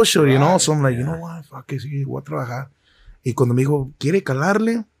my social, So I'm like, you know what, fuck it, sí, voy a trabajar. Y cuando me dijo, ¿quiere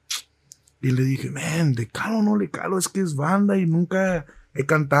calarle? Y le dije, man, ¿le calo o no le calo? Es que es banda y nunca he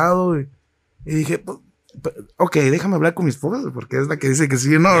cantado. Y dije, pues, Ok, déjame hablar con mi esposa porque es la que dice que sí,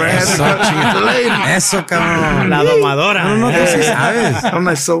 no. Eso, cabrón. La domadora. No, tú sí sabes. I'm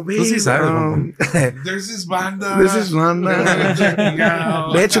like, so big, Tú sí sabes. This is banda.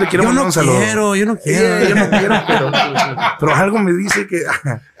 De hecho, le quiero mandar un saludo. Yo no quiero, pero algo me dice que...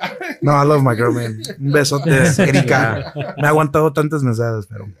 No, I love my girl, man. Un besote, Erika. Me ha aguantado tantas mensajes,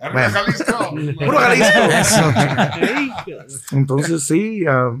 pero... Bueno. Puro Jalisco. Eso. Entonces, sí,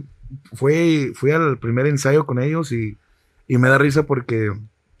 fui al primer ensayo con ellos y me da risa porque...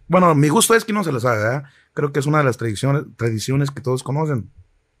 Bueno, mi gusto es que no se las haga, ¿eh? Creo que es una de las tradiciones que todos conocen.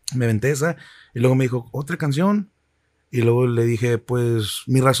 Me aventé esa y luego me dijo, ¿otra canción? Y luego le dije, pues,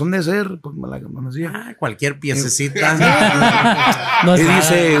 mi razón de ser, pues me la decía. Cualquier piececita. Y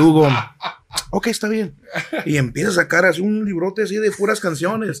dice Hugo, ok, está bien. Y empieza a sacar así un librote así de puras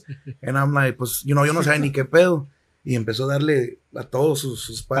canciones. And I'm like, pues, yo no sabía ni qué pedo. Y empezó a darle a todos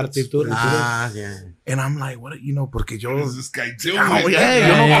sus partituras. And I'm like, what, porque yo... yo no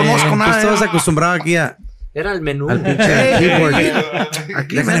conozco nada. Tú estabas acostumbrado aquí a... Era el menú. Al pinche keyboard.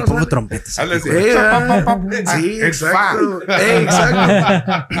 Aquí le pongo trompetas. Sí, exacto.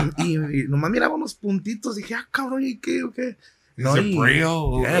 Y nomás miraba unos puntitos. Dije, cabrón, ¿y qué? Okay. No,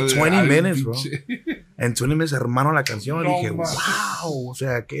 20 minutes, bro. En 20 minutes armaron la canción. Y dije, wow, o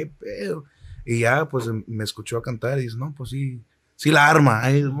sea, qué pedo. Y ya, pues, me escuchó cantar y dice, no, pues sí la arma,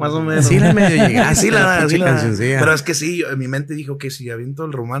 más o menos. Sí la medio llegada. Sí la Pero es que sí, en mi mente dijo que si aviento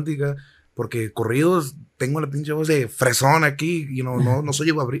el romántica, porque corridos tengo la pinche voz de fresón aquí, y no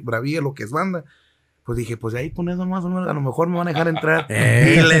soy bravía lo que es banda. Pues dije, pues ahí pones más o menos, a lo mejor me van a dejar entrar.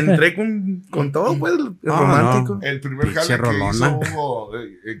 Y le entré con todo, pues, el romántico. No. El primer jale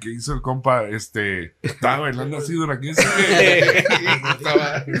que hizo el compa, estaba bailando así duranguense.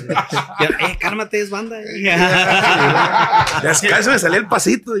 Cálmate, es banda. Eso me salió el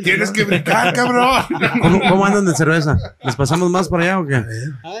pasito. Tienes que brincar, cabrón. ¿Cómo andan de cerveza? ¿Les pasamos más para allá o qué?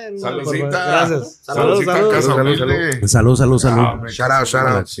 Saludcita. Gracias. Salud. Shout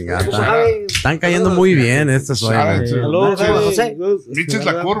out. Están cayendo muy bien estas horas. Saludos, José. Miches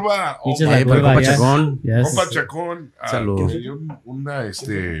la curva. Compa Chacón. Compa Chacón. Salud. Me dio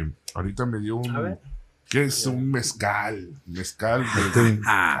ahorita me dio un... ¿Qué es un mezcal? Mezcal.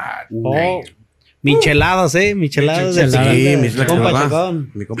 Micheladas, micheladas. Sí, mi compa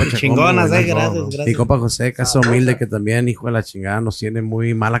Chacón. Mi compa Chacón. Chingonas, gracias. Mi compa José, caso humilde, que también, hijo de la chingada, nos tiene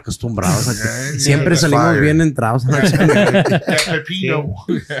muy mal acostumbrados. Siempre salimos bien entrados a la chingada.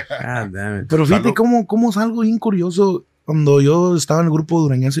 Pero fíjate cómo es algo bien curioso. Cuando yo estaba en el grupo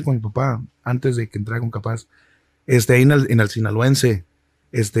duranguense con mi papá, antes de que entrara con Capaz, ahí en el sinaloense,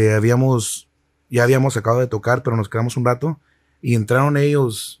 ya habíamos acabado de tocar, pero nos quedamos un rato y entraron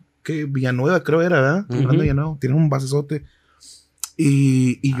ellos, que Villanueva creo era, ¿verdad? Tienen un basesote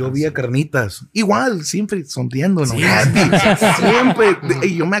y yo vi a Carnitas, igual, siempre sonriendo, ¿no? Siempre,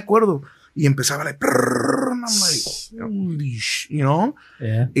 y yo me acuerdo, y empezaba a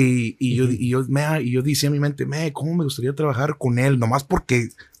y yo decía en mi mente, ¿cómo me gustaría trabajar con él? Nomás porque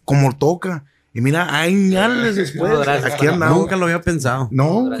como toca, y mira, años después, aquí andamos. Nunca lo había pensado.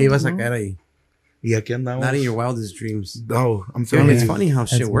 No. Que iba a sacar ahí. Y aquí andamos. Not in your wildest dreams. No, I'm telling you. It's funny how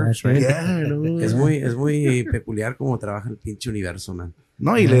shit works, right? Yeah, es muy peculiar cómo trabaja el pinche universo, man.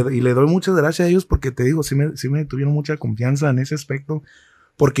 No, y le doy muchas gracias a ellos porque te digo, sí me tuvieron mucha confianza en ese aspecto.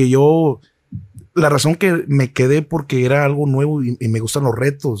 Porque la razón que me quedé porque era algo nuevo y me gustan los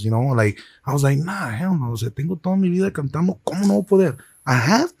retos, I was like, nah, hell no, o sea, tengo toda mi vida cantando, ¿cómo no voy a poder? I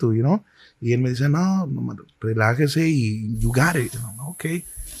have to, Y él me dice, no, relájese y you got it. Ok,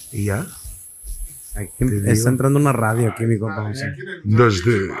 y ya. Está entrando una radio aquí, mi compa José.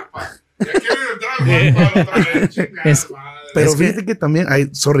 Desde. Pero fíjate que también,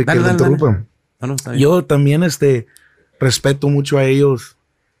 sorry que lo interrumpa. Yo también respeto mucho a ellos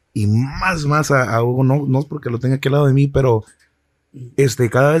y más a Hugo, no es porque lo tenga aquí al lado de mí, pero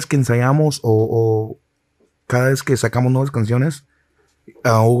cada vez que ensayamos o cada vez que sacamos nuevas canciones,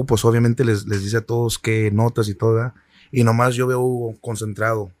 a Hugo pues obviamente les dice a todos qué notas y todo, ¿verdad? Y nomás yo veo a Hugo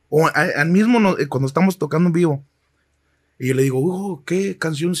concentrado. O al mismo cuando estamos tocando en vivo. Y yo le digo, Hugo, ¿qué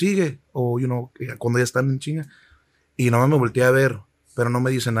canción sigue? O, cuando ya están en chinga. Y nomás me volteé a ver, pero no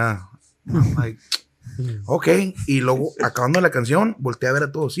me dice nada. Like, ok. Y luego, acabando la canción, volteé a ver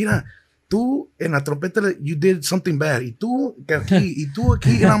a todos. Mira, tú en la trompeta, you did something bad. Y tú aquí, y tú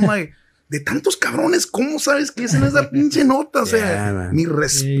aquí. Y I'm like, de tantos cabrones, ¿cómo sabes que es en esa pinche nota? O sea, mis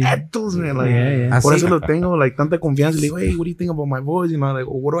respetos, man. Por eso lo tengo, tanta confianza. Le digo, hey, what do you think about my voice?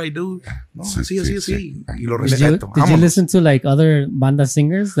 What do I do? No, así. Y lo respeto. Did you listen to other banda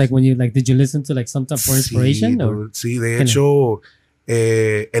singers? When you did you listen to some type of inspiration? Sí, de hecho,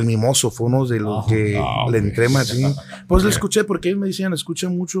 El Mimoso fue uno de los que le entré más. ¿Sí? Pues lo escuché porque ellos me decían, escucha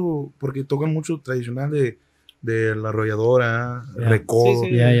mucho, porque tocan mucho tradicional de la arrolladora, recodo.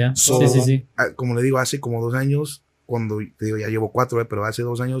 Sí. Como le digo, hace como 2 años, cuando te digo, ya llevo 4, pero hace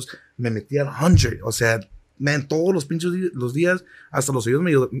 2 años me metí al 100. O sea, man, todos los pinches los días, hasta los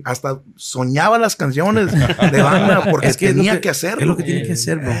oídos hasta soñaba las canciones de banda porque es que tenía que hacerlo. Es lo que tiene que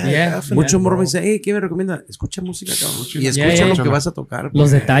hacer, bro. Mucho morro me dice, hey, ¿qué me recomienda? Escucha música, cabrón. Y escucha lo que vas a tocar.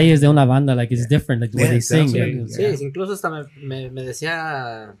 Los detalles de una banda, like, it's different, like the way they sing. Sí, incluso hasta me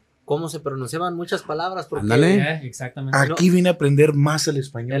decía cómo se pronunciaban muchas palabras. Porque exactamente. Aquí vine a aprender más el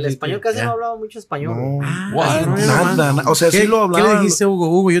español. El español casi no hablaba mucho español. No, nada. O sea, sí lo hablaba. ¿Qué le dijiste, Hugo?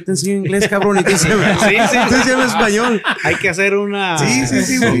 Hugo, yo te enseño inglés, cabrón, y te enseño español. Hay que hacer una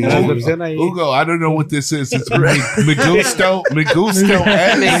versión ahí. Hugo, I don't know what this is. It's me gusto.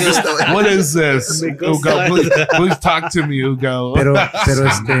 What is this? Hugo, please talk to me, Hugo. Pero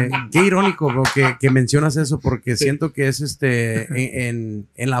qué irónico, bro, que mencionas eso, porque siento que es en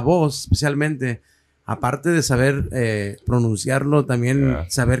la voz, especialmente, aparte de saber pronunciarlo, también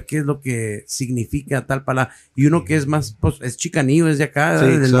saber qué es lo que significa tal palabra. Y uno que es más, pues, es chicanillo, es de acá,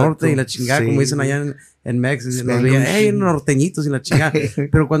 del norte, y la chingada, como dicen allá en Mex, nos veían, hey, norteñitos y la chingada.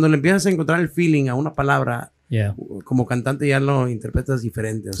 Pero cuando le empiezas a encontrar el feeling a una palabra, como cantante ya lo interpretas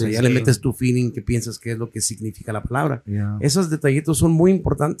diferente. O sea, ya le metes tu feeling, que piensas que es lo que significa la palabra. Esos detallitos son muy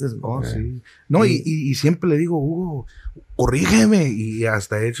importantes. No, y siempre le digo, Hugo, corrígeme. Y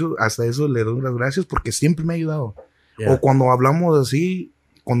hasta eso le doy las gracias porque siempre me ha ayudado. O cuando hablamos así,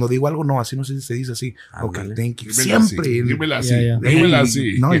 cuando digo algo, no, así no se dice así. Ok, thank you. Siempre. Dímela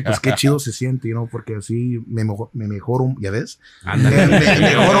así. No, y pues qué chido se siente, ¿no? Porque así me mejoro, ¿ya ves? Me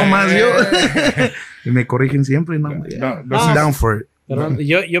mejoro más yo. Y me corrigen siempre, ¿no? Down for it. Perdón,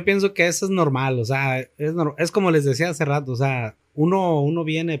 yo pienso que eso es normal, o sea, es como les decía hace rato, o sea, uno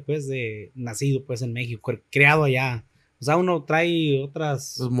viene pues nacido pues en México, criado allá, o sea, uno trae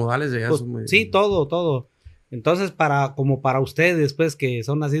otras... Los modales de allá son muy... Sí, todo. Entonces, como para ustedes, pues, que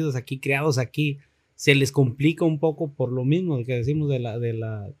son nacidos aquí, criados aquí, se les complica un poco por lo mismo que decimos de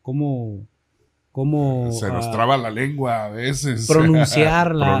la cómo se nos traba la lengua a veces.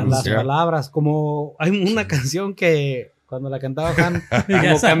 Pronunciar las palabras. Como hay una canción que cuando la cantaba Han,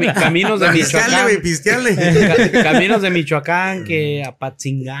 como Caminos de Michoacán. Caminos de Michoacán, que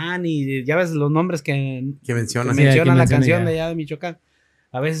Apatzingán, y ya ves los nombres que mencionan la canción de allá de Michoacán.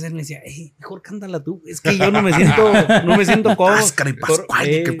 A veces él me decía, mejor cántala tú. Es que yo no me siento cómodo. Es que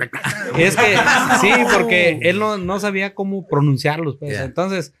sí, porque él no sabía cómo pronunciarlos. Pues.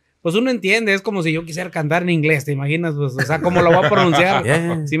 Entonces, pues uno entiende, es como si yo quisiera cantar en inglés, ¿te imaginas? Pues, o sea, ¿cómo lo va a pronunciar?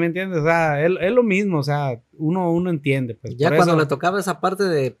 ¿Sí me entiendes? O sea, es lo mismo, o sea, uno entiende. Pues, ya cuando le tocaba esa parte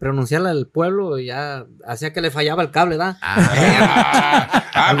de pronunciarla al pueblo, ya hacía que le fallaba el cable, ¿verdad?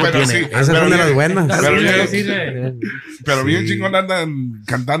 Pero sí. Esa es una de las buenas. Pero bien chingón andan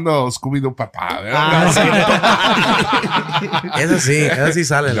cantando Scooby-Doo Papá, ¿verdad? Eso sí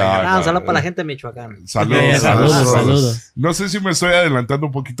sale. Un saludo para la gente de Michoacán. Saludos. No sé si me estoy adelantando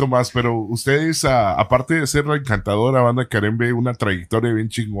un poquito más, pero ustedes, aparte de ser la encantadora Banda Carembe, una trayectoria bien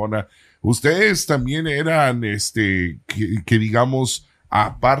chingona, ustedes también eran, que digamos,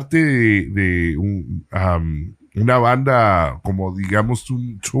 aparte de una banda, como digamos,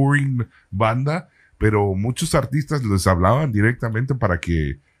 un touring banda, pero muchos artistas les hablaban directamente para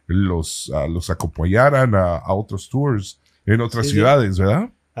que los acompañaran a otros tours en otras ciudades, ¿verdad?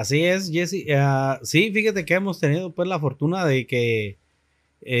 Así es, Jesse. Sí, fíjate que hemos tenido pues la fortuna de que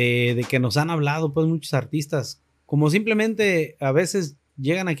nos han hablado pues muchos artistas, como simplemente a veces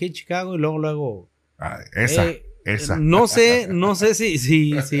llegan aquí a Chicago y luego esa. No sé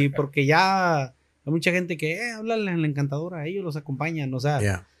si porque ya hay mucha gente que háblale en La Enkantadora, ellos los acompañan, o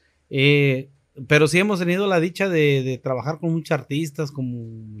sea, pero sí hemos tenido la dicha de trabajar con muchos artistas como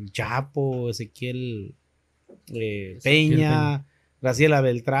el Chapo, Ezequiel Peña, Graciela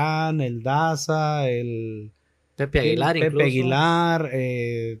Beltrán, el Daza, el Pepe Aguilar,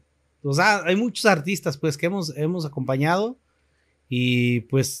 o sea, hay muchos artistas pues que hemos acompañado, y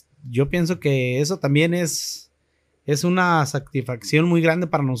pues yo pienso que eso también es una satisfacción muy grande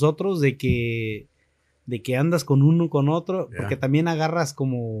para nosotros de que andas con uno con otro, porque también agarras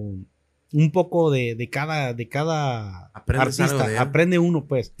como un poco de cada artista, aprende uno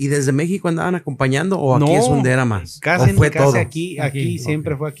pues. ¿Y desde México andaban acompañando o aquí es donde era más? Casi fue todo aquí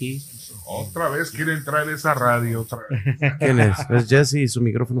siempre fue aquí. Otra vez quiere entrar esa radio otra vez. ¿Quién es? Es Jesse y su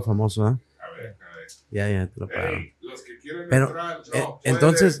micrófono famoso, ¿eh? A ver. Ya te lo pagaron. Los que quieren pero entrar,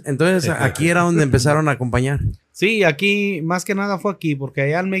 entonces aquí era donde empezaron a acompañar. Sí, aquí más que nada fue aquí, porque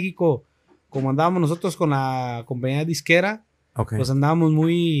allá en México, como andábamos nosotros con la compañía disquera, Pues andábamos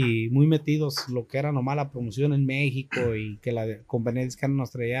muy, muy metidos lo que era nomás la promoción en México y que la compañía disquera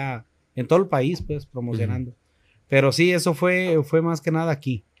nos traía en todo el país, pues, promocionando. Pero sí, eso fue más que nada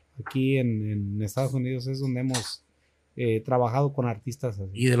aquí en Estados Unidos es donde hemos trabajado con artistas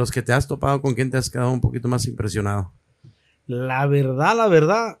así. Y de los que te has topado, ¿con quién te has quedado un poquito más impresionado? La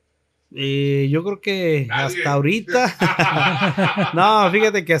verdad, yo creo que hasta ahorita, no,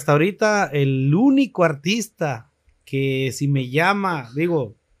 fíjate que hasta ahorita el único artista que si me llama,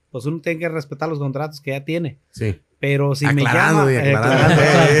 digo, pues uno tiene que respetar los contratos que ya tiene. Sí. Pero si aclarando, me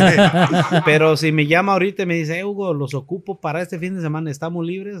llama, pero si me llama ahorita y me dice, Hugo, los ocupo para este fin de semana, estamos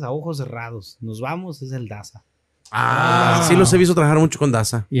libres, a ojos cerrados, nos vamos, es el Daza. Sí los he visto trabajar mucho con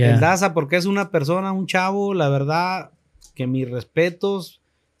Daza. El Daza porque es una persona, un chavo, la verdad, que mis respetos.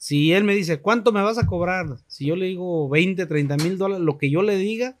 Si él me dice, ¿cuánto me vas a cobrar? Si yo le digo 20, 30 mil dólares, lo que yo le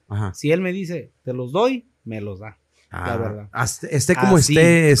diga, si él me dice, te los doy, me los da. La verdad. Esté como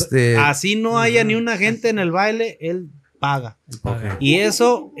esté. Así no haya ni una gente en el baile, él paga. Y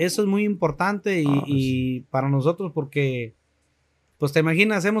eso es muy importante y para nosotros porque, pues te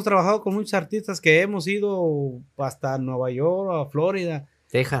imaginas, hemos trabajado con muchos artistas que hemos ido hasta Nueva York, a Florida.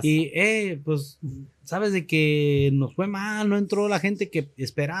 Texas. Y, pues, sabes de que nos fue mal, no entró la gente que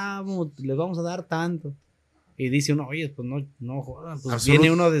esperábamos, les vamos a dar tanto. Y dice uno, oye, pues no jodan, pues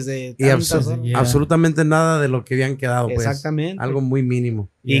viene uno desde tantas horas. Absolutamente nada de lo que habían quedado, pues. Exactamente. Algo muy mínimo.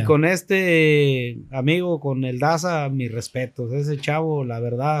 Y con este amigo, con el Daza, mis respetos. Ese chavo, la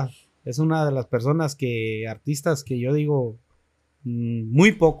verdad, es una de las personas artistas que yo digo,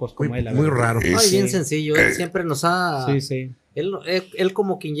 muy pocos como él. Muy raro. Ay, bien sencillo, él siempre nos ha... Sí. Él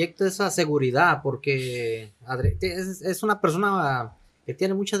como que inyecta esa seguridad porque es una persona que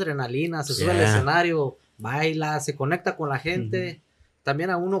tiene mucha adrenalina, se sube al escenario, baila, se conecta con la gente.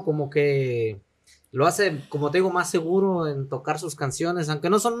 También a uno como que lo hace, como te digo, más seguro en tocar sus canciones, aunque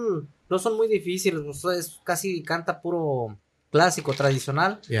no son muy difíciles, pues casi canta puro clásico,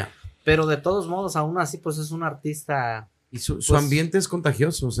 tradicional, pero de todos modos, aún así, pues es un artista. Y su ambiente es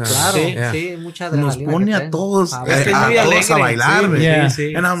contagioso, o sea. Claro, sí, mucha adrenalina. Nos pone a todos a bailar.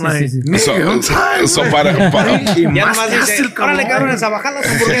 Sí. And I'm like, so para ya nomás dice, órale, cabrones, a bajar las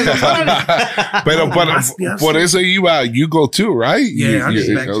hamburguesas, pero por eso iba You Go Too, right?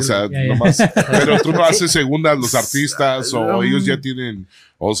 O sea, nomás, pero tú no haces segunda a los artistas o ellos ya tienen,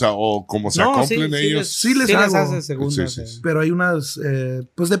 o sea, o como se acomplen ellos. Sí les hago segunda. Pero hay unas,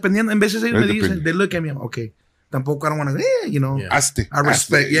 pues dependiendo, en veces ellos me dicen, they look at me, okay. Tampoco I don't want to, you know. Hazte. I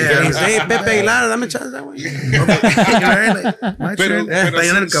respect. Pepe Aguilar, dame chance, güey.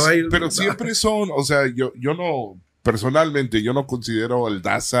 Pero siempre son, o sea, yo no, personalmente, yo no considero el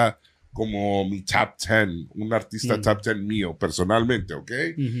Daza como mi top 10, un artista top 10 mío, personalmente, ¿ok?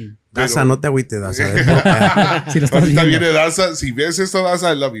 Daza, no te agüites, Daza. Ahorita viene Daza, si ves esto,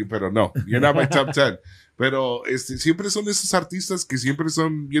 Daza, I love you, pero no, you're not my top 10. Pero siempre son esos artistas que siempre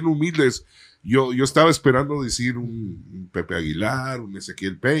son bien humildes. Yo estaba esperando decir un Pepe Aguilar, un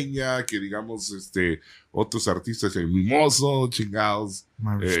Ezequiel Peña, que digamos, otros artistas, el Mimoso, chingados.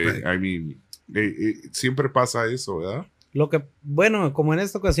 Siempre pasa eso, ¿verdad? Lo que, bueno, como en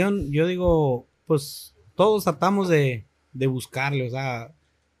esta ocasión, yo digo, pues todos tratamos de buscarle, o sea,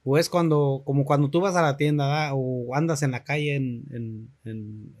 o es como cuando tú vas a la tienda, ¿verdad? O andas en la calle en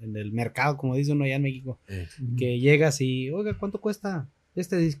el mercado, como dice uno allá en México, que llegas y, oiga, ¿cuánto cuesta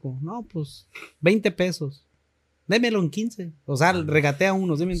este disco? No, pues 20 pesos. Démelo en 15. O sea, regatea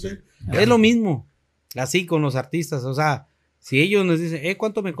uno, ¿sí me entiendes? Es lo mismo, así con los artistas, o sea, si ellos nos dicen,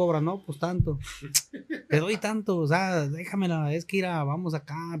 ¿cuánto me cobran? No, pues tanto. Te doy tanto, o sea, déjamela, es que vamos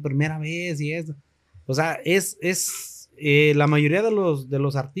acá, primera vez y eso. O sea, la mayoría de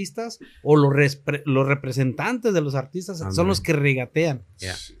los artistas o los representantes de los artistas son los que regatean.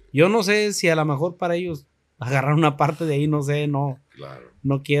 Yo no sé si a lo mejor para ellos agarrar una parte de ahí, no sé, no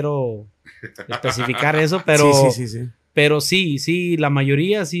quiero especificar eso, pero pero sí, la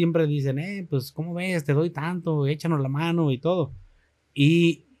mayoría siempre dicen, pues, ¿cómo ves? Te doy tanto, échanos la mano y todo.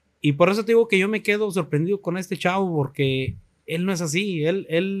 Y por eso te digo que yo me quedo sorprendido con este chavo, porque él no es así,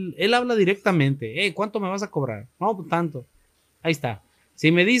 él habla directamente, ¿cuánto me vas a cobrar? No, pues tanto, ahí está.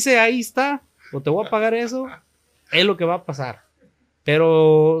 Si me dice, ahí está, o te voy a pagar eso, es lo que va a pasar.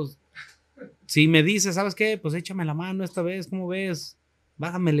 Pero si me dice, ¿sabes qué? Pues échame la mano esta vez, ¿cómo ves?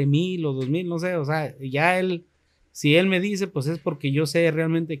 Bájamele 1,000 o 2,000, no sé, o sea, ya si él me dice, pues es porque yo sé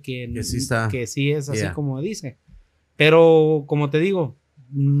realmente que sí es así como dice. Pero, como te digo,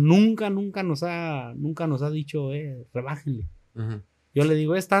 nunca nos ha dicho, rebájenle. Yo le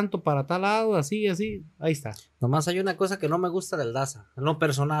digo, es tanto para tal lado, así, ahí está. Nomás hay una cosa que no me gusta del Daza, en lo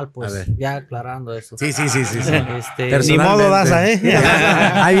personal, pues, ya aclarando eso. Sí. Ni modo Daza,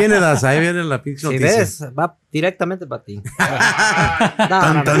 Ahí viene Daza, ahí viene la pinche si noticia. ves, va directamente para ti.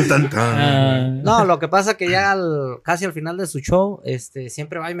 Tan. No, lo que pasa que ya casi al final de su show,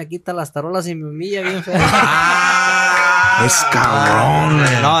 siempre va y me quita las tarolas y me humilla bien feo. Es cabrón.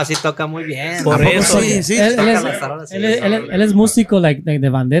 No, así toca muy bien. Por eso. Sí. Él es músico de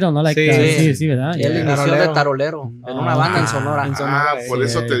bandero, ¿no? Sí, ¿verdad? Él inició de tarolero en una banda en Sonora. Por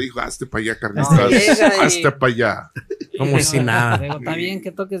eso te dijo, hazte para allá, carnal. No, hazte para allá. Como si nada. Digo, está bien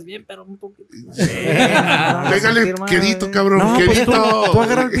que toques bien, pero un poquito. Pégale quedito, cabrón. No, pues quedito. tú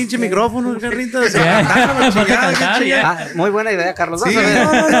agarra el pinche micrófono, Carrita. Muy buena idea, Carlos. Sí,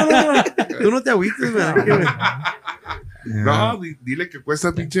 no. Tú no te agüites, ¿verdad? No, dile que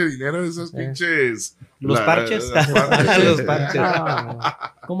cuesta pinche dinero esos pinches. Los parches. Los parches.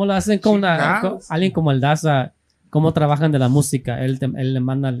 ¿Cómo lo hacen con alguien como el Daza? ¿Cómo trabajan de la música? ¿Él le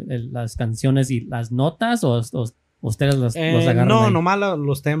manda las canciones y las notas o ustedes los agarran? No, ahí? nomás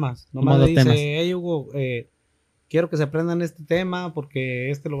los temas. Nomás le dice, hey Hugo, quiero que se aprendan este tema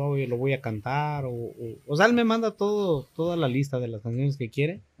porque lo voy a cantar. O sea, él me manda toda la lista de las canciones que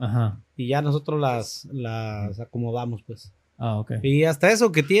quiere. Ajá. Y ya nosotros las acomodamos, pues. Ok. Y hasta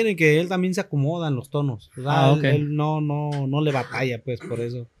eso que tiene, que él también se acomoda en los tonos. O sea, él no le batalla, pues, por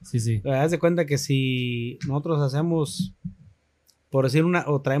eso. Sí. Haz de cuenta que si nosotros hacemos, por decir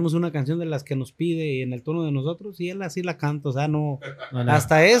o traemos una canción de las que nos pide en el tono de nosotros, y él así la canta, o sea, no.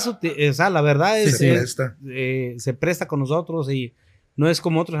 Hasta eso, o sea, la verdad es se presta con nosotros y no es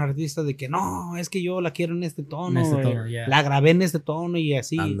como otros artistas de que no, es que yo la quiero en este tono, la grabé en este tono y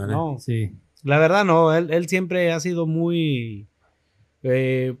así. Ándale. No. Sí. La verdad no, él siempre ha sido muy,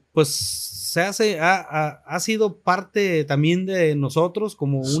 pues ha sido parte también de nosotros,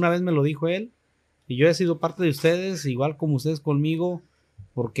 como una vez me lo dijo él, y yo he sido parte de ustedes, igual como ustedes conmigo,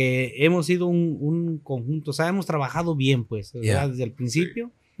 porque hemos sido un conjunto, o sea, hemos trabajado bien, pues, desde el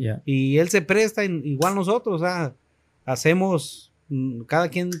principio, y él se presta, igual nosotros, o sea, hacemos cada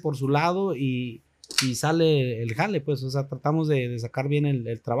quien por su lado y sale el jale, pues, o sea, tratamos de sacar bien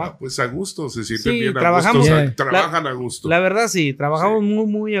el trabajo. Pues a gusto, se sienten bien trabajamos, a gusto, trabajan a gusto. La verdad sí, trabajamos muy,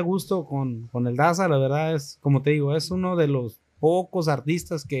 muy a gusto con el Daza, la verdad es, como te digo, es uno de los pocos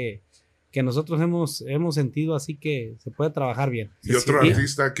artistas que nosotros hemos sentido así que se puede trabajar bien. Y otro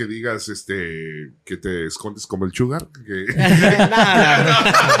artista que digas, que te escondes como el Sugar,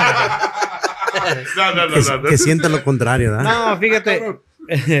 No. Que sienta lo contrario, ¿verdad? No,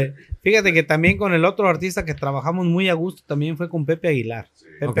 fíjate que también con el otro artista que trabajamos muy a gusto también fue con Pepe Aguilar.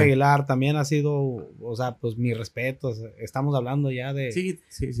 Pepe Aguilar también ha sido, o sea, pues mis respetos. Estamos hablando ya de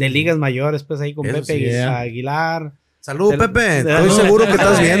ligas mayores, pues ahí con Pepe Aguilar. Salud, Pepe. Estoy seguro que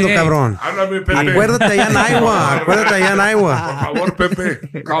estás viendo, cabrón. Háblame, Pepe. Acuérdate allá en Iowa. Por favor,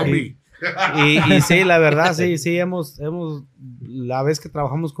 Pepe, call me. Y sí, la verdad, sí, hemos, la vez que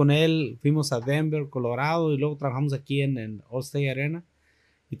trabajamos con él, fuimos a Denver, Colorado, y luego trabajamos aquí en Allstate Arena,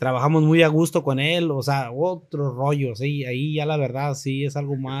 y trabajamos muy a gusto con él, o sea, otro rollo, sí, ahí ya la verdad, sí, es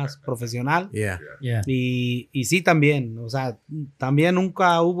algo más profesional, y sí también, o sea, también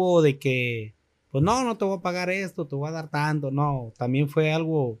nunca hubo de que, pues no te voy a pagar esto, te voy a dar tanto, no, también fue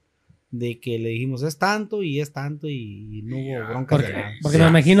algo de que le dijimos es tanto y no hubo bronca. Porque me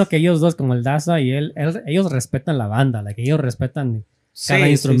imagino que ellos dos, como el Daza y ellos respetan la banda, ellos respetan cada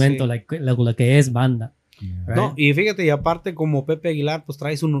instrumento, lo que es banda. Right? No, y fíjate, y aparte como Pepe Aguilar, pues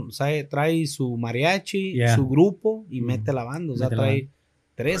trae su mariachi, su grupo y mete la banda, o sea, trae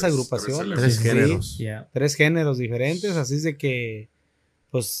tres agrupaciones. Tres géneros. Tres géneros diferentes, así es de que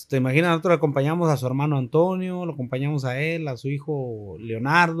pues te imaginas, nosotros le acompañamos a su hermano Antonio, lo acompañamos a él, a su hijo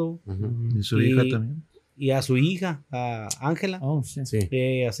Leonardo. Y su hija también. Y a su hija, a Ángela. Oh, sí.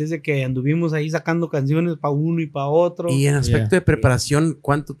 Así es de que anduvimos ahí sacando canciones para uno y para otro. Y en aspecto de preparación,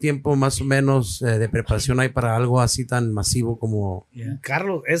 ¿cuánto tiempo más o menos de preparación hay para algo así tan masivo como...?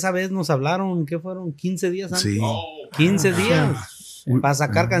 Carlos, esa vez nos hablaron, ¿qué fueron? 15 días antes. Sí. 15 días. Para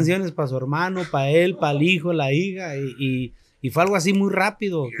sacar canciones para su hermano, para él, para el hijo, la hija y fue algo así muy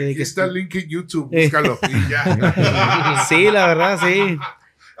rápido. Aquí está el link en YouTube, búscalo y ya. Sí, la verdad, sí.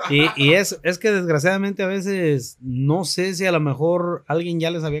 Y es que desgraciadamente a veces no sé si a lo mejor alguien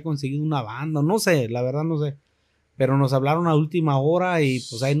ya les había conseguido una banda, no sé, la verdad no sé. Pero nos hablaron a última hora y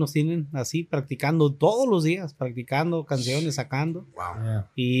pues ahí nos tienen así practicando todos los días, practicando canciones, sacando. Wow.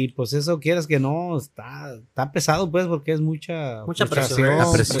 Y pues eso quieres que no, está pesado pues porque es mucha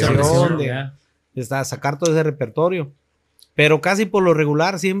presión de sacar todo ese repertorio. Pero casi por lo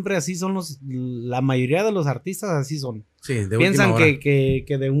regular siempre así son la mayoría de los artistas así son. Sí, de piensan última hora. que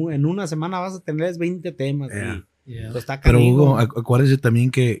en una semana vas a tener 20 temas. Pues está Pero canijo. Hugo, acuérdese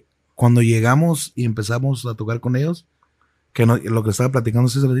también que cuando llegamos y empezamos a tocar con ellos, que lo que estaba platicando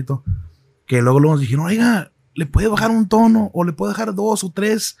hace ratito, que luego nos dijeron, oiga, ¿le puede bajar un tono? ¿O le puede bajar 2 o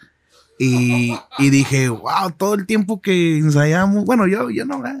 3? Y dije, wow, todo el tiempo que ensayamos, bueno, yo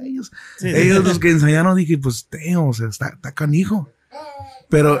no, ellos los que ensayaron, dije, pues, o sea, está canijo.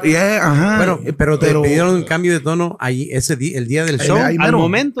 Pero, pero te pidieron un cambio de tono ahí el día del show. Al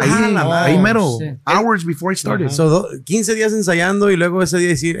momento. Ahí mero. Hours before it started. So, 15 días ensayando y luego ese día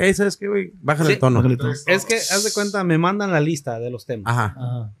decir, ¿sabes qué, güey? Bájale el tono. Es que, haz de cuenta, me mandan la lista de los temas.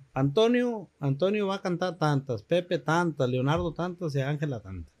 Ajá. Antonio va a cantar tantas, Pepe tantas, Leonardo tantas y Ángela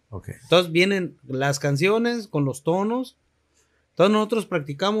tantas. Okay. Entonces vienen las canciones con los tonos. Entonces nosotros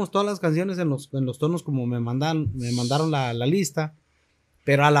practicamos todas las canciones en los tonos como me mandaron la lista.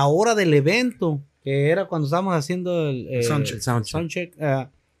 Pero a la hora del evento, que era cuando estábamos haciendo el soundcheck,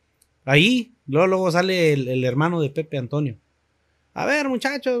 ahí luego sale el hermano de Pepe, Antonio. A ver,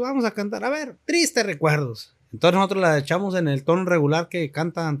 muchachos, vamos a cantar. A ver, Tristes Recuerdos. Entonces nosotros la echamos en el tono regular que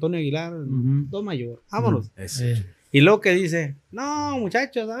canta Antonio Aguilar, do mayor. Vámonos. Y luego que dice, no,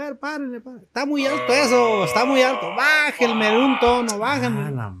 muchachos, a ver, párenle. Está muy alto eso, está muy alto. Bájenme un tono,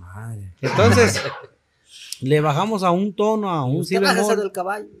 bájenme. La madre. Entonces... le bajamos a un tono, a un si bemol. Del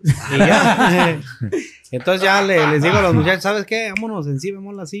caballo. Y ya. Entonces ya les digo a los muchachos, ¿sabes qué? Vámonos en si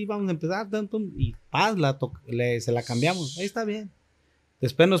bemol así, vamos a empezar. Y paz, se la cambiamos. Ahí está bien.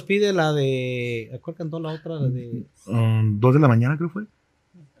 Después nos pide la de... ¿Cuál cantó la otra? La de... 2 de la mañana creo fue.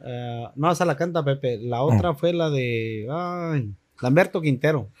 No, esa la canta Pepe. La otra fue la de... Lamberto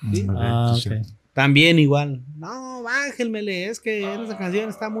Quintero. ¿Sí? Okay. También igual. No, bájenmele, es que esa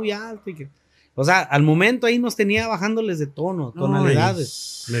canción está muy alta y que... O sea, al momento ahí nos tenía bajándoles de tono,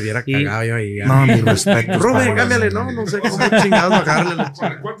 tonalidades. Me hubiera cagado yo ahí. No, mi respeto. Robert, cámbiale, no sé cómo chingados bajarle.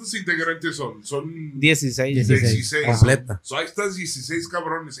 ¿Cuántos integrantes son? Son 16. 16. Completa. Ahí estás 16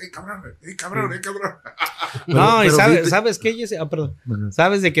 cabrones. Cabrón. No, y ¿sabes qué? Perdón.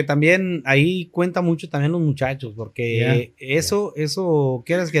 Sabes de que también ahí cuenta mucho también los muchachos, porque eso,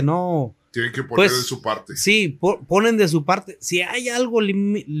 quieres que no... Tienen que poner de su parte. Sí, ponen de su parte. Si hay algo,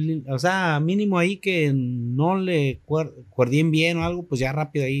 o sea, mínimo ahí que no le cuerdien bien o algo, pues ya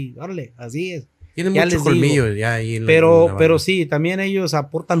rápido ahí, órale, así es. Tienen mucho colmillo ya ahí. Pero sí, también ellos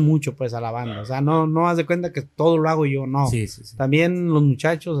aportan mucho pues a la banda. O sea, no haz de cuenta que todo lo hago yo, no. Sí. También los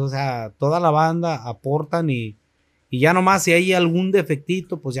muchachos, o sea, toda la banda aportan y ya nomás si hay algún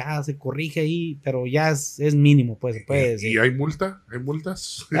defectito, pues ya se corrige ahí, pero ya es mínimo, pues se puede decir. ¿Y hay multa? ¿Hay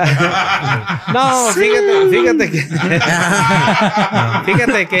multas? No,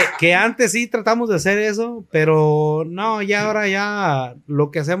 fíjate que antes sí tratamos de hacer eso, pero no, ya ahora ya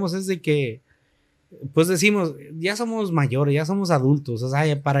lo que hacemos es de que, pues decimos, ya somos mayores, ya somos adultos, o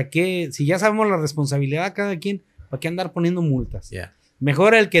sea, ¿para qué? Si ya sabemos la responsabilidad de cada quien, ¿para qué andar poniendo multas? Yeah.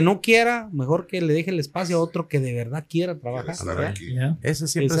 Mejor el que no quiera, mejor que le deje el espacio a otro que de verdad quiera trabajar. Esa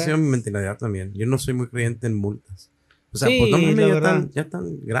siempre ha sido mi mentalidad también. Yo no soy muy creyente en multas. O sea, Sí, pues no me ya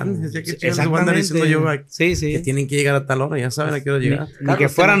tan grandes, ya que Exactamente. voy a andar diciendo yo Sí. que tienen que llegar a tal hora, ya saben a qué hora llegar. Ni que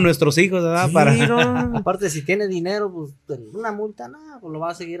fueran nuestros hijos, ¿verdad? Sí, Aparte, si tiene dinero, pues una multa, no, pues lo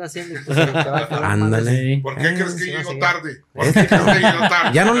va a seguir haciendo. Pues, te va a quedar mal. Ándale. ¿Por qué crees que llegó tarde? ¿Por qué crees que llegó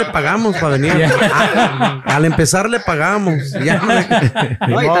tarde? Ya no le pagamos para venir. Al empezar le pagamos. Ya no le...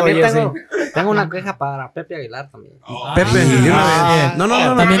 No, y también tengo una queja para Pepe Aguilar también. Pepe, de una vez. No.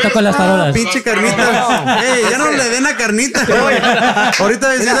 También tocó las tarolas. Pinche carnita. Ya no le den a carnita. Ahorita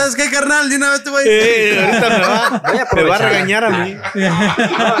me dice, ¿sabes qué, carnal? De una vez te voy a decir. Ahorita me va a regañar a mí.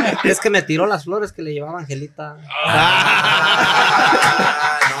 No, es que me tiró las flores que le llevaba Angelita.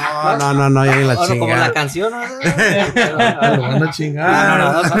 No, ya ni la Como la chingada. canción, ¿no? Lo van a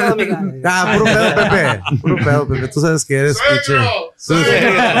chingar. Puro pedo, Pepe. Tú sabes que eres pinche.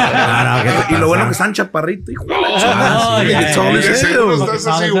 Y lo bueno que están chaparrito, hijo. Seguro estás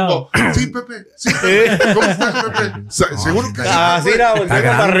así, Hugo. Sí, Pepe. ¿Cómo estás, Pepe? Seguro que sí. Sí, la volteé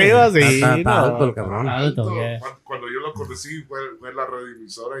para arriba, sí. Está alto el cabrón. Cuando yo lo conocí fue la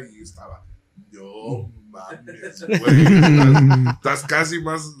radioemisora y estaba yo, mames, güey, estás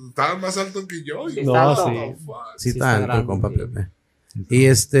estabas más alto que yo. Sí, está alto el compa Pepe. Y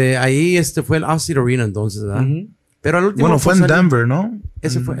ahí fue el Austin Arena entonces, ¿verdad? Pero al último fue en Denver, ¿no?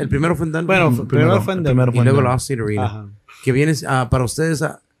 Ese fue, el primero fue en Denver. Bueno, primero fue en Denver. Y luego el Austin Arena. Que viene, para ustedes,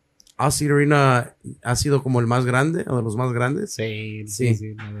 Austin Arena ha sido como el más grande, o de los más grandes. Sí,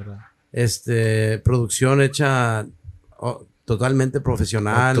 la verdad. Producción hecha totalmente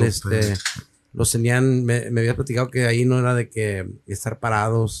profesional, los tenían, me había platicado que ahí no era de que estar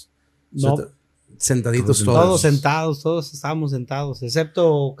parados, No. Sentaditos todos. Todos sentados, todos estábamos sentados,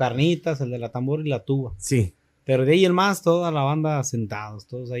 excepto Carnitas, el de la tambor y la tuba. Sí. Pero de ahí en más, toda la banda sentados,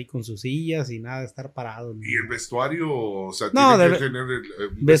 todos ahí con sus sillas y nada de estar parados. ¿Y el vestuario? O sea, No, ¿tiene que tener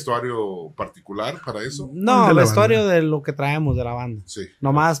un vestuario particular para eso? No, el vestuario de lo que traemos de la banda. Sí.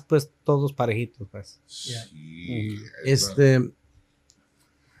 Nomás, pues, todos parejitos, pues. Sí,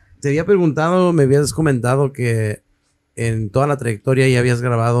 te había preguntado, me habías comentado que en toda la trayectoria ya habías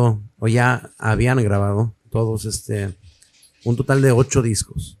grabado, o ya habían grabado todos, un total de 8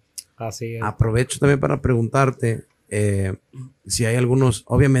 discos. Así es. Aprovecho también para preguntarte si hay algunos,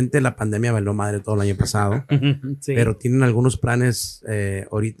 obviamente la pandemia valió madre todo el año pasado, Sí. pero tienen algunos planes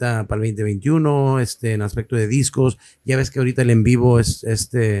ahorita para el 2021, en aspecto de discos. Ya ves que ahorita el en vivo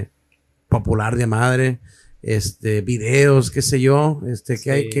es popular de madre, videos, qué sé yo,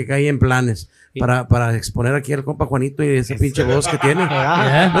 que hay en planes. Para exponer aquí al compa Juanito y esa pinche voz que tiene.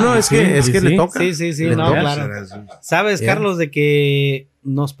 No, es que le toca. Sí, no, claro. Sabes, Carlos, de que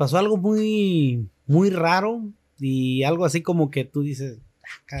nos pasó algo muy, muy raro y algo así como que tú dices,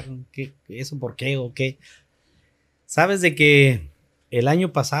 Carlos, ¿eso por qué o qué? Sabes de que el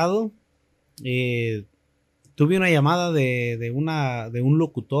año pasado tuve una llamada de un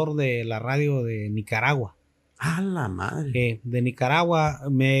locutor de la radio de Nicaragua. ¡A la madre! De Nicaragua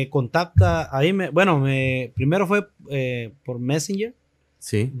me contacta, primero fue por Messenger.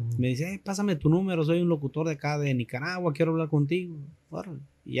 Sí. Me dice, pásame tu número, soy un locutor de acá de Nicaragua, quiero hablar contigo. Bueno,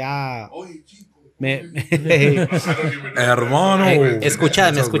 ya. Oye, chico. Hermano.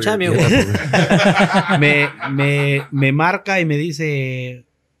 Escúchame, amigo. me marca y me dice,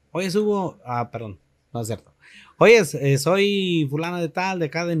 oye, perdón, no es cierto. Oye, soy fulana de tal, de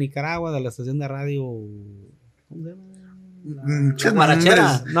acá de Nicaragua, de la estación de radio. ¿Cómo se llama?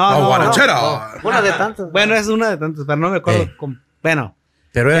 Guarachera. No, Guarachera. Una de tantas. Bueno, es una de tantas, pero no me acuerdo. Bueno,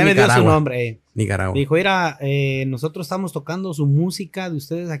 pero era ya me dio Nicaragua. su nombre. Nicaragua. Dijo, mira, nosotros estamos tocando su música de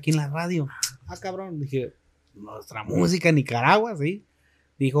ustedes aquí en la radio. Ah, cabrón. Dije, nuestra música en Nicaragua, sí.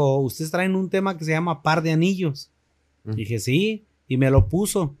 Dijo, ustedes traen un tema que se llama Par de Anillos. Dije, sí. Y me lo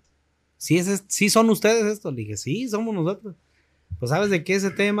puso. ¿Sí son ustedes esto? Le dije, sí, somos nosotros. Pues sabes de qué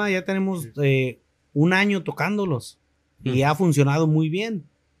ese tema ya tenemos un año tocándolos y ha funcionado muy bien.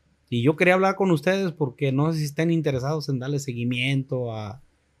 Y yo quería hablar con ustedes porque no sé si estén interesados en darle seguimiento a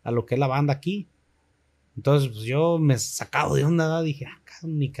lo que es la banda aquí. Entonces, pues yo me sacado de onda, ¿verdad? Dije, acá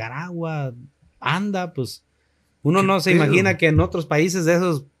en Nicaragua, banda, pues uno no se imagina que en otros países de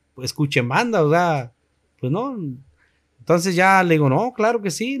esos escuchen banda, o sea, pues no. Entonces ya le digo, no, claro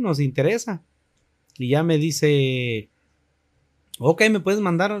que sí, nos interesa. Y ya me dice, ok, ¿me puedes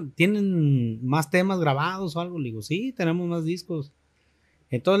mandar? ¿Tienen más temas grabados o algo? Le digo, sí, tenemos más discos.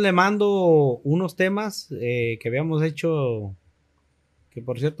 Entonces le mando unos temas que habíamos hecho, que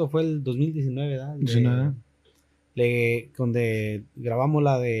por cierto fue el 2019, ¿verdad? Donde grabamos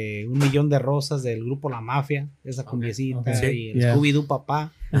la de 1 millón de rosas del grupo La Mafia, esa cumbiecita, y el Scooby-Doo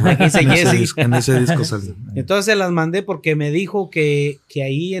papá. Aquí dice Jesse. En ese disco salió. Entonces se las mandé porque me dijo que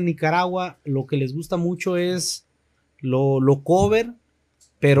ahí en Nicaragua lo que les gusta mucho es lo cover,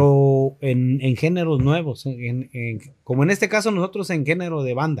 pero en géneros nuevos, como en este caso nosotros en género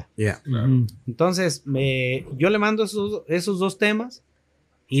de banda. Entonces yo le mando esos 2 temas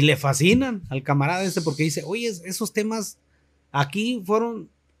y le fascinan al camarada porque dice, oye, esos temas aquí fueron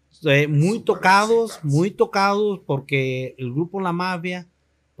muy tocados porque el grupo La Mafia,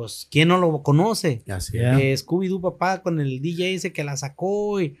 pues ¿quién no lo conoce? Scooby-Doo papá con el DJ ese que la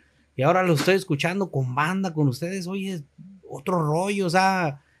sacó y ahora lo estoy escuchando con banda con ustedes, oye, otro rollo, o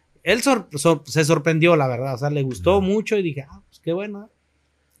sea, él se sorprendió, la verdad, o sea, le gustó mucho y dije, pues qué bueno.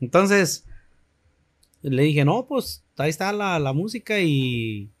 Entonces le dije, no, pues ahí está la música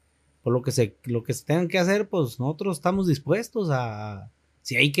y por lo que se tengan que hacer, pues nosotros estamos dispuestos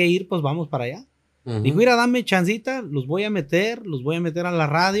si hay que ir, pues vamos para allá. Dijo, mira, dame chancita, los voy a meter a la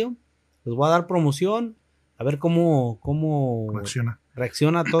radio, les voy a dar promoción, a ver cómo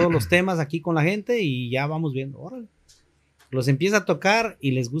reacciona a todos los temas aquí con la gente y ya vamos viendo. Órale. Los empieza a tocar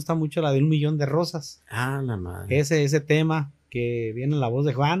y les gusta mucho la de 1 millón de rosas. Ah, la madre. Ese tema que viene en la voz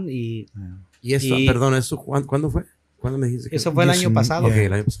de Juan y esto, perdón, ¿eso ¿cuándo fue? ¿Cuándo me dijiste? Eso fue el año pasado. Ok,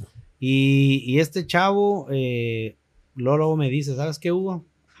 el año pasado. Y este chavo luego me dice, ¿sabes qué, Hugo?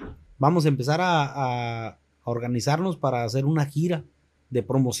 Vamos a empezar a organizarnos para hacer una gira de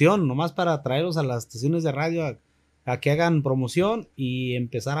promoción, nomás para traerlos a las estaciones de radio a que hagan promoción y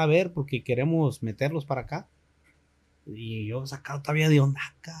empezar a ver porque queremos meterlos para acá. Y yo sacado todavía de onda,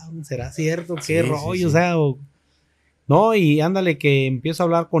 cabrón, ¿será cierto? ¿Qué rollo? Sí. O sea, No, y ándale que empiezo a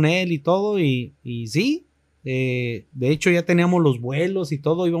hablar con él y todo, y sí, de hecho ya teníamos los vuelos y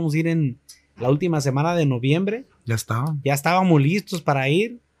todo, íbamos a ir en la última semana de noviembre. Ya estaban. Ya estábamos listos para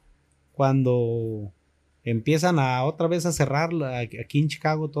ir cuando empiezan otra vez a cerrar aquí en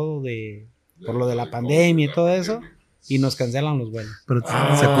Chicago todo por lo de la pandemia y todo eso, y nos cancelan los vuelos. Pero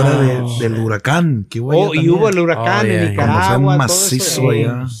se acuerda del huracán que hubo y hubo el huracán en Nicaragua, macizo todo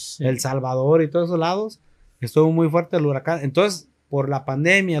allá. El Salvador y todos esos lados. Estuvo muy fuerte el huracán. Entonces, por la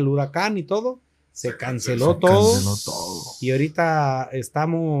pandemia, el huracán y todo, se canceló todo. Y ahorita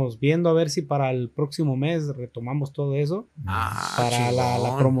estamos viendo a ver si para el próximo mes retomamos todo eso. Para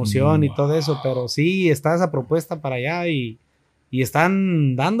la promoción y todo eso. Pero sí, está esa propuesta para allá y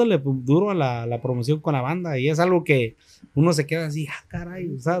están dándole duro a la promoción con la banda. Y es algo que uno se queda así,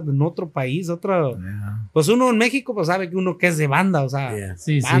 caray, o sea, en otro país, pues uno en México pues sabe que uno que es de banda, o sea,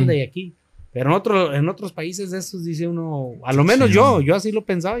 banda y aquí. Pero en otros países de esos dice uno, a lo menos yo así lo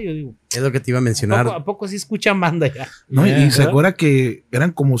pensaba, yo digo. Es lo que te iba a mencionar. ¿A poco sí escuchan banda ya? No, y se acuerda que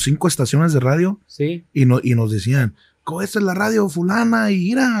eran como 5 estaciones de radio. Sí. Y nos decían, esta es la radio fulana y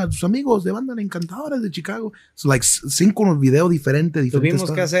mira, tus amigos de Banda La Enkantadora de Chicago. So, like 5 videos diferentes.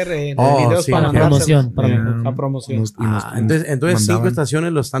 Tuvimos que hacer videos para promoción. Para promoción. Entonces 5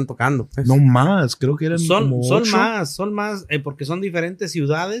 estaciones lo están tocando. Pues. No más, creo que eran como 8. Son más, porque son diferentes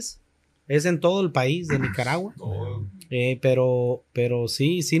ciudades. Es en todo el país de Nicaragua. Pero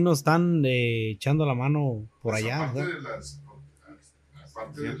sí nos están echando la mano por pues allá.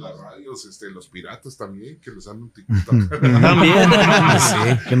 Aparte de las radios, los piratas también, que los han también.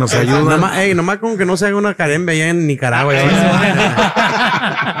 Sí, que nos ayudan. Nomás como que no se haga una carembe allá en Nicaragua.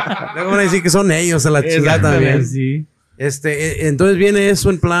 Luego van a decir que son ellos, a la chingada también. Sí. Entonces viene eso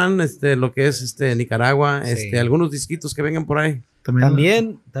en plan, lo que es Nicaragua, algunos disquitos que vengan por ahí.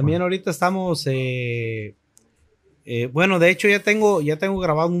 También ahorita estamos, bueno, de hecho ya tengo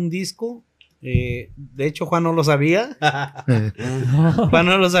grabado un disco. De hecho Juan no lo sabía. Juan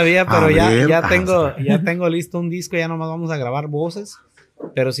no lo sabía, pero ya tengo listo un disco, ya nomás vamos a grabar voces,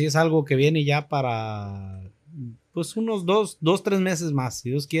 pero sí es algo que viene ya para pues unos 2-3 meses más,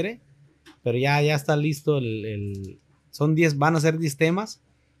 si Dios quiere, pero ya está listo van a ser 10 temas,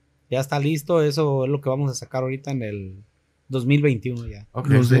 ya está listo, eso es lo que vamos a sacar ahorita en el 2021 ya.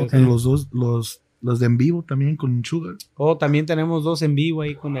 Okay. Los de en vivo también con Sugar. También tenemos 2 en vivo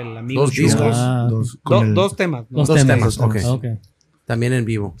ahí con el amigo 2 discos. Dos temas. Dos temas. Okay. También en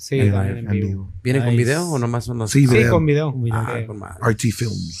vivo. Sí, en vivo. ¿Viene con video o nomás son los? Sí, con video. RT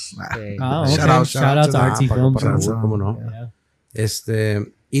Films. Shout out to RT Films. ¿Cómo no?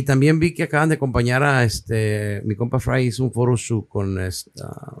 Y también vi que acaban de acompañar a mi compa Fry, hizo un photoshoot con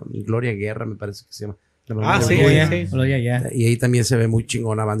Gloria Guerra, me parece que se llama. Sí. Y ahí también se ve muy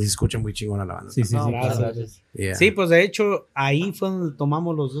chingona la banda y se escucha muy chingona la banda. Sí. Gracias. Yeah. Sí, pues de hecho ahí fue donde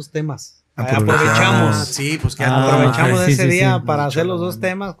tomamos los 2 temas. Aprovechamos. Sí, pues que aprovechamos ese día para hacer los 2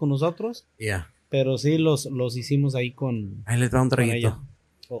 temas con nosotros. Yeah. Pero sí los hicimos ahí con. Ahí les da un traguito.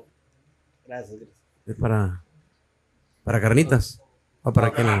 Gracias. Es para carnitas. ¿O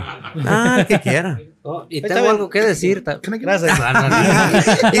para qué no? El que quiera. Y tengo algo que decir. Gracias.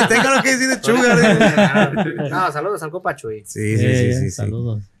 Y tengo algo que decir de Sugar. No, saludos al compa Chuy. Sí.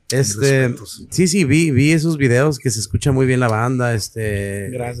 Saludos. Sí, vi esos videos que se escucha muy bien la banda.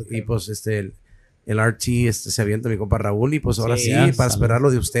 Gracias. Y pues el RT se avienta mi compa Raúl. Y pues ahora sí para esperar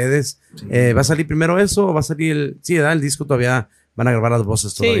lo de ustedes. Sí. ¿Va a salir primero eso o va a salir el disco todavía? Van a grabar las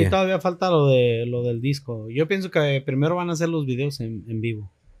voces todavía. Sí, todavía falta lo del disco. Yo pienso que primero van a hacer los videos en vivo.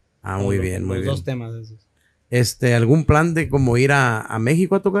 Muy bien, muy bien. Los 2 temas esos. ¿Algún plan de cómo ir a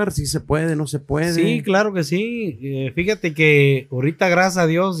México a tocar? ¿Si se puede, no se puede? Sí, claro que sí. Fíjate que ahorita, gracias a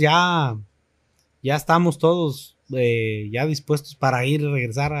Dios, ya estamos todos ya dispuestos para ir y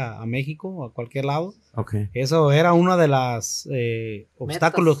regresar a México, a cualquier lado. Okay. Eso era uno de los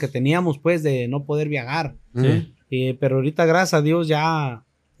obstáculos que teníamos, pues, de no poder viajar. Sí. Pero ahorita, gracias a Dios, ya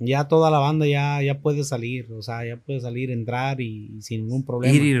toda la banda ya puede salir, o sea, ya puede salir, entrar y sin ningún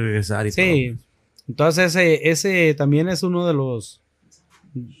problema. Ir y regresar y todo. Sí, entonces ese también es uno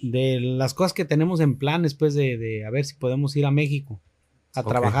de las cosas que tenemos en planes, pues, de a ver si podemos ir a México a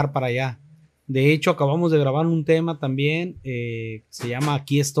trabajar para allá. De hecho, acabamos de grabar un tema también, se llama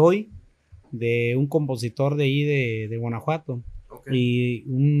Aquí Estoy, de un compositor de ahí de Guanajuato. Okay. Y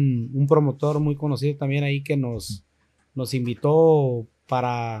un promotor muy conocido también ahí que nos invitó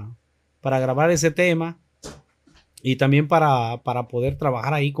para grabar ese tema y también para poder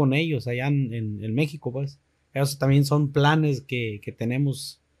trabajar ahí con ellos allá en México, pues. Esos también son planes que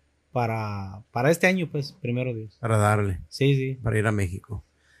tenemos para este año, pues, primero Dios. Para darle. Sí. Para ir a México.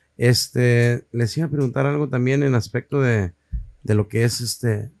 Les iba a preguntar algo también en aspecto de lo que es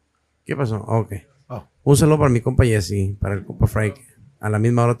 ¿Qué pasó? Ok. Un saludo para mi compa Jesse, para el compa Frank. A la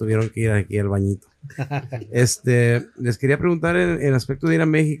misma hora tuvieron que ir aquí al bañito. Les quería preguntar en aspecto de ir a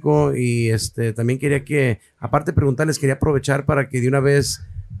México y también quería que, aparte de preguntarles, quería aprovechar para que de una vez,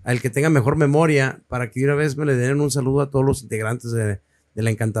 al que tenga mejor memoria, para que de una vez me le den un saludo a todos los integrantes de La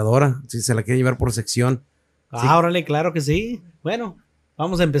Enkantadora, si se la quiere llevar por sección. Sí. Órale, claro que sí. Bueno,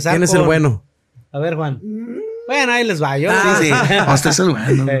 vamos a empezar. ¿Quién es el bueno? A ver, Juan. Bueno, ahí les va. Yo sí. Usted es el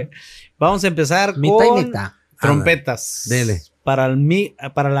bueno. Vamos a empezar con trompetas. Dele. Para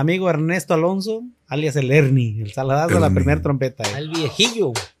el amigo Ernesto Alonso, alias el Ernie, el saladazo de la primera trompeta. El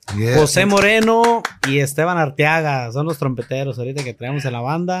viejillo. Yeah. José Moreno y Esteban Arteaga son los trompeteros ahorita que traemos en la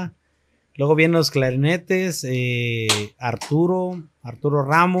banda. Luego vienen los clarinetes, Arturo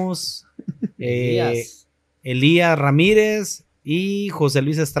Ramos, Elías Ramírez y José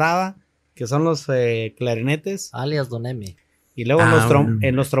Luis Estrada, que son los clarinetes. Alias Don M. Y luego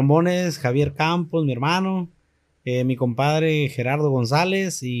en los trombones, Javier Campos, mi hermano, mi compadre Gerardo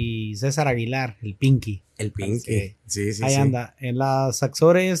González y César Aguilar, el Pinky. El Pinky. Sí. Ahí anda. En las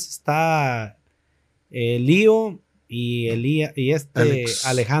saxores está Lío y Alex.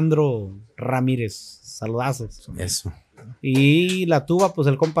 Alejandro Ramírez. Saludazos. Eso. Y la tuba, pues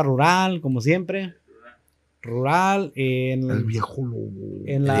el compa Rural, como siempre. Rural. El viejo lobo.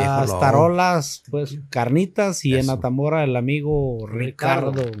 En las tarolas, pues Carnitas. Y en la tambora el amigo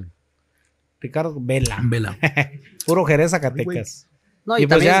Ricardo Vela. Puro Jerez, Zacatecas. No, y pues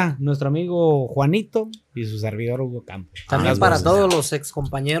también, ya, nuestro amigo Juanito y su servidor Hugo Campos. También para todos los ex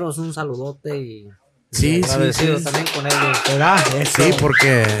compañeros, un saludote y Sí. agradecido también con ellos. ¿Verdad? Sí,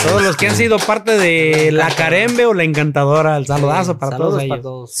 porque todos los que han sido parte de La Carembe o La Enkantadora, el saludazo para todos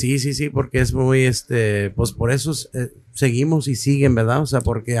ellos. Sí, porque es muy, pues por eso seguimos y siguen, ¿verdad? O sea,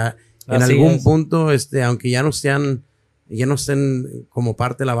 porque en algún punto, aunque ya no estén como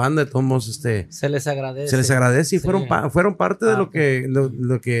parte de la banda, de todos modos, se les agradece. Y fueron parte de lo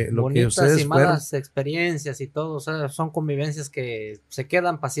que bonitas ustedes y malas fueron. experiencias y todo, o sea, son convivencias que se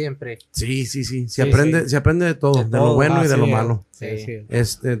quedan para siempre. Sí. Se aprende de todo, de lo bueno y de lo malo. Sí.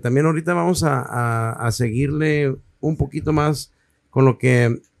 También ahorita vamos a seguirle un poquito más con lo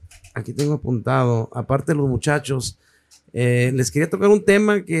que aquí tengo apuntado. Aparte de los muchachos, les quería tocar un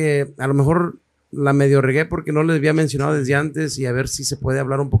tema que a lo mejor la medio regué porque no les había mencionado desde antes y a ver si se puede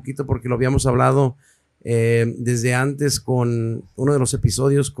hablar un poquito porque lo habíamos hablado desde antes con uno de los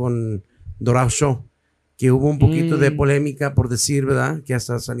episodios con Dorado Show, que hubo un poquito de polémica por decir, ¿verdad? Que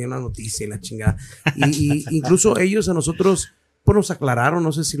hasta salió una noticia y la chingada. Y incluso ellos a nosotros pues nos aclararon,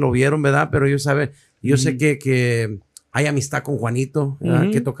 no sé si lo vieron, ¿verdad? Pero ellos saben, yo sé que hay amistad con Juanito, ¿verdad?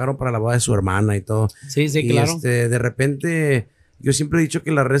 Que tocaron para la boda de su hermana y todo. Sí, y claro. De repente, yo siempre he dicho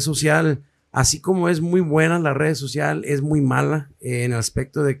que la red social, así como es muy buena la red social, es muy mala en el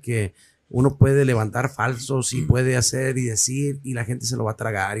aspecto de que uno puede levantar falsos y puede hacer y decir y la gente se lo va a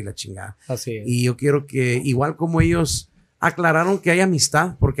tragar y la chingada. Así es. Y yo quiero que, igual como ellos aclararon que hay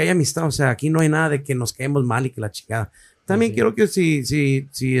amistad, porque hay amistad, o sea, aquí no hay nada de que nos caemos mal y que la chingada. También quiero que si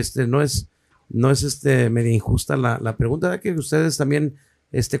no es medio injusta la pregunta, ¿verdad? Que ustedes también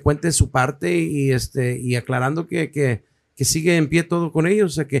cuenten su parte y aclarando que sigue en pie todo con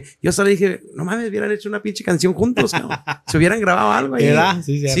ellos. O sea, que yo hasta le dije, no mames, hubieran hecho una pinche canción juntos, ¿no? Se hubieran grabado algo ahí. ¿Verdad?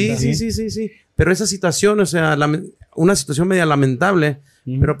 Sí. Pero esa situación, o sea, una situación media lamentable,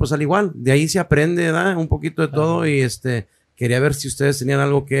 pero pues al igual, de ahí se aprende, ¿verdad? Un poquito de todo y quería ver si ustedes tenían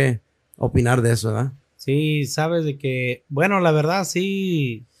algo que opinar de eso, ¿verdad? Sí, sabes de que, bueno, la verdad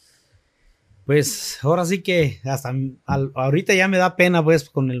sí, pues ahora sí que hasta ahorita ya me da pena pues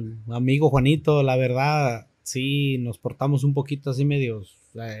con el amigo Juanito, la verdad. Sí, nos portamos un poquito así medios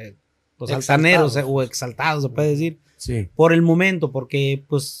pues altaneros o exaltados, se puede decir. Sí. Por el momento, porque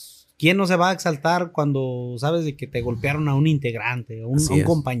pues ¿quién no se va a exaltar cuando sabes de que te golpearon a un integrante, a un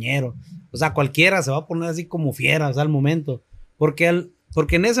compañero? O sea, cualquiera se va a poner así como fiera, o sea, al momento. Porque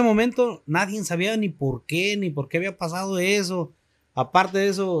en ese momento nadie sabía ni por qué había pasado eso. Aparte de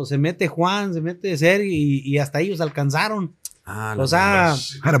eso, se mete Juan, se mete Sergi y hasta ellos alcanzaron. O sea,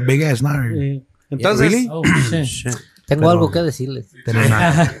 had a big ass knife. Entonces, Really? Tengo algo que decirles.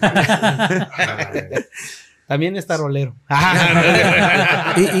 También está rolero.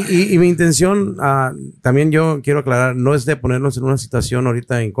 y mi intención, también yo quiero aclarar, no es de ponernos en una situación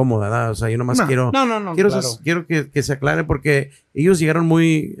ahorita incómoda, ¿verdad? O sea, yo nomás quiero que se aclare porque ellos llegaron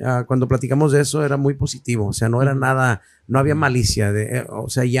muy, cuando platicamos de eso, era muy positivo, o sea, no era nada, no había malicia, o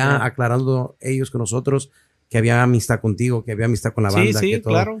sea, ya aclarando ellos con nosotros que había amistad contigo, que había amistad con la banda. Sí, que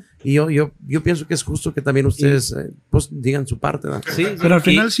todo. claro. Y yo pienso que es justo que también ustedes pues digan su parte, ¿no? Sí, pero al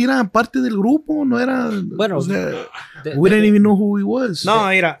final sí era parte del grupo, no era... Bueno, o sea, we didn't even know who he was. No,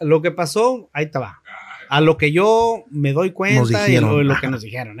 mira, lo que pasó, ahí te va. A lo que yo me doy cuenta y lo que nos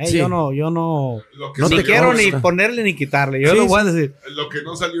dijeron. Sí. Yo no Lo que ni salió- quiero ni ponerle ni quitarle. Yo Sí, lo voy a decir. Lo que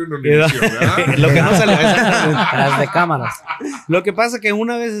no salió en Univision, ¿verdad? Lo que no salió. Exactamente. Tras de cámaras. Lo que pasa que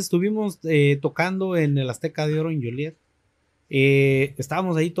una vez estuvimos tocando en el Azteca de Oro en Joliet.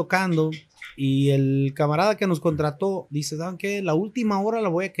 Estábamos ahí tocando y el camarada que nos contrató dice, ¿saben qué? La última hora la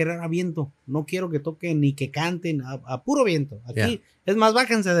voy a querer a viento. No quiero que toquen ni que canten, a puro viento. Aquí, es más,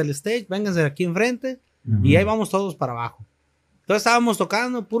 bájense del stage, vénganse aquí enfrente y ahí vamos todos para abajo. Entonces estábamos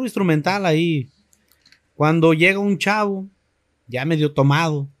tocando puro instrumental ahí. Cuando llega un chavo, ya medio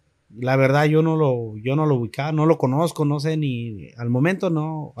tomado, la verdad yo no lo ubicaba, no lo conozco, no sé ni, al momento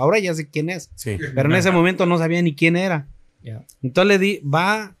no, ahora ya sé quién es, Sí. pero en ese momento no sabía ni quién era. Yeah. Entonces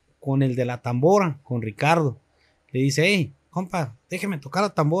va con el de la tambora, con Ricardo. Le dice, hey, compa, déjeme tocar la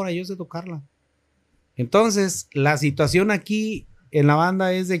tambora, yo sé tocarla. Entonces, la situación aquí en la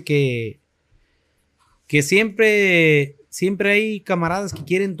banda es de que siempre hay camaradas que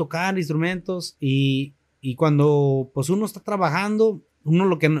quieren tocar instrumentos y cuando pues uno está trabajando, uno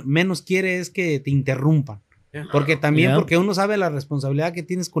lo que menos quiere es que te interrumpan. Porque también, porque uno sabe la responsabilidad que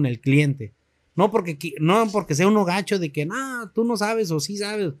tienes con el cliente. No porque sea uno gacho de que, no, tú no sabes o sí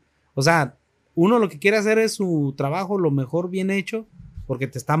sabes. O sea, uno lo que quiere hacer es su trabajo lo mejor bien hecho porque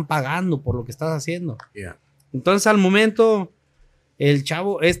te están pagando por lo que estás haciendo. Yeah. Entonces, al momento, el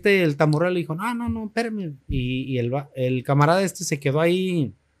chavo, el tamborero le dijo, no, espérame. Y el camarada se quedó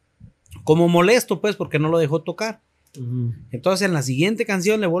ahí como molesto, pues, porque no lo dejó tocar. Entonces, en la siguiente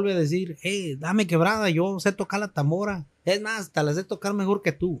canción le vuelve a decir, hey, dame quebrada, yo sé tocar la tambora. Es más, hasta la sé tocar mejor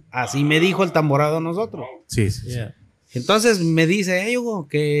que tú. Así me dijo el tamborado a nosotros. Sí. Yeah. Entonces me dice, hey, Hugo,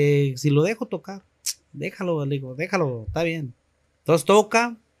 que si lo dejo tocar, déjalo, le digo, déjalo, está bien. Entonces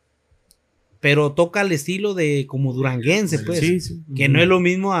toca, pero toca al estilo de como duranguense, pues. Sí. Que no es lo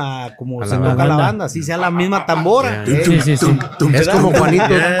mismo a como A se la toca banda. la banda, así sea la misma tambora. Yeah. Sí. Es como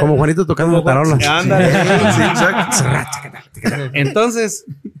Juanito tocando la tarola. Ándale. Sí, exacto. Entonces,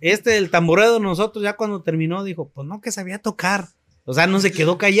 el tamborero de nosotros ya cuando terminó dijo, pues no que sabía tocar. O sea, no se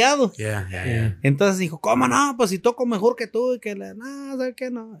quedó callado. Yeah. Entonces dijo, ¿cómo no? Pues si toco mejor que tú y que no, ¿sabes qué?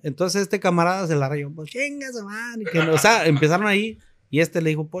 No. Entonces este camarada se la rayó, pues chingas, man. Y que no, o sea, empezaron ahí y le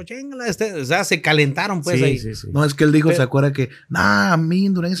dijo, pues chingala, o sea, se calentaron pues ahí. Sí. No, es que él dijo, ¿se acuerda que? A mí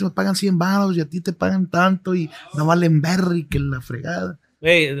en Duranguense me pagan 100 baros y a ti te pagan tanto y no valen berry que la fregada.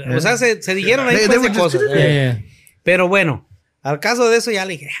 O sea, se dijeron ahí pues de cosas. Yeah. Pero bueno, al caso de eso ya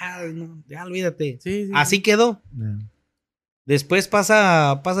le dije, no, ya olvídate. Sí. Así quedó. Yeah. Después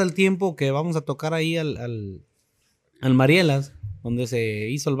pasa el tiempo que vamos a tocar ahí al Marielas, donde se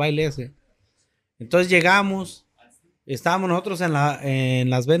hizo el baile ese. Entonces llegamos, estábamos nosotros en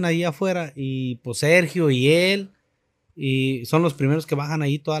las venas ahí afuera, y pues Sergio y él, y son los primeros que bajan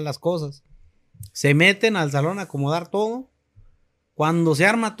ahí todas las cosas. Se meten al salón a acomodar todo. Cuando se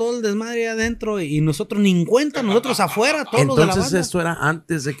arma todo el desmadre ahí adentro y nosotros ni en cuenta, nosotros afuera, todos los de la Entonces banda. esto era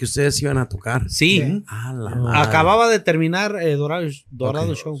antes de que ustedes iban a tocar. Sí. Ah, la madre. Acababa de terminar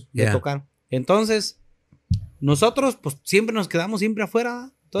Dorado Ok. Show de Yeah. tocar. Entonces, nosotros pues siempre nos quedamos siempre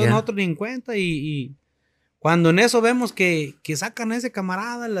afuera. Todos Yeah. nosotros ni en cuenta y cuando en eso vemos que sacan a ese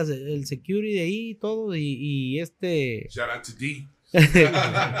camarada, el security de ahí y todo y Shout out to D.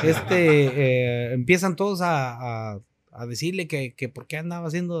 empiezan todos a decirle que por qué andaba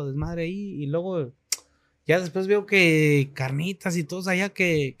haciendo desmadre ahí y luego ya después veo que carnitas y todos allá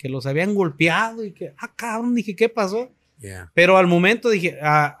que los habían golpeado y que, cabrón, dije, ¿qué pasó? Yeah. Pero al momento dije,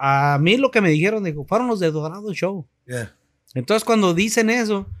 a mí lo que me dijeron, dijo, fueron los de Dorado Show. Yeah. Entonces cuando dicen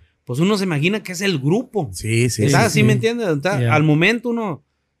eso, pues uno se imagina que es el grupo. Sí. ¿Sabes? ¿Sí me entiendes? Entonces, Yeah. al momento uno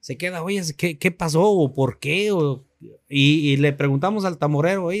se queda, oye, ¿qué pasó? ¿O por qué? Y le preguntamos al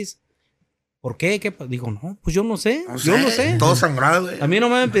tamborero, oye, ¿por qué? Digo, no, pues yo no sé. Yo no sé. Todo sangrado, güey. A mí no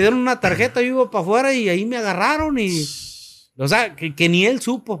me pidieron una tarjeta, yo iba para afuera y ahí me agarraron y... O sea, que ni él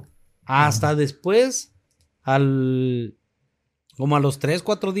supo. Hasta después, como a los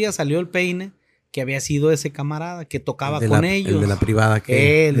 3-4 días salió el peine que había sido ese camarada que tocaba con ellos. El de la privada.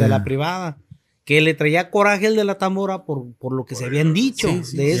 El de la privada. Que le traía coraje el de la tambora por lo que se habían dicho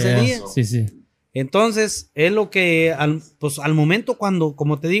de ese día. Sí. Entonces, es lo que, al momento cuando,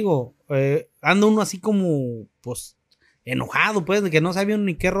 como te digo, anda uno así como, pues, enojado, pues, de que no sabía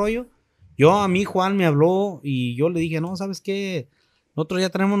ni qué rollo. A mí Juan me habló y yo le dije, no, ¿sabes qué? Nosotros ya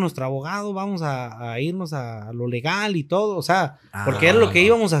tenemos nuestro abogado, vamos a irnos a lo legal y todo, o sea, porque era lo que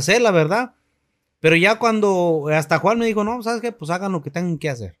íbamos a hacer, la verdad. Pero ya cuando hasta Juan me dijo, no, ¿sabes qué? Pues hagan lo que tengan que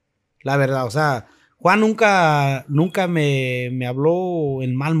hacer. La verdad, o sea, Juan nunca me habló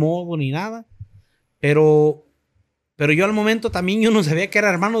en mal modo ni nada. Pero yo al momento también yo no sabía que era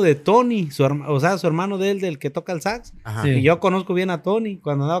hermano de Tony, o sea, su hermano del que toca el sax. Ajá. Y yo conozco bien a Tony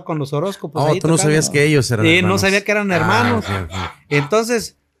cuando andaba con los horóscopos. Tú no sabías que ellos eran hermanos. No sabía que eran hermanos. Okay.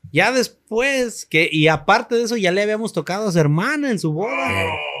 Entonces, ya después, y aparte de eso, ya le habíamos tocado a su hermana en su boda.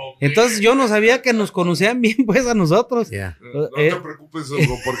 Entonces yo no sabía que nos conocían bien pues a nosotros. No te preocupes,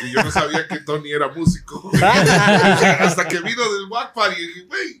 Hugo, porque yo no sabía que Tony era músico. Hasta que vino del Wack Party y dije,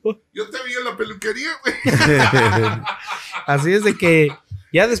 güey, yo te vi en la peluquería, güey. Así es de que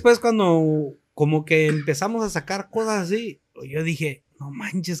ya después cuando como que empezamos a sacar cosas así, yo dije, no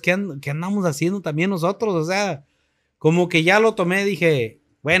manches, ¿qué andamos haciendo también nosotros? O sea, como que ya lo tomé, dije,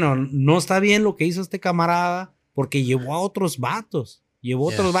 bueno, no está bien lo que hizo este camarada porque llevó a otros vatos. Llevó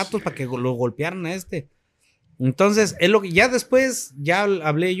otros vatos para que lo golpearan a este. Entonces, es lo que ya después, ya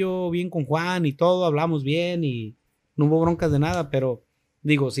hablé yo bien con Juan y todo, hablamos bien y no hubo broncas de nada, pero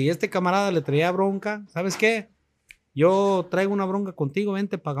digo, si este camarada le traía bronca, ¿sabes qué? Yo traigo una bronca contigo,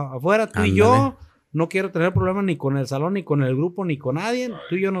 vente para afuera, tú y yo, no quiero tener problemas ni con el salón, ni con el grupo, ni con nadie,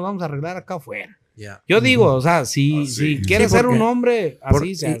 tú y yo nos vamos a arreglar acá afuera. Yo digo, o sea, si quieres ser un hombre,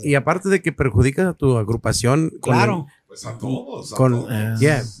 así se hace. Y aparte de que perjudicas a tu agrupación. Claro. Pues a todos.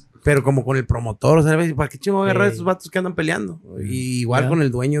 Pero como con el promotor, ¿sabes? ¿Para qué chingo agarrar a esos vatos que andan peleando? Y igual con el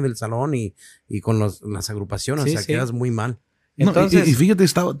dueño del salón y con las agrupaciones, o sea, quedas muy mal. Entonces, y fíjate,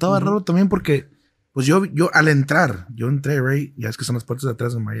 estaba raro también porque, pues yo al entrar, yo entré, right, ya es que son las puertas de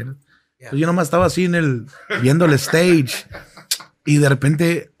atrás de Mayela. Pues yo nomás estaba así viendo el stage y de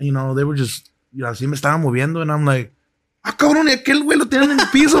repente, they were just, así me estaba moviendo and I'm like, cabrón, y aquel güey lo tenían en el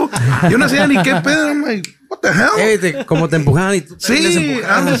piso. Yo no sabía ni qué pedo. I'm like, what the hell? Como te empujaban y tú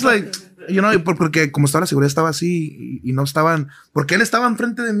I'm just like, porque como estaba la seguridad estaba así y no estaban, porque él estaba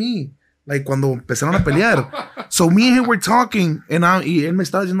enfrente de mí, like cuando empezaron a pelear. So me and him were talking y él me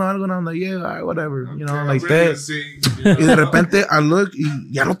estaba diciendo algo and I'm like, yeah, all right, whatever, like that. Y de repente I look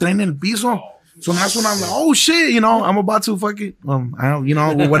y ya lo traen en el piso. So that's when I'm like, oh shit, I'm about to fucking,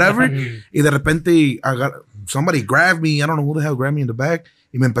 whatever. Y de repente somebody grabbed me, I don't know who the hell grabbed me in the back,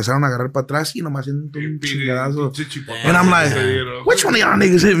 y me empezaron a agarrar para atrás y nomás haciendo un chingadazo. And I'm like, which one of y'all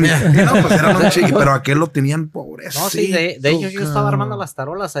niggas hit me? Pues eran un chiqui, pero aquel lo tenían pobrecito. No, sí, de hecho yo estaba armando las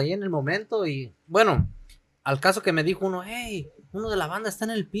tarolas ahí en el momento y, bueno, al caso que me dijo uno, hey, uno de la banda está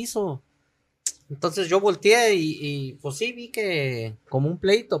en el piso. Entonces yo volteé y pues sí vi que como un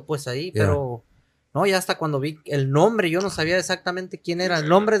pleito pues ahí, pero no, ya hasta cuando vi el nombre, yo no sabía exactamente quién era, el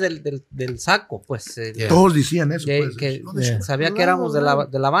nombre del saco, pues. Todos decían eso. Sabía que éramos de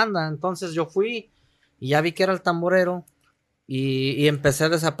la banda, entonces yo fui y ya vi que era el tamborero y empecé a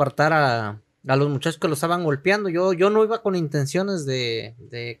desapartar a los muchachos que lo estaban golpeando. Yo no iba con intenciones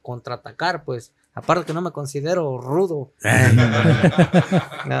de contraatacar, pues. Aparte que no me considero rudo.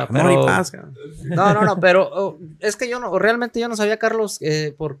 Pero es que realmente yo no sabía, Carlos,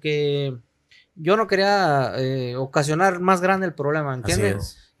 porque yo no quería ocasionar más grande el problema,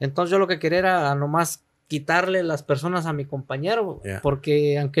 ¿entiendes? Entonces yo lo que quería era nomás quitarle las personas a mi compañero,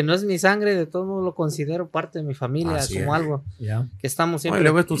 porque aunque no es mi sangre, de todo modo lo considero parte de mi familia, como algo que estamos siempre.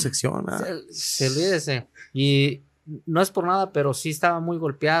 Luego es tu sección. Se olvídese. Y no es por nada, pero sí estaba muy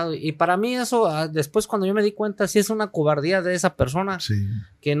golpeado. Y para mí eso, después cuando yo me di cuenta, sí es una cobardía de esa persona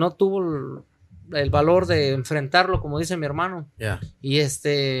que no tuvo el valor de enfrentarlo, como dice mi hermano. Y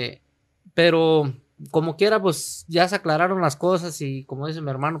pero como quiera, pues ya se aclararon las cosas y como dice mi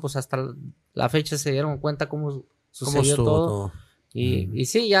hermano, pues hasta la fecha se dieron cuenta cómo sucedió todo. Y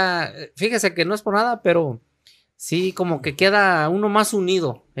sí, ya, fíjese que no es por nada, pero sí, como que queda uno más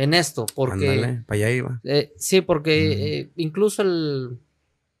unido en esto, porque... Ándale, para allá iba. Sí, porque incluso el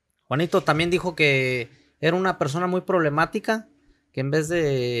Juanito también dijo que era una persona muy problemática, que en vez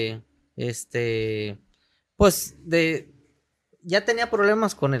de, pues, ya tenía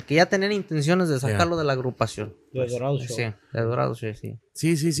problemas con él, que ya tenían intenciones de sacarlo de la agrupación. De Dorado Show. Sí, de Dorado Show, sí.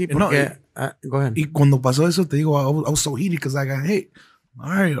 Sí, porque... go ahead. Y cuando pasó eso, te digo, I was so heated, because I got, hey,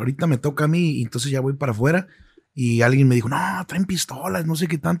 all right, ahorita me toca a mí, y entonces ya voy para afuera. Y alguien me dijo, no, traen pistolas, no sé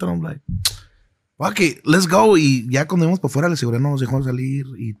qué tanto. I'm like, ok, let's go. Y ya cuando íbamos para afuera, la seguridad no nos dejó salir.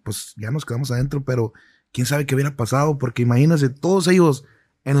 Y pues ya nos quedamos adentro. Pero quién sabe qué hubiera pasado. Porque imagínense, todos ellos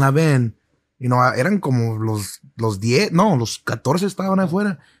en la van, eran como los 10, no, los 14 estaban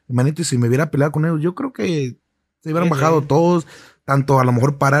afuera. Imagínate si me hubiera peleado con ellos. Yo creo que se hubieran bajado todos. Tanto a lo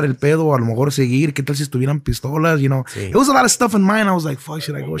mejor parar el pedo, a lo mejor seguir. ¿Qué tal si estuvieran pistolas? It was a lot of stuff in mind. I was like, fuck,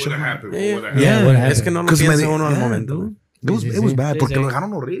 should I go? What happened? Es que no lo piensa uno al momento. It was bad, porque lo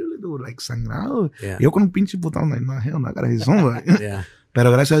dejaron horrible, dude, like sangrado. Yo con un pinche putón, like, no, hell, no, gotta hit somebody.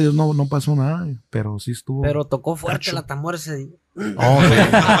 Pero gracias a Dios no pasó nada, pero sí estuvo. Pero tocó fuerte la tambora ese día.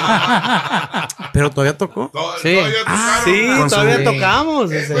 ¿Pero todavía tocó? Sí. Todavía tocamos.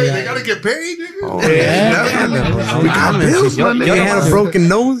 They gotta get paid. Broken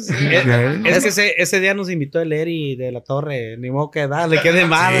nose. Es que ese día nos invitó el Eri de la Torre. Ni modo que darle quede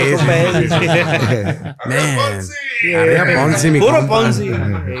mal. Puro Ponzi.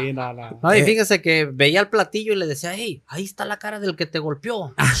 No, y fíjese que veía el platillo y le decía, hey, ahí está la cara del que te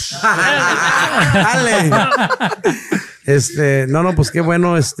golpeó. Dale. Pues qué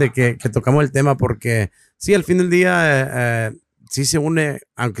bueno que tocamos el tema, porque sí, al fin del día sí se une,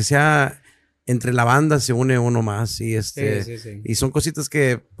 aunque sea entre la banda, se une uno más y y son cositas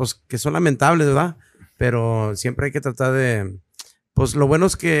que son lamentables, ¿verdad? Pero siempre hay que tratar de, pues lo bueno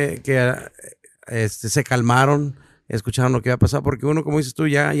es que se calmaron, escucharon lo que iba a pasar, porque uno, como dices tú,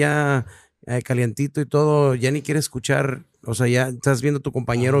 ya calientito y todo, ya ni quiere escuchar, o sea, ya estás viendo a tu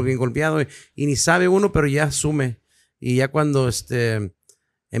compañero bien golpeado y ni sabe uno, pero ya asume. Y ya cuando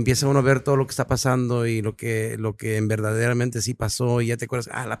empieza uno a ver todo lo que está pasando y lo que en verdaderamente sí pasó, y ya te acuerdas,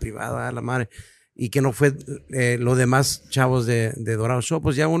 la privada, la madre, y que no fue los demás chavos de Dorado Show,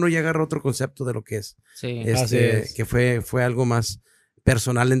 pues ya uno ya agarra otro concepto de lo que es. Sí, que fue algo más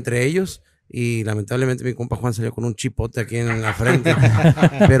personal entre ellos, y lamentablemente mi compa Juan salió con un chipote aquí en la frente.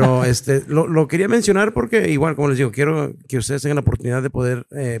 Pero lo quería mencionar porque igual, como les digo, quiero que ustedes tengan la oportunidad de poder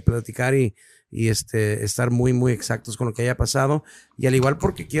platicar y estar muy, muy exactos con lo que haya pasado. Y al igual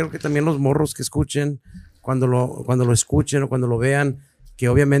porque quiero que también los morros que escuchen, cuando lo escuchen o cuando lo vean, que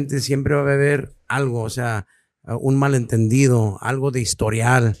obviamente siempre va a haber algo, o sea, un malentendido, algo de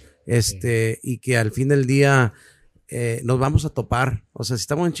historial, y que al fin del día nos vamos a topar. O sea, si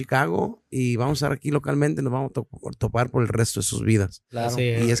estamos en Chicago y vamos a estar aquí localmente, nos vamos a topar por el resto de sus vidas. Claro.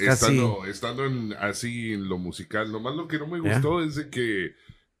 Y es casi... Estando así en lo musical, nomás lo que no me gustó es de que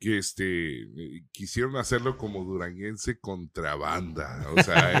quisieron hacerlo como duranguense contrabanda, o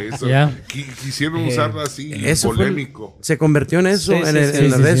sea, eso quisieron usarlo así, polémico. Se convirtió en eso en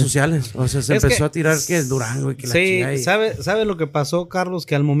las redes sociales, o sea, se empezó a tirar que es Durango y que la chingada. ¿Sabe lo que pasó, Carlos?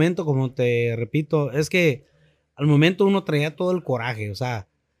 Que al momento, como te repito, es que al momento uno traía todo el coraje, o sea,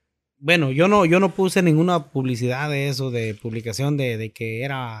 bueno, yo no puse ninguna publicidad de eso, de publicación de que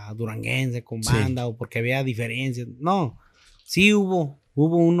era duranguense con banda o porque había diferencias, no, sí hubo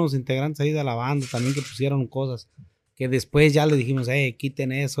unos integrantes ahí de la banda también que pusieron cosas que después ya le dijimos,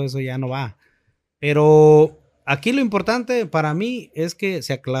 quiten eso ya no va. Pero aquí lo importante para mí es que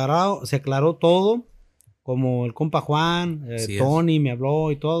se aclaró todo, como el compa Juan, Tony me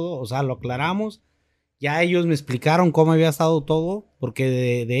habló y todo, o sea, lo aclaramos. Ya ellos me explicaron cómo había estado todo, porque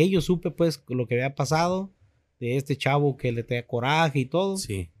de ellos supe pues lo que había pasado, de este chavo que le tenía coraje y todo.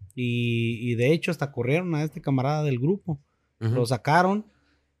 Sí. Y de hecho hasta corrieron a este camarada del grupo. Lo sacaron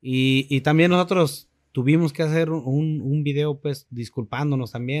y también nosotros tuvimos que hacer un video pues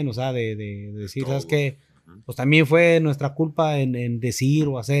disculpándonos también, o sea, de decir, ¿sabes qué? Pues también fue nuestra culpa en decir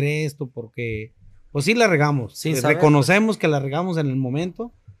o hacer esto, porque pues sí la regamos, reconocemos que la regamos en el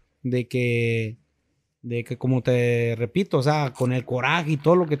momento de que como te repito, o sea, con el coraje y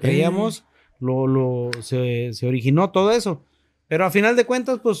todo lo que traíamos, se originó todo eso. Pero a final de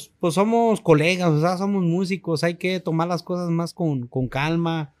cuentas, pues somos colegas, o sea, somos músicos, hay que tomar las cosas más con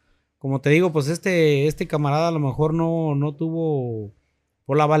calma. Como te digo, pues este camarada a lo mejor no tuvo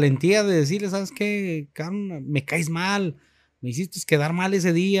por la valentía de decirle, ¿sabes qué? Me caes mal, me hiciste quedar mal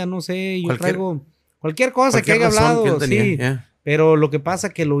ese día, no sé, yo traigo cualquier cosa que haya hablado, sí. Pero lo que pasa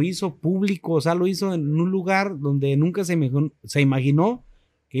que lo hizo público, o sea, lo hizo en un lugar donde nunca se imaginó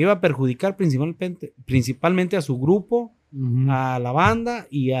que iba a perjudicar principalmente a su grupo, a la banda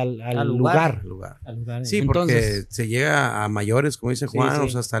y al lugar. Sí, porque se llega a mayores, como dice Juan, o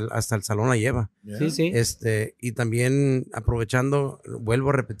sea, hasta el salón la lleva. Sí. Y también aprovechando, vuelvo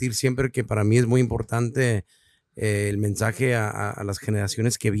a repetir siempre que para mí es muy importante el mensaje a las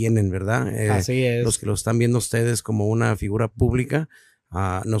generaciones que vienen, ¿verdad? Así es. Los que lo están viendo ustedes como una figura pública,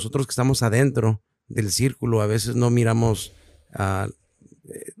 nosotros que estamos adentro del círculo, a veces no miramos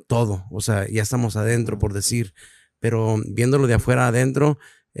todo, o sea, ya estamos adentro, por decir, pero viéndolo de afuera adentro,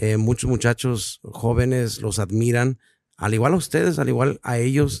 muchos muchachos jóvenes los admiran, al igual a ustedes, al igual a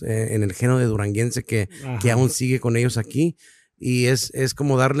ellos, en el género de duranguense que aún sigue con ellos aquí, y es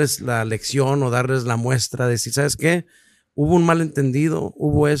como darles la lección o darles la muestra de decir, ¿sabes qué? Hubo un malentendido,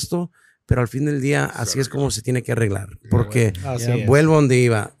 hubo esto, pero al fin del día así es como se tiene que arreglar, porque vuelvo a donde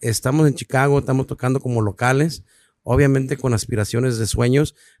iba, estamos en Chicago, estamos tocando como locales, obviamente con aspiraciones de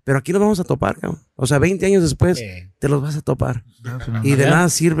sueños, pero aquí los vamos a topar, cabrón. O sea, 20 años después te los vas a topar. Y de nada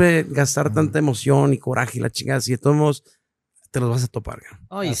sirve gastar tanta emoción y coraje y la chingada, si de todos modos te los vas a topar, cabrón.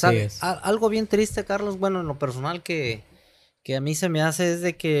 Oh, y sabes, algo bien triste, Carlos, bueno, en lo personal que a mí se me hace es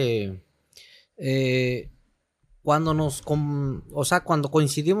de que cuando cuando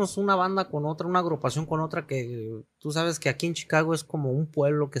coincidimos una banda con otra, una agrupación con otra, que tú sabes que aquí en Chicago es como un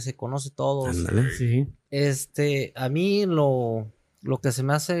pueblo que se conoce todos. Sí. A mí lo que se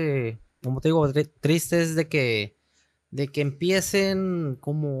me hace, como te digo, triste es de que empiecen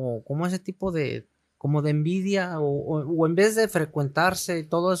como ese tipo de como de envidia o en vez de frecuentarse y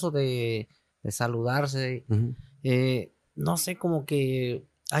todo eso de saludarse, no sé, como que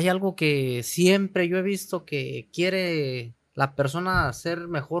hay algo que siempre yo he visto que quiere la persona ser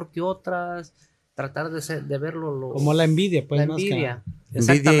mejor que otras, tratar de verlo. Como la envidia, pues. La envidia.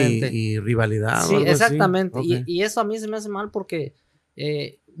 Envidia y rivalidad. Sí, exactamente. Okay. Y eso a mí se me hace mal porque,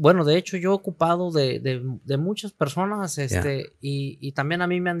 bueno, de hecho yo he ocupado de muchas personas y también a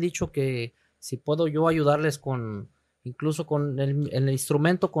mí me han dicho que si puedo yo ayudarles incluso con el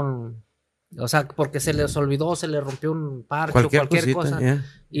instrumento, o sea, porque se les olvidó, se les rompió un parche o cualquier cosita, cosa.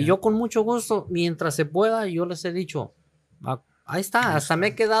 Y yo con mucho gusto, mientras se pueda, yo les he dicho, ahí está, hasta me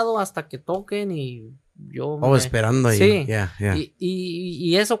he quedado hasta que toquen y yo... esperando ahí. Sí,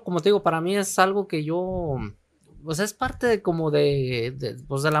 y eso, como te digo, para mí es algo que yo... Pues es parte como de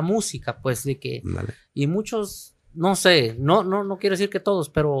la música, pues, de que... Vale. Y muchos, no sé, no quiero decir que todos,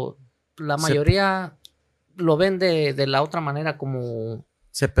 pero la mayoría lo ven de la otra manera como...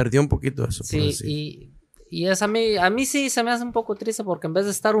 Se perdió un poquito eso. Sí, y es a mí sí se me hace un poco triste porque en vez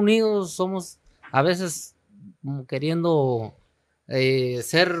de estar unidos somos a veces como queriendo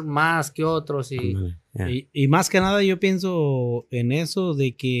ser más que otros y más que nada yo pienso en eso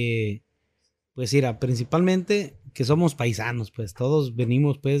de que pues mira, principalmente que somos paisanos, pues todos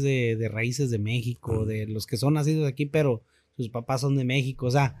venimos pues de raíces de México, de los que son nacidos aquí, pero sus papás son de México,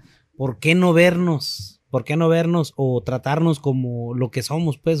 o sea, ¿por qué no vernos o tratarnos como lo que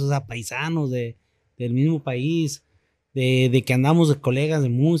somos, pues, o sea, paisanos del mismo país, de que andamos de colegas, de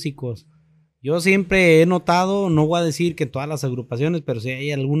músicos? Yo siempre he notado, no voy a decir que todas las agrupaciones, pero sí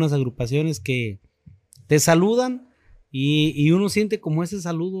hay algunas agrupaciones que te saludan y uno siente como ese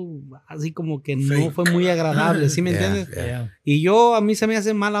saludo así como que no fue muy agradable, ¿sí me entiendes? Y a mí se me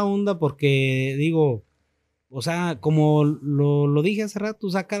hace mala onda porque digo... O sea, como lo dije hace rato, o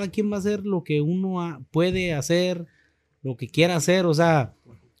sea, cada quien va a hacer lo que uno puede hacer, lo que quiera hacer, o sea,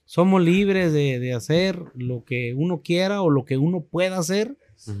 somos libres de hacer lo que uno quiera o lo que uno pueda hacer,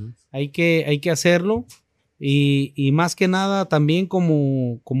 hay que hacerlo y más que nada también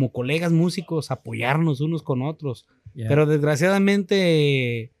como colegas músicos apoyarnos unos con otros, pero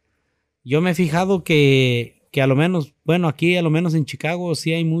desgraciadamente yo me he fijado que a lo menos, bueno, aquí a lo menos en Chicago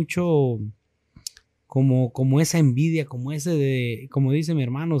sí hay mucho... Como esa envidia, como como dice mi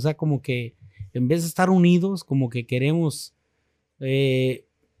hermano, o sea, como que en vez de estar unidos, como que queremos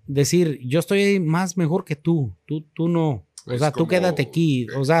decir, yo estoy más mejor que tú no, o sea, tú quédate aquí,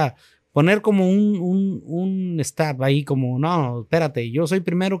 o sea, poner como un stop ahí, como, no, espérate, yo soy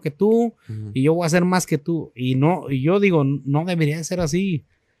primero que tú y yo voy a hacer más que tú, y yo digo, no debería ser así.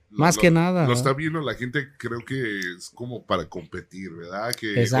 Más que nada. Lo está viendo la gente, creo que es como para competir, ¿verdad?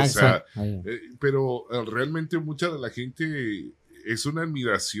 Exacto. O sea, pero realmente mucha de la gente es una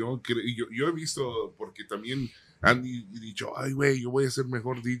admiración. Yo he visto, porque también han dicho, ay, güey, yo voy a ser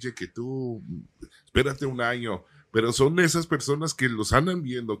mejor DJ que tú, espérate un año. Pero son esas personas que los andan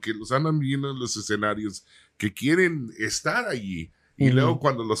viendo en los escenarios, que quieren estar allí. Y luego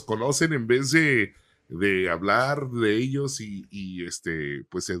cuando los conocen, en vez de hablar de ellos y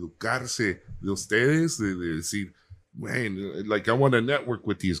pues educarse de ustedes, de decir, man, like I want to network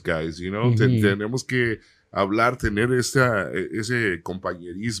with these guys, you know, tenemos que hablar, tener ese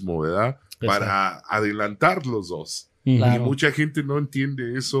compañerismo, ¿verdad? Exacto. Para adelantar los dos. Claro. Y mucha gente no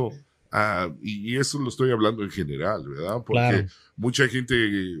entiende eso, y eso lo estoy hablando en general, ¿verdad? Porque mucha gente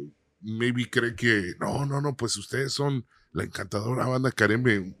maybe cree que, no, pues ustedes son la encantadora banda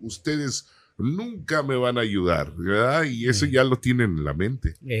Carembe, ustedes nunca me van a ayudar, ¿verdad? Y eso ya lo tienen en la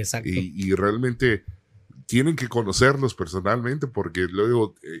mente. Exacto. Y realmente tienen que conocerlos personalmente, porque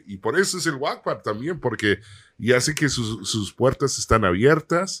luego, y por eso es el Wackpad también, porque ya sé que sus puertas están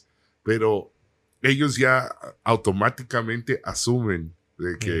abiertas, pero ellos ya automáticamente asumen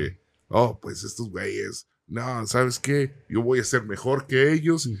de que, pues estos güeyes, no, ¿sabes qué? Yo voy a ser mejor que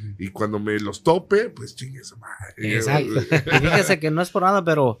ellos, y cuando me los tope, pues chingue esa madre. Exacto. Y fíjese que no es por nada,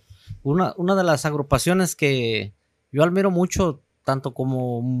 pero una de las agrupaciones que yo admiro mucho, tanto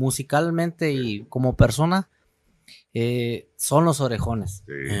como musicalmente y como persona, son los orejones.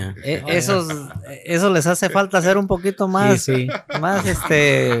 Sí. Eso les hace falta ser un poquito más, más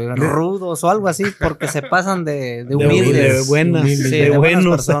rudos o algo así, porque se pasan de humildes. De buenas, de buenas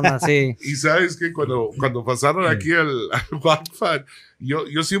personas, sí. Y sabes que cuando pasaron aquí al Wi-Fi,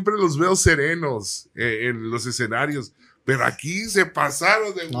 yo siempre los veo serenos en los escenarios. Pero aquí se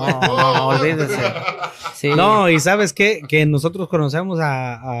pasaron de no, olvídese. Sí. No, y ¿sabes qué? Que nosotros conocemos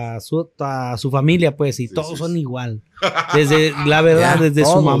a su familia, pues, y todos son igual. Desde, la verdad, desde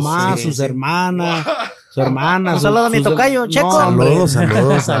todos, su mamá, sus hermanas, su hermana. Un saludo a mi tocayo, Checo. Saludos.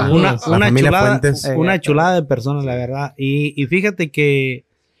 Una chulada de personas, la verdad. Y fíjate que,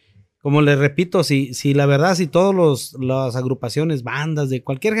 como les repito, si la verdad, si todas las agrupaciones, bandas de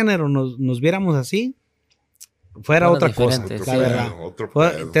cualquier género nos viéramos así, fuera otra cosa, la verdad.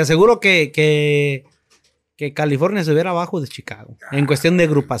 Te aseguro que California se viera abajo de Chicago en cuestión de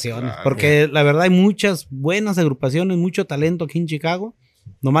agrupaciones, porque la verdad hay muchas buenas agrupaciones, mucho talento aquí en Chicago.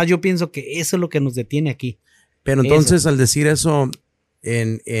 Nomás yo pienso que eso es lo que nos detiene aquí. Pero entonces, al decir eso,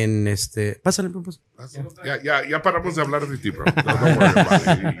 pásale, pues. Ya paramos de hablar de ti, bro.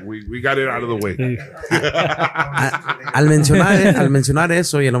 We got it out of the way. Al mencionar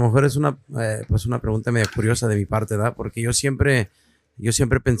eso, y a lo mejor es una pregunta medio curiosa de mi parte, ¿verdad? Porque yo siempre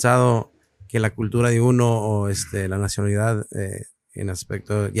he pensado que la cultura de uno o la nacionalidad en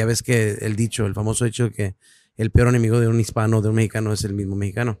aspecto, ya ves que el famoso dicho que el peor enemigo de un hispano, de un mexicano, es el mismo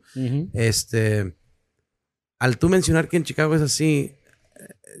mexicano. Uh-huh. Al tú mencionar que en Chicago es así,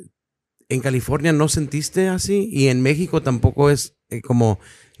 ¿en California no sentiste así? Y en México tampoco es como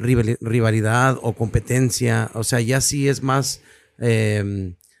rivalidad o competencia. O sea, ya sí es más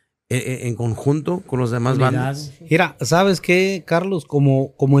en conjunto con los demás bandas. Mira, ¿sabes qué, Carlos?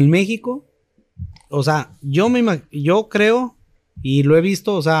 Como en México, o sea, yo creo, y lo he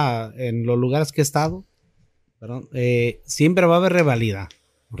visto, o sea, en los lugares que he estado, siempre va a haber rivalidad.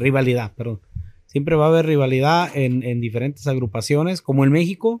 Siempre va a haber rivalidad en diferentes agrupaciones. Como en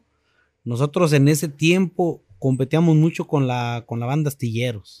México, nosotros en ese tiempo competíamos mucho con la banda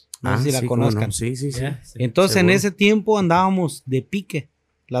Astilleros. No sé si la conozcan. No. Sí. Entonces, seguro. En ese tiempo andábamos de pique,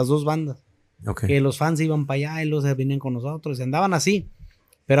 las dos bandas. Okay. Que los fans iban para allá y los venían con nosotros. Y andaban así.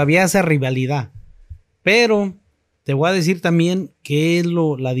 Pero había esa rivalidad. Pero te voy a decir también qué es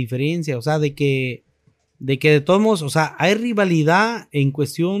la diferencia. O sea, de que de todos modos, o sea, hay rivalidad en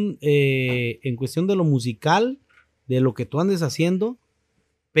cuestión de lo musical, de lo que tú andes haciendo.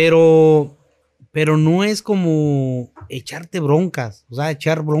 Pero no es como echarte broncas, o sea,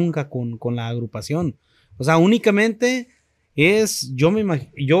 echar bronca con la agrupación. O sea, únicamente es,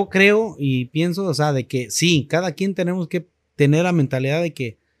 yo creo y pienso, o sea, de que sí, cada quien tenemos que tener la mentalidad de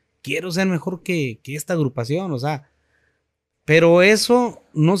que quiero ser mejor que esta agrupación, o sea, pero eso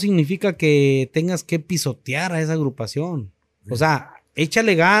no significa que tengas que pisotear a esa agrupación. O sea,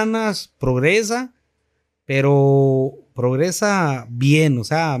 échale ganas, progresa, pero progresa bien, o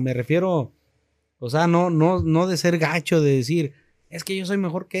sea, me refiero, o sea, no de ser gacho, de decir, es que yo soy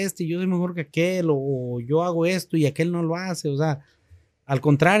mejor que este, yo soy mejor que aquel, o yo hago esto y aquel no lo hace, o sea, al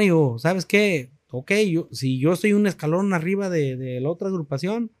contrario, ¿sabes qué? Ok, si yo estoy un escalón arriba de la otra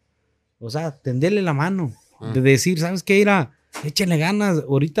agrupación, o sea, tenderle la mano, de decir, ¿sabes qué? Échenle ganas,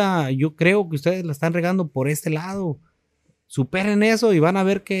 ahorita yo creo que ustedes la están regando por este lado, superen eso y van a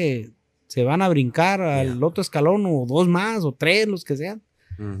ver que se van a brincar al otro escalón o dos más o tres, los que sean.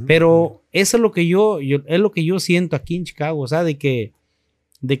 Uh-huh. Pero eso es lo que es lo que yo siento aquí en Chicago, o sea, de que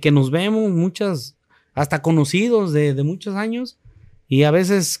nos vemos muchas, hasta conocidos de muchos años, y a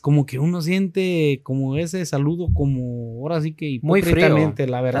veces como que uno siente como ese saludo como ahora sí que hipócritamente,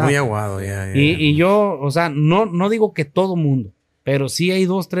 la verdad. Muy aguado, ya. Y yo, o sea, no digo que todo mundo, pero sí hay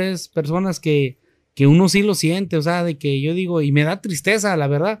 2, 3 personas que uno sí lo siente, o sea, de que yo digo, y me da tristeza, la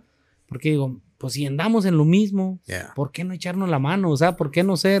verdad, porque digo, pues si andamos en lo mismo, ¿por qué no echarnos la mano? O sea, ¿por qué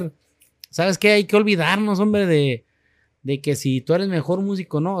no ser? ¿Sabes qué? Hay que olvidarnos, hombre, de que si tú eres mejor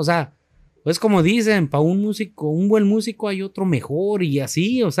músico, no, o sea, pues como dicen, para un buen músico hay otro mejor y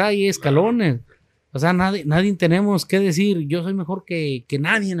así, o sea, hay escalones. O sea, nadie tenemos que decir, yo soy mejor que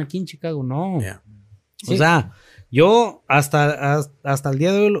nadie aquí en Chicago, no. Sí. O sea, yo hasta el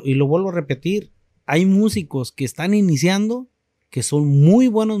día de hoy, y lo vuelvo a repetir, hay músicos que están iniciando, que son muy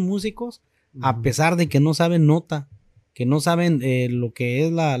buenos músicos, a pesar de que no saben nota, que no saben lo que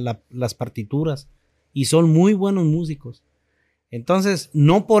es las partituras, y son muy buenos músicos. Entonces,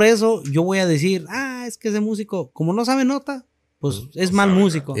 no por eso yo voy a decir, es que ese músico, como no sabe nota, pues es mal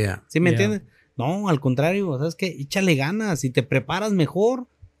músico. ¿Sí me entiendes? No, al contrario, ¿sabes qué? Échale ganas, si te preparas mejor,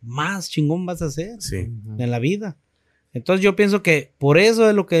 más chingón vas a hacer en la vida. Entonces yo pienso que por eso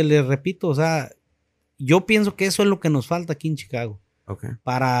es lo que les repito, o sea, yo pienso que eso es lo que nos falta aquí en Chicago. Okay.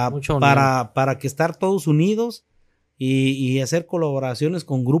 Para que estar todos unidos y hacer colaboraciones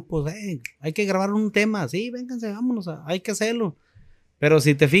con grupos. Hay que grabar un tema, sí, vénganse, vámonos, hay que hacerlo. Pero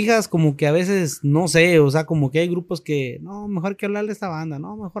si te fijas, como que a veces, no sé, o sea, como que hay grupos que, no, mejor que hablarle a esta banda,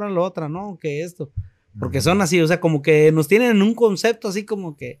 no, mejor a la otra, no, que esto. Porque son así, o sea, como que nos tienen en un concepto así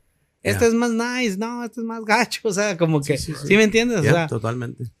como que, este es más nice, no, este es más gacho, o sea, como que, ¿sí me entiendes? O sea,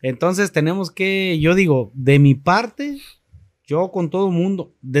 totalmente. Entonces tenemos que, yo digo, de mi parte, yo con todo el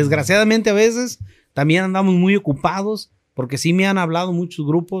mundo, desgraciadamente a veces también andamos muy ocupados, porque sí me han hablado muchos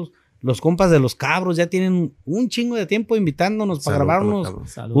grupos. Los compas de Los Cabros ya tienen un chingo de tiempo invitándonos para grabar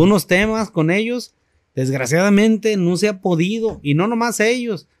unos temas con ellos. Desgraciadamente no se ha podido, y no nomás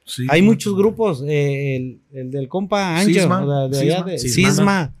ellos. Sí, hay muchos grupos, el del compa Ángel,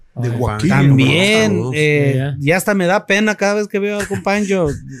 Cisma. De Joaquín. También, ya hasta me da pena cada vez que veo al compancho.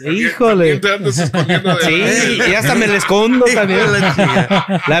 Híjole. Sí, y hasta me le escondo también.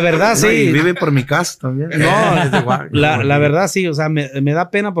 La verdad, sí. Y vive por mi casa también. No, la verdad, sí. O sea, me da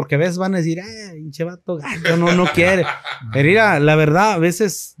pena porque a veces van a decir, pinche vato gacho, no quiere. Pero mira, la verdad, a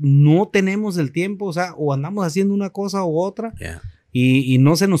veces no tenemos el tiempo, o sea, o andamos haciendo una cosa u otra y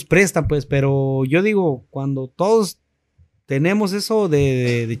no se nos presta, pues. Pero yo digo, cuando todos tenemos eso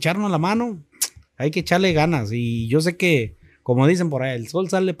de echarnos la mano, hay que echarle ganas. Y yo sé que, como dicen por ahí, el sol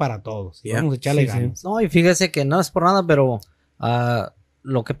sale para todos. Vamos a echarle ganas. Sí. No, y fíjese que no es por nada, pero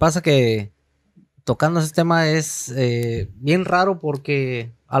lo que pasa que tocando ese tema es bien raro,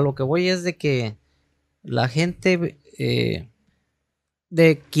 porque a lo que voy es de que la gente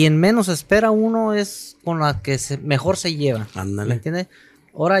de quien menos espera uno es con la que mejor se lleva. Ándale. ¿Me entiendes?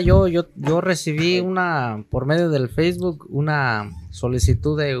 Ahora yo recibí por medio del Facebook, una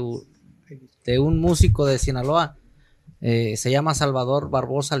solicitud de un músico de Sinaloa, se llama Salvador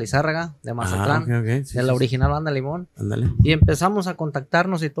Barbosa Lizárraga, de Mazatlán, de la original Banda Limón. Ándale. Y empezamos a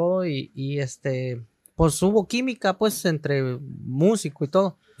contactarnos y todo, y pues hubo química, pues, entre músico y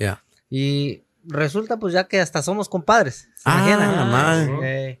todo. Y resulta, pues, ya que hasta somos compadres.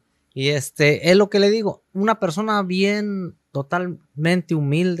 Y es lo que le digo, una persona bien, totalmente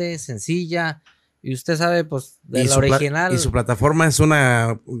humilde, sencilla, y usted sabe, pues, de la original. Y su plataforma es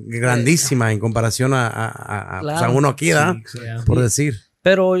una grandísima en comparación a uno aquí, ¿verdad? Por decir.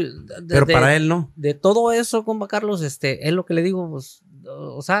 Pero para él no. De todo eso, compa Carlos, es lo que le digo, pues,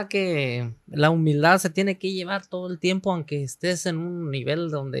 o sea que la humildad se tiene que llevar todo el tiempo, aunque estés en un nivel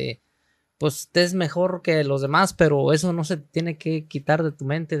donde pues estés mejor que los demás, pero eso no se tiene que quitar de tu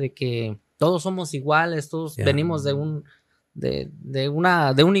mente, de que todos somos iguales, todos venimos de un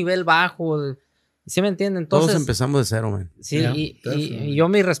nivel bajo, ¿sí me entienden? Entonces, todos empezamos de cero, man. Sí, y yo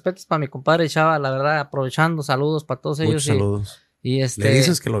mis respetos para mi compadre Chava, la verdad, aprovechando, saludos para todos ellos. Saludos. Y le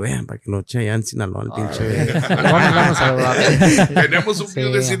dices que lo vean para que lo eche allá en Sinaloa, el pinche. Vamos a saludar. Tenemos un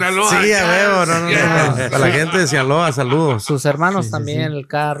video de Sinaloa. Sí, a huevo, no. Para la gente de Sinaloa, saludos. Sus hermanos también, el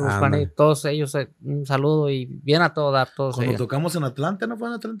Carlos, Juan, todos ellos, un saludo y bien a todo dar, todos. Cuando tocamos en Atlanta, ¿no fue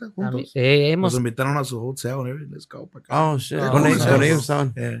en Atlanta juntos? Nos invitaron a su hotel, let's go para acá. Oh, shit, con ellos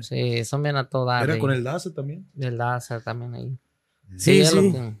estaban. Sí, son bien a todo dar. Era con el Daza también. El Daza también ahí. Sí.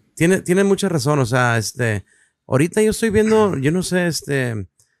 Tiene mucha razón, o sea, ahorita yo estoy viendo, yo no sé,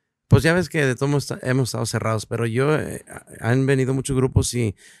 pues ya ves que de todos hemos estado cerrados, pero han venido muchos grupos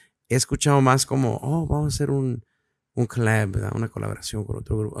y he escuchado más como, vamos a hacer un collab, ¿verdad? Una colaboración con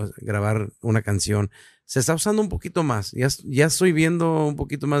otro grupo, grabar una canción. Se está usando un poquito más, ya estoy viendo un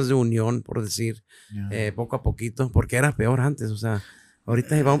poquito más de unión, por decir, poco a poquito, porque era peor antes, o sea,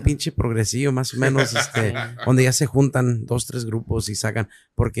 ahorita va un pinche progresivo más o menos, donde ya se juntan 2-3 grupos y sacan,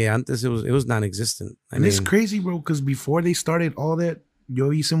 porque antes it was non-existent. It's crazy, bro, because before they started all that,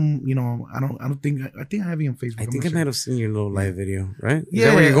 yo hice I think I have you on Facebook. I think I might have seen your little live video, right? Yeah, is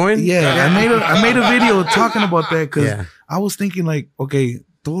that where you're going? Yeah, I made a video talking about that because I was thinking like, okay,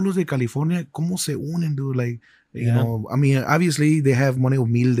 todos los de California, ¿cómo se unen, dude? Like, you know, I mean, obviously they have money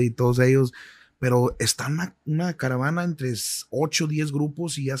humilde y todos ellos, pero está una caravana entre 8 o 10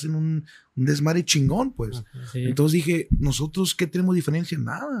 grupos y hacen un desmadre chingón, pues. Sí. Entonces dije, ¿nosotros qué tenemos diferencia?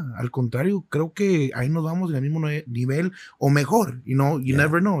 Nada. Al contrario, creo que ahí nos vamos en el mismo nivel o mejor. You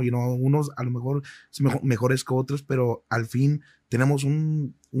never know. Unos a lo mejor son mejores que otros, pero al fin tenemos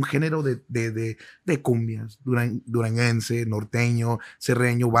un género de cumbias, duranguense, norteño,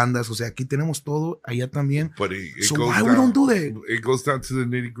 serreño, bandas. O sea, aquí tenemos todo, allá también. So why we don't do that? It goes down to the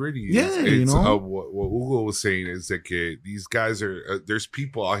nitty gritty. Yeah, what Hugo was saying is that these guys are, there's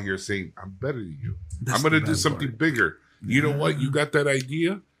people out here saying, I'm better than you. I'm going to do something bigger. You know what? You got that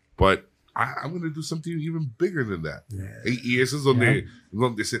idea, but I'm going to do something even bigger than that. Y eso es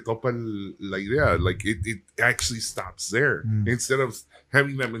donde se topa la idea. Like, it actually stops there. Instead of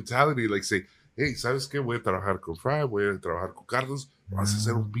having that mentality, like, say, hey, ¿sabes qué? Voy a trabajar con Fry, voy a trabajar con Carlos, vamos a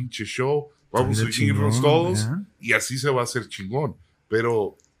hacer un pinche show, vamos a unirnos todos, y así se va a hacer chingón.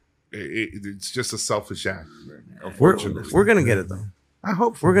 Pero it's just a selfish act. We're going to get it, though. I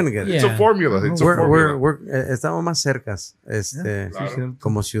hope we're going to get it. It's a formula. It's a formula. Estamos más cercas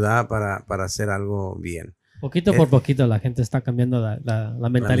como ciudad para hacer algo bien. Poquito por poquito la gente está cambiando la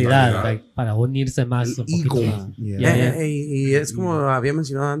mentalidad like, para unirse más. Y es como había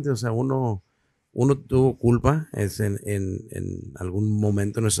mencionado antes, o sea, uno tuvo culpa en algún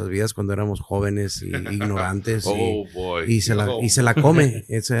momento de nuestras vidas cuando éramos jóvenes y ignorantes y se la come.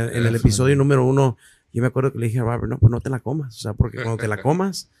 En el episodio número 1 yo me acuerdo que le dije a Robert, no, pues no te la comas, o sea, porque cuando te la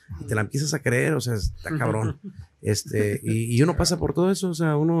comas y te la empiezas a creer, o sea, está cabrón. Y uno pasa por todo eso, o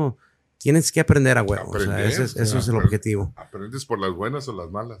sea, uno tienes que aprender a huevo, o sea, eso es el objetivo. ¿Aprendes por las buenas o las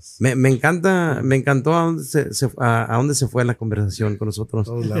malas? Me encantó a dónde se fue la conversación con nosotros.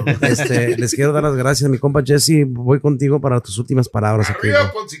 Les quiero dar las gracias, mi compa Jesse, voy contigo para tus últimas palabras. ¡Arriba,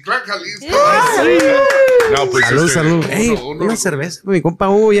 Poncitlán, Jalisco! No, pues salud. Una cerveza, mi compa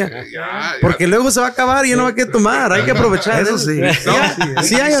Hugo, porque luego se va a acabar y ya no va a querer tomar, hay que aprovechar. Eso sí.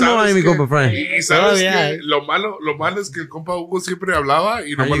 Sí hay o no hay, mi compa Frank. Y sabes que lo malo es que el compa Hugo siempre hablaba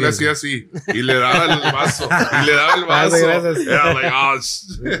y nomás le hacía así. Y le daba el vaso. Era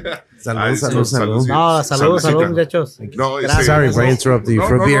like, salud. No, salud, muchachos. No, sorry for interrupting you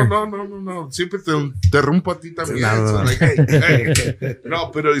for a beer. No. Siempre te interrumpo a ti también.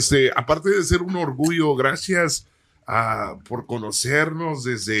 No, pero aparte de ser un orgullo, gracias por conocernos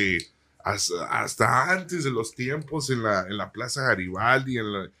desde hasta antes de los tiempos en la Plaza Garibaldi,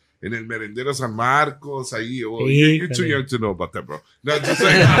 en el merendero San Marcos, ahí. You're too young to know about that, bro. No, just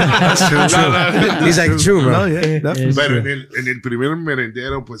like, he's like, true, bro. Pero en el primer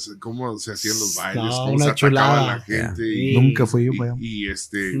merendero, pues, cómo se hacían los bailes, cómo se atacaba la gente. Nunca fui yo para allá. Y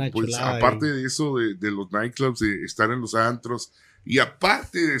pues, aparte de eso, de los nightclubs, de estar en los antros, y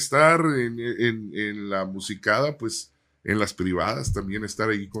aparte de estar en la musicada, pues, en las privadas, también estar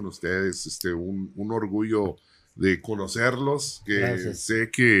ahí con ustedes, un orgullo de conocerlos, que gracias. Sé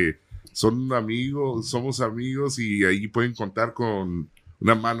que son amigos, somos amigos y ahí pueden contar con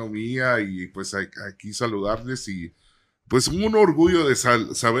una mano mía y pues aquí saludarles y pues un orgullo de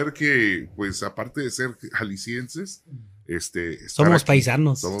saber que pues aparte de ser jaliscienses, somos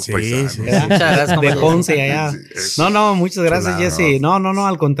paisanos. Somos paisanos. Sí. Muchas gracias. De Ponce allá. No, muchas gracias, Jesse. No,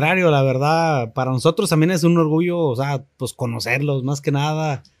 al contrario, la verdad, para nosotros también es un orgullo, o sea, pues conocerlos, más que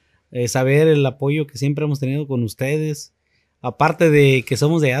nada. Saber el apoyo que siempre hemos tenido con ustedes, aparte de que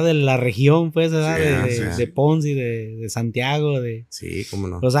somos de allá de la región, pues, de Ponce, de Santiago, sí, cómo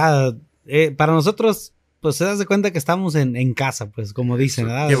no. O sea, para nosotros, pues, se das cuenta que estamos en casa, pues, como dicen,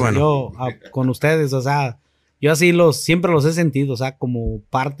 ¿verdad? Qué bueno. Yo, con ustedes, o sea, yo así siempre los he sentido, o sea, como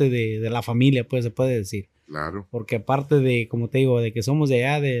parte de la familia, pues, se puede decir. Claro. Porque aparte de, como te digo, de que somos de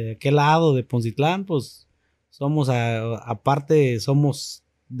allá, de aquel lado, de Poncitlán, pues, somos, aparte, somos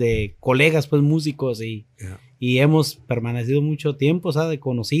de colegas, pues, músicos y hemos permanecido mucho tiempo, o sea, de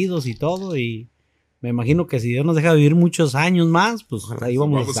conocidos y todo, y me imagino que si Dios nos deja vivir muchos años más, pues ahí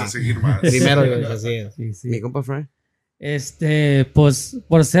vamos a seguir más. Primero, así es. Sí. Mi compa Frank. Pues,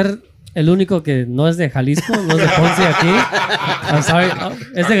 por ser el único que no es de Jalisco, no es de Ponce aquí. I'm sorry.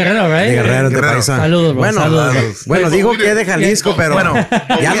 Es de Guerrero, right? De Guerrero, de Paisa. Saludos, bro. Saludos. Bueno, dijo que es de Jalisco, pero bueno,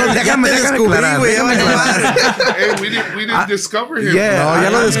 déjame descubrí, güey. Ya va a acabar. We didn't discover him. No, ya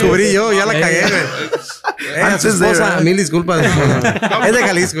lo descubrí yo, ya la cagué, güey. Su esposa, mil disculpas. Es de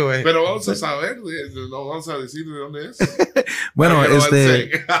Jalisco, güey. Pero vamos a saber, no vamos a decir de dónde es. Bueno,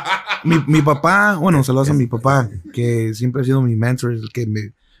 mi papá, bueno, saludos a mi papá, que siempre ha sido mi mentor, el que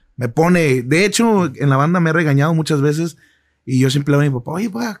me pone, de hecho, en la banda me ha regañado muchas veces y yo siempre le digo a mi papá, oye,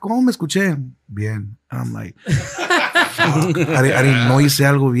 papá, ¿cómo me escuché? Bien. I'm like, no hice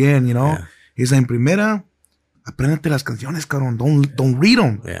algo bien, you know? Y dice, en primera, apréndete las canciones, cabrón, don't read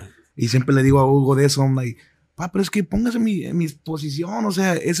them. Y siempre le digo a Hugo de eso, I'm like, papá, pero es que póngase en mi posición, o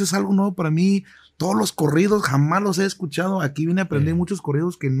sea, eso es algo nuevo para mí. Todos los corridos jamás los he escuchado. Aquí vine a aprender muchos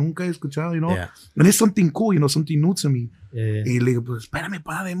corridos que nunca he escuchado, you know? And it's something cool, you know, something new to me. Y le digo, pues espérame,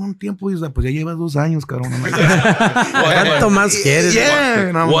 pa, dame un tiempo. Y dice, pues ya llevas 2 años, cabrón. ¿Cuánto más quieres?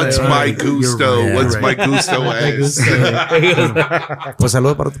 What's my gusto? What's my gusto? Pues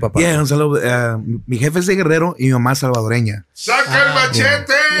saludo para tu papá. Un saludo. Mi jefe es de Guerrero y mi mamá es salvadoreña. ¡Saca el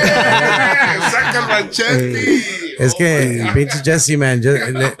machete! ¡Saca el machete! Es que pinche Jesse, man.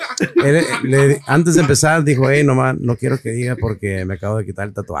 Antes de empezar dijo, hey, nomás no quiero que diga porque me acabo de quitar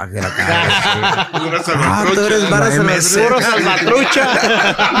el tatuaje de la cara. Tú eres Mara Salvatrucha.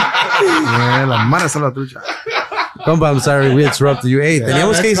 La Mara Salvatrucha. Compa, I'm sorry, we interrupted you. Hey,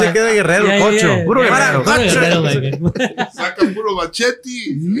 teníamos que irse de Guerrero, cocho. Puro Guerrero. Saca puro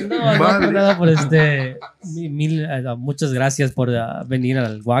machete. No, nada por muchas gracias por venir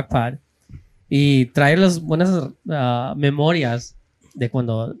al Wackpad y traer las buenas memorias de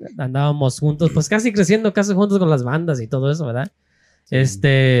cuando andábamos juntos, pues casi creciendo, casi juntos con las bandas y todo eso, ¿verdad?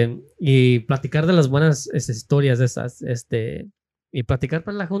 Y platicar de las buenas historias de esas, y platicar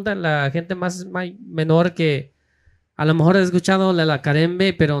para la gente más menor que a lo mejor he escuchado la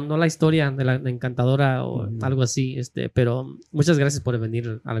Carembe, pero no la historia de la Enkantadora o algo así, pero muchas gracias por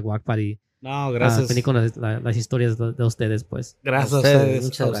venir al Wackpad y no, gracias. Venir con las historias de ustedes, pues. Gracias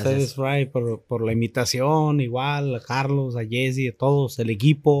a ustedes, Fry, por la invitación, igual, a Carlos, a Jesse, a todos, el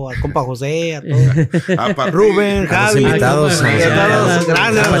equipo, a compa José, a todos. Rubén, Javi. Los invitados.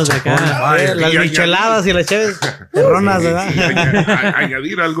 Gracias. Las micheladas y las chéves perronas, ¿verdad?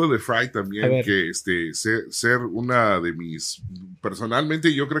 Añadir algo de Fry también, que ser una de mis,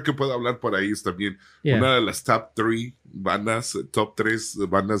 personalmente yo creo que puedo hablar por ahí, es también una de las top 3 bandas, top 3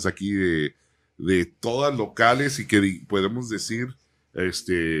 bandas aquí de todas locales y que podemos decir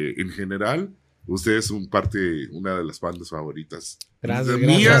en general, ustedes son una de las bandas favoritas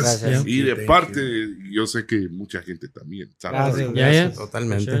mías y de parte yo sé que mucha gente también sabe. Gracias.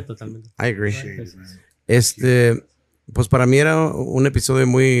 Totalmente. I agree. Gracias. Pues para mí era un episodio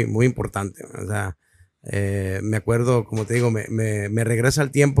muy, muy importante. O sea, me acuerdo, como te digo, me regresa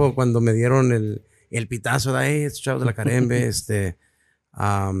al tiempo cuando me dieron el pitazo de estos chavos de la Carembe.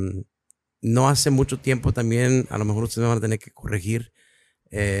 No hace mucho tiempo también, a lo mejor ustedes me van a tener que corregir.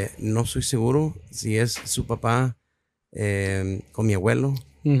 No soy seguro si es su papá con mi abuelo.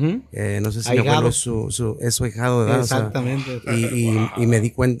 No sé si ahijado. mi abuelo es su ahijado, ¿verdad? Exactamente. O sea, y me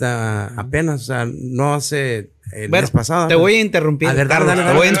di cuenta apenas, o sea, no hace el mes pasado. Te voy a interrumpir. A ver, dale.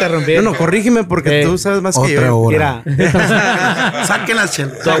 Te voy a interrumpir. No, corrígeme porque tú sabes más que yo. Mira, Saquen las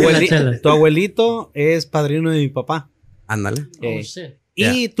chelas. Tu abuelito es padrino de mi papá. Ándale.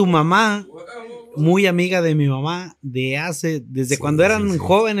 Y tu mamá, muy amiga de mi mamá, desde cuando eran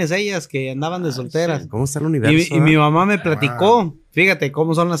jóvenes ellas que andaban de solteras. ¿Cómo está el universo? Y mi mamá me platicó, fíjate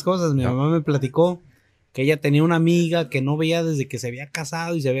cómo son las cosas, mi mamá me platicó que ella tenía una amiga que no veía desde que se había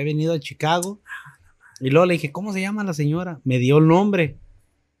casado y se había venido a Chicago. Y luego le dije, ¿cómo se llama la señora? Me dio el nombre.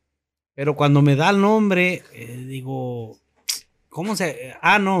 Pero cuando me da el nombre, digo, ¿cómo se...?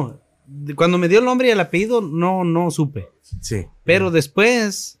 No. Cuando me dio el nombre y el apellido, no supe. Sí. Pero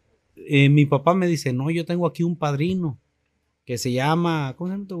después, mi papá me dice, no, yo tengo aquí un padrino que se llama, ¿cómo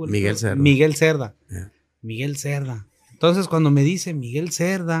se llama tu abuelo? Miguel Cerda. Yeah. Miguel Cerda. Entonces, cuando me dice Miguel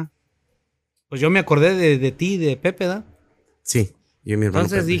Cerda, pues yo me acordé de ti, de Pepe, ¿verdad? Sí. Yo y mi hermano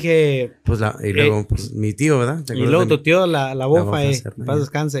Entonces Pepe. dije... y luego, pues, mi tío, ¿verdad? Y luego tu tío, la bofa, paz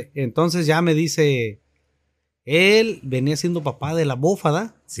descanse. Entonces ya me dice... Él venía siendo papá de la bofa,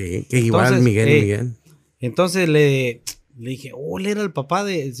 ¿verdad? Sí, que igual Miguel. Entonces le dije, él era el papá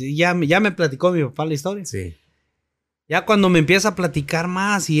de... Ya me platicó mi papá la historia. Sí. Ya cuando me empieza a platicar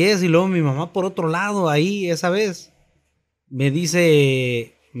más y luego mi mamá por otro lado, ahí esa vez, me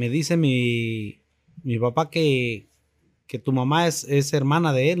dice mi papá que tu mamá es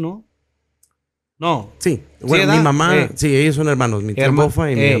hermana de él, ¿no? No. Sí, bueno, mi mamá, sí, ellos son hermanos, mi tía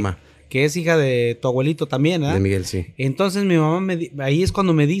Bofa y mi mamá. Que es hija de tu abuelito también, ¿verdad? De Miguel, sí. Entonces mi mamá ahí es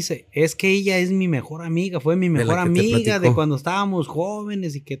cuando me dice, es que ella es mi mejor amiga, fue mi mejor amiga de cuando estábamos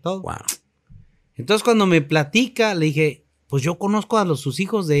jóvenes y que todo. Wow. Entonces cuando me platica, le dije, pues yo conozco a sus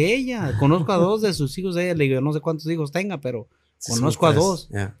hijos de ella, conozco a 2 de sus hijos de ella, le digo, no sé cuántos hijos tenga, pero conozco a 2.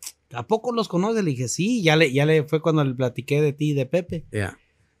 Yeah. ¿A poco los conoce? Le dije, sí, ya le fue cuando le platiqué de ti y de Pepe. Yeah.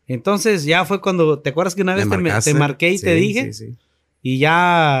 Entonces ya fue cuando, ¿te acuerdas que una vez te marqué y te dije? Sí. Y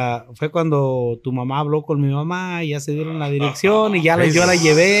ya fue cuando tu mamá habló con mi mamá y ya se dieron la dirección y ya yo la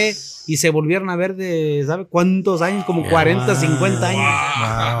llevé y se volvieron a ver de, ¿sabe cuántos años? Como 40, 50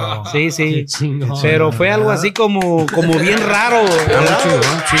 años. Wow. Sí. Pero fue algo así como bien raro.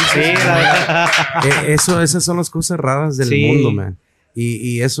 Esas son las cosas raras del mundo, man.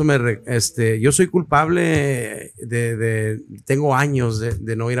 Y eso yo soy culpable tengo años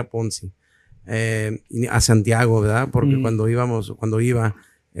de no ir a Ponce. A Santiago, ¿verdad? Porque cuando íbamos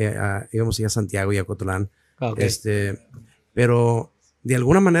a Santiago y a Cotlán. Okay. Pero de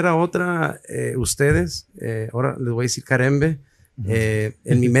alguna manera u otra, ustedes, ahora les voy a decir Carembe,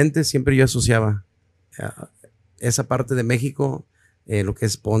 en mi mente siempre yo asociaba esa parte de México, lo que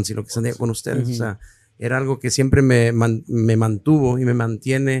es Ponce y lo que es Santiago con ustedes. O sea, era algo que siempre me mantuvo y me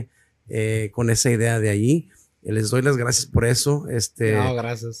mantiene con esa idea de allí. Les doy las gracias por eso. No,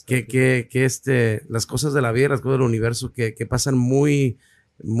 gracias. Que las cosas de la vida, las cosas del universo que pasan muy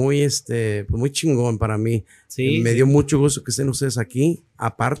chingón para mí. Sí, me dio mucho gusto que estén ustedes aquí,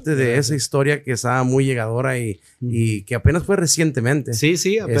 aparte de esa historia que estaba muy llegadora y que apenas fue recientemente.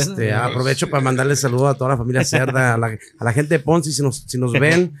 Sí, apenas. Aprovecho para mandarle saludos a toda la familia Cerda, a la gente de Ponce, si nos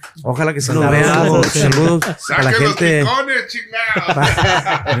ven, ojalá que se nos vean. Saludos a la gente,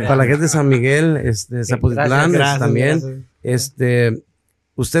 para la gente de San Miguel, Zapotitlán, también. Gracias.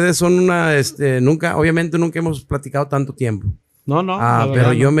 Ustedes son obviamente nunca hemos platicado tanto tiempo. No.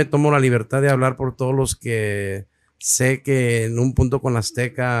 Pero yo me tomo la libertad de hablar por todos los que sé que en un punto con la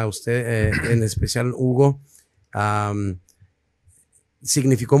Azteca, usted, en especial Hugo,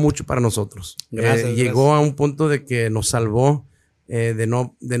 significó mucho para nosotros. Llegó a un punto de que nos salvó de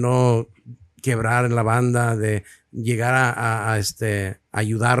no quebrar en la banda, de llegar a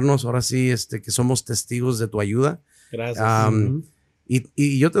ayudarnos. Ahora sí, que somos testigos de tu ayuda. Gracias.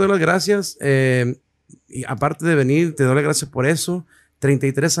 Y yo te doy las gracias. Y aparte de venir, te doy las gracias por eso.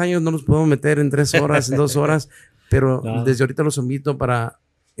 33 años no nos podemos meter en 3 horas, en 2 horas, pero desde ahorita los invito para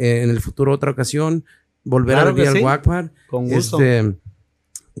en el futuro, otra ocasión, volver a venir al Wackpad. Con gusto.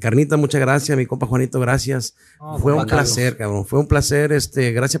 Carnita, muchas gracias. Mi compa Juanito, gracias. Fue un placer, cabrón. Fue un placer.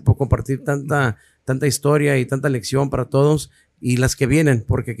 Gracias por compartir tanta historia y tanta lección para todos y las que vienen,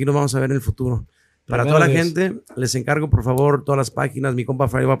 porque aquí nos vamos a ver en el futuro. Para toda la gente, les encargo, por favor, todas las páginas. Mi compa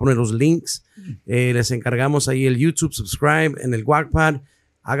Freddy va a poner los links. Les encargamos ahí el YouTube, subscribe en el Wackpad.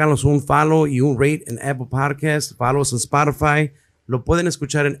 Háganos un follow y un rate en Apple Podcasts. Follow us en Spotify. Lo pueden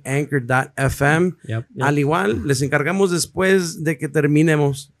escuchar en anchor.fm. Yep. Al igual, les encargamos después de que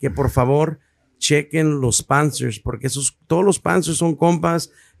terminemos que por favor chequen los sponsors, porque todos los sponsors son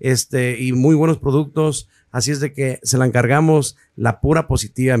compas y muy buenos productos. Así es de que se la encargamos la pura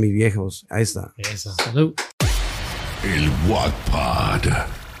positiva, mis viejos. Ahí está. Eso. Salud. El Wackpad.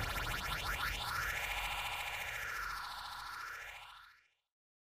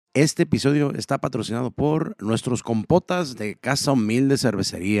 Este episodio está patrocinado por nuestros compotas de Casa Humilde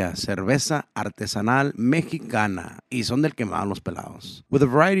Cervecería, cerveza artesanal mexicana, y son del que me van los pelados. With a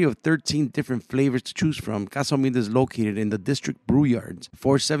variety of 13 different flavors to choose from, Casa Humilde is located in the District Brew Yards,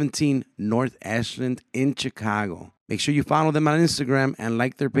 417 North Ashland in Chicago. Make sure you follow them on Instagram and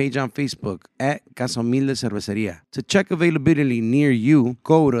like their page on Facebook at Casa Humilde Cervecería. To check availability near you,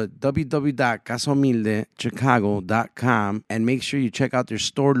 go to www.casahumildechicago.com and make sure you check out their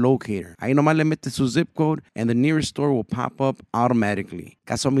store locator. Ahí nomás le metes su zip code and the nearest store will pop up automatically.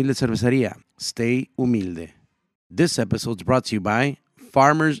 Casa Humilde Cervecería. Stay humilde. This episode is brought to you by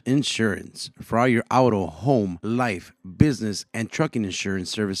Farmers Insurance. For all your auto, home, life, business, and trucking insurance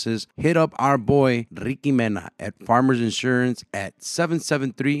services, hit up our boy Ricky Mena at Farmers Insurance at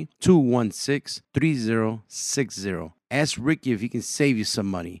 773-216-3060. Ask Ricky if he can save you some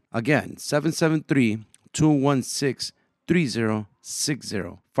money. Again,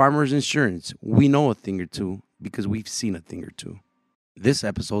 773-216-3060. Farmers Insurance. We know a thing or two because we've seen a thing or two. This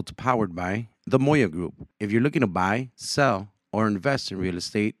episode's powered by the Moya Group. If you're looking to buy, sell, or invest in real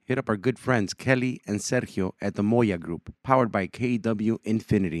estate, hit up our good friends Kelly and Sergio at the Moya Group, powered by KW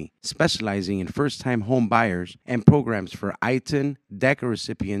Infinity, specializing in first-time home buyers and programs for ITIN, DECA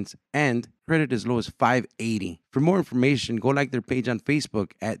recipients, and credit as low as 580. For more information, go like their page on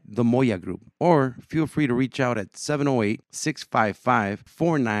Facebook at the Moya Group, or feel free to reach out at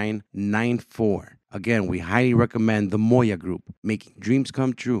 708-655-4994. Again, we highly recommend the Moya Group, making dreams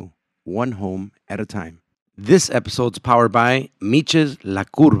come true, one home at a time. This episode's powered by Miches La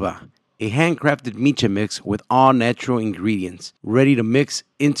Curva, a handcrafted miche mix with all natural ingredients, ready to mix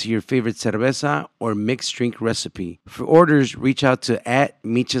into your favorite cerveza or mixed drink recipe. For orders, reach out to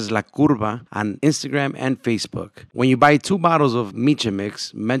 @Miches La Curva on Instagram and Facebook. When you buy 2 bottles of miche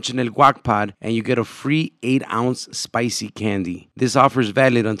mix, mention El Wackpad and you get a free 8-ounce spicy candy. This offer is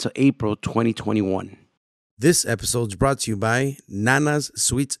valid until April 2021. This episode is brought to you by Nana's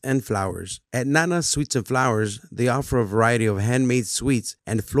Sweets and Flowers. At Nana's Sweets and Flowers, they offer a variety of handmade sweets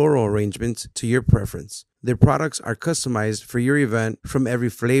and floral arrangements to your preference. Their products are customized for your event from every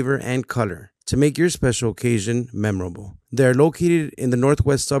flavor and color to make your special occasion memorable. They are located in the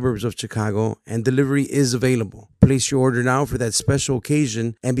northwest suburbs of Chicago, and delivery is available. Place your order now for that special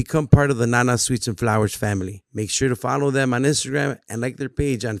occasion and become part of the Nana Sweets and Flowers family. Make sure to follow them on Instagram and like their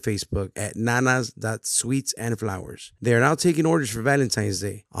page on Facebook at nanas.sweetsandflowers. They are now taking orders for Valentine's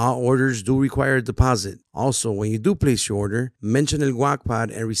Day. All orders do require a deposit. Also, when you do place your order, mention El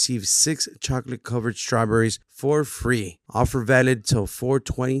Wackpad and receive 6 chocolate-covered strawberries for free. Offer valid till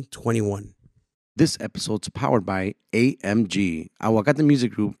 4/20/21. This episode's powered by AMG. Aguacate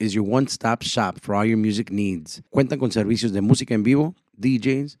Music Group is your one-stop shop for all your music needs. Cuentan con servicios de música en vivo,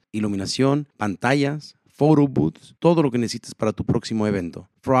 DJs, iluminación, pantallas, photo booths, todo lo que necesites para tu próximo evento.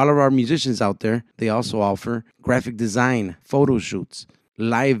 For all of our musicians out there, they also offer graphic design, photo shoots,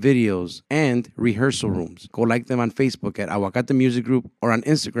 live videos, and rehearsal rooms. Go like them on Facebook at Aguacate Music Group or on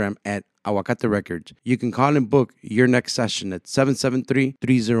Instagram at Aguacate Records. You can call and book your next session at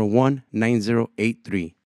 773-301-9083.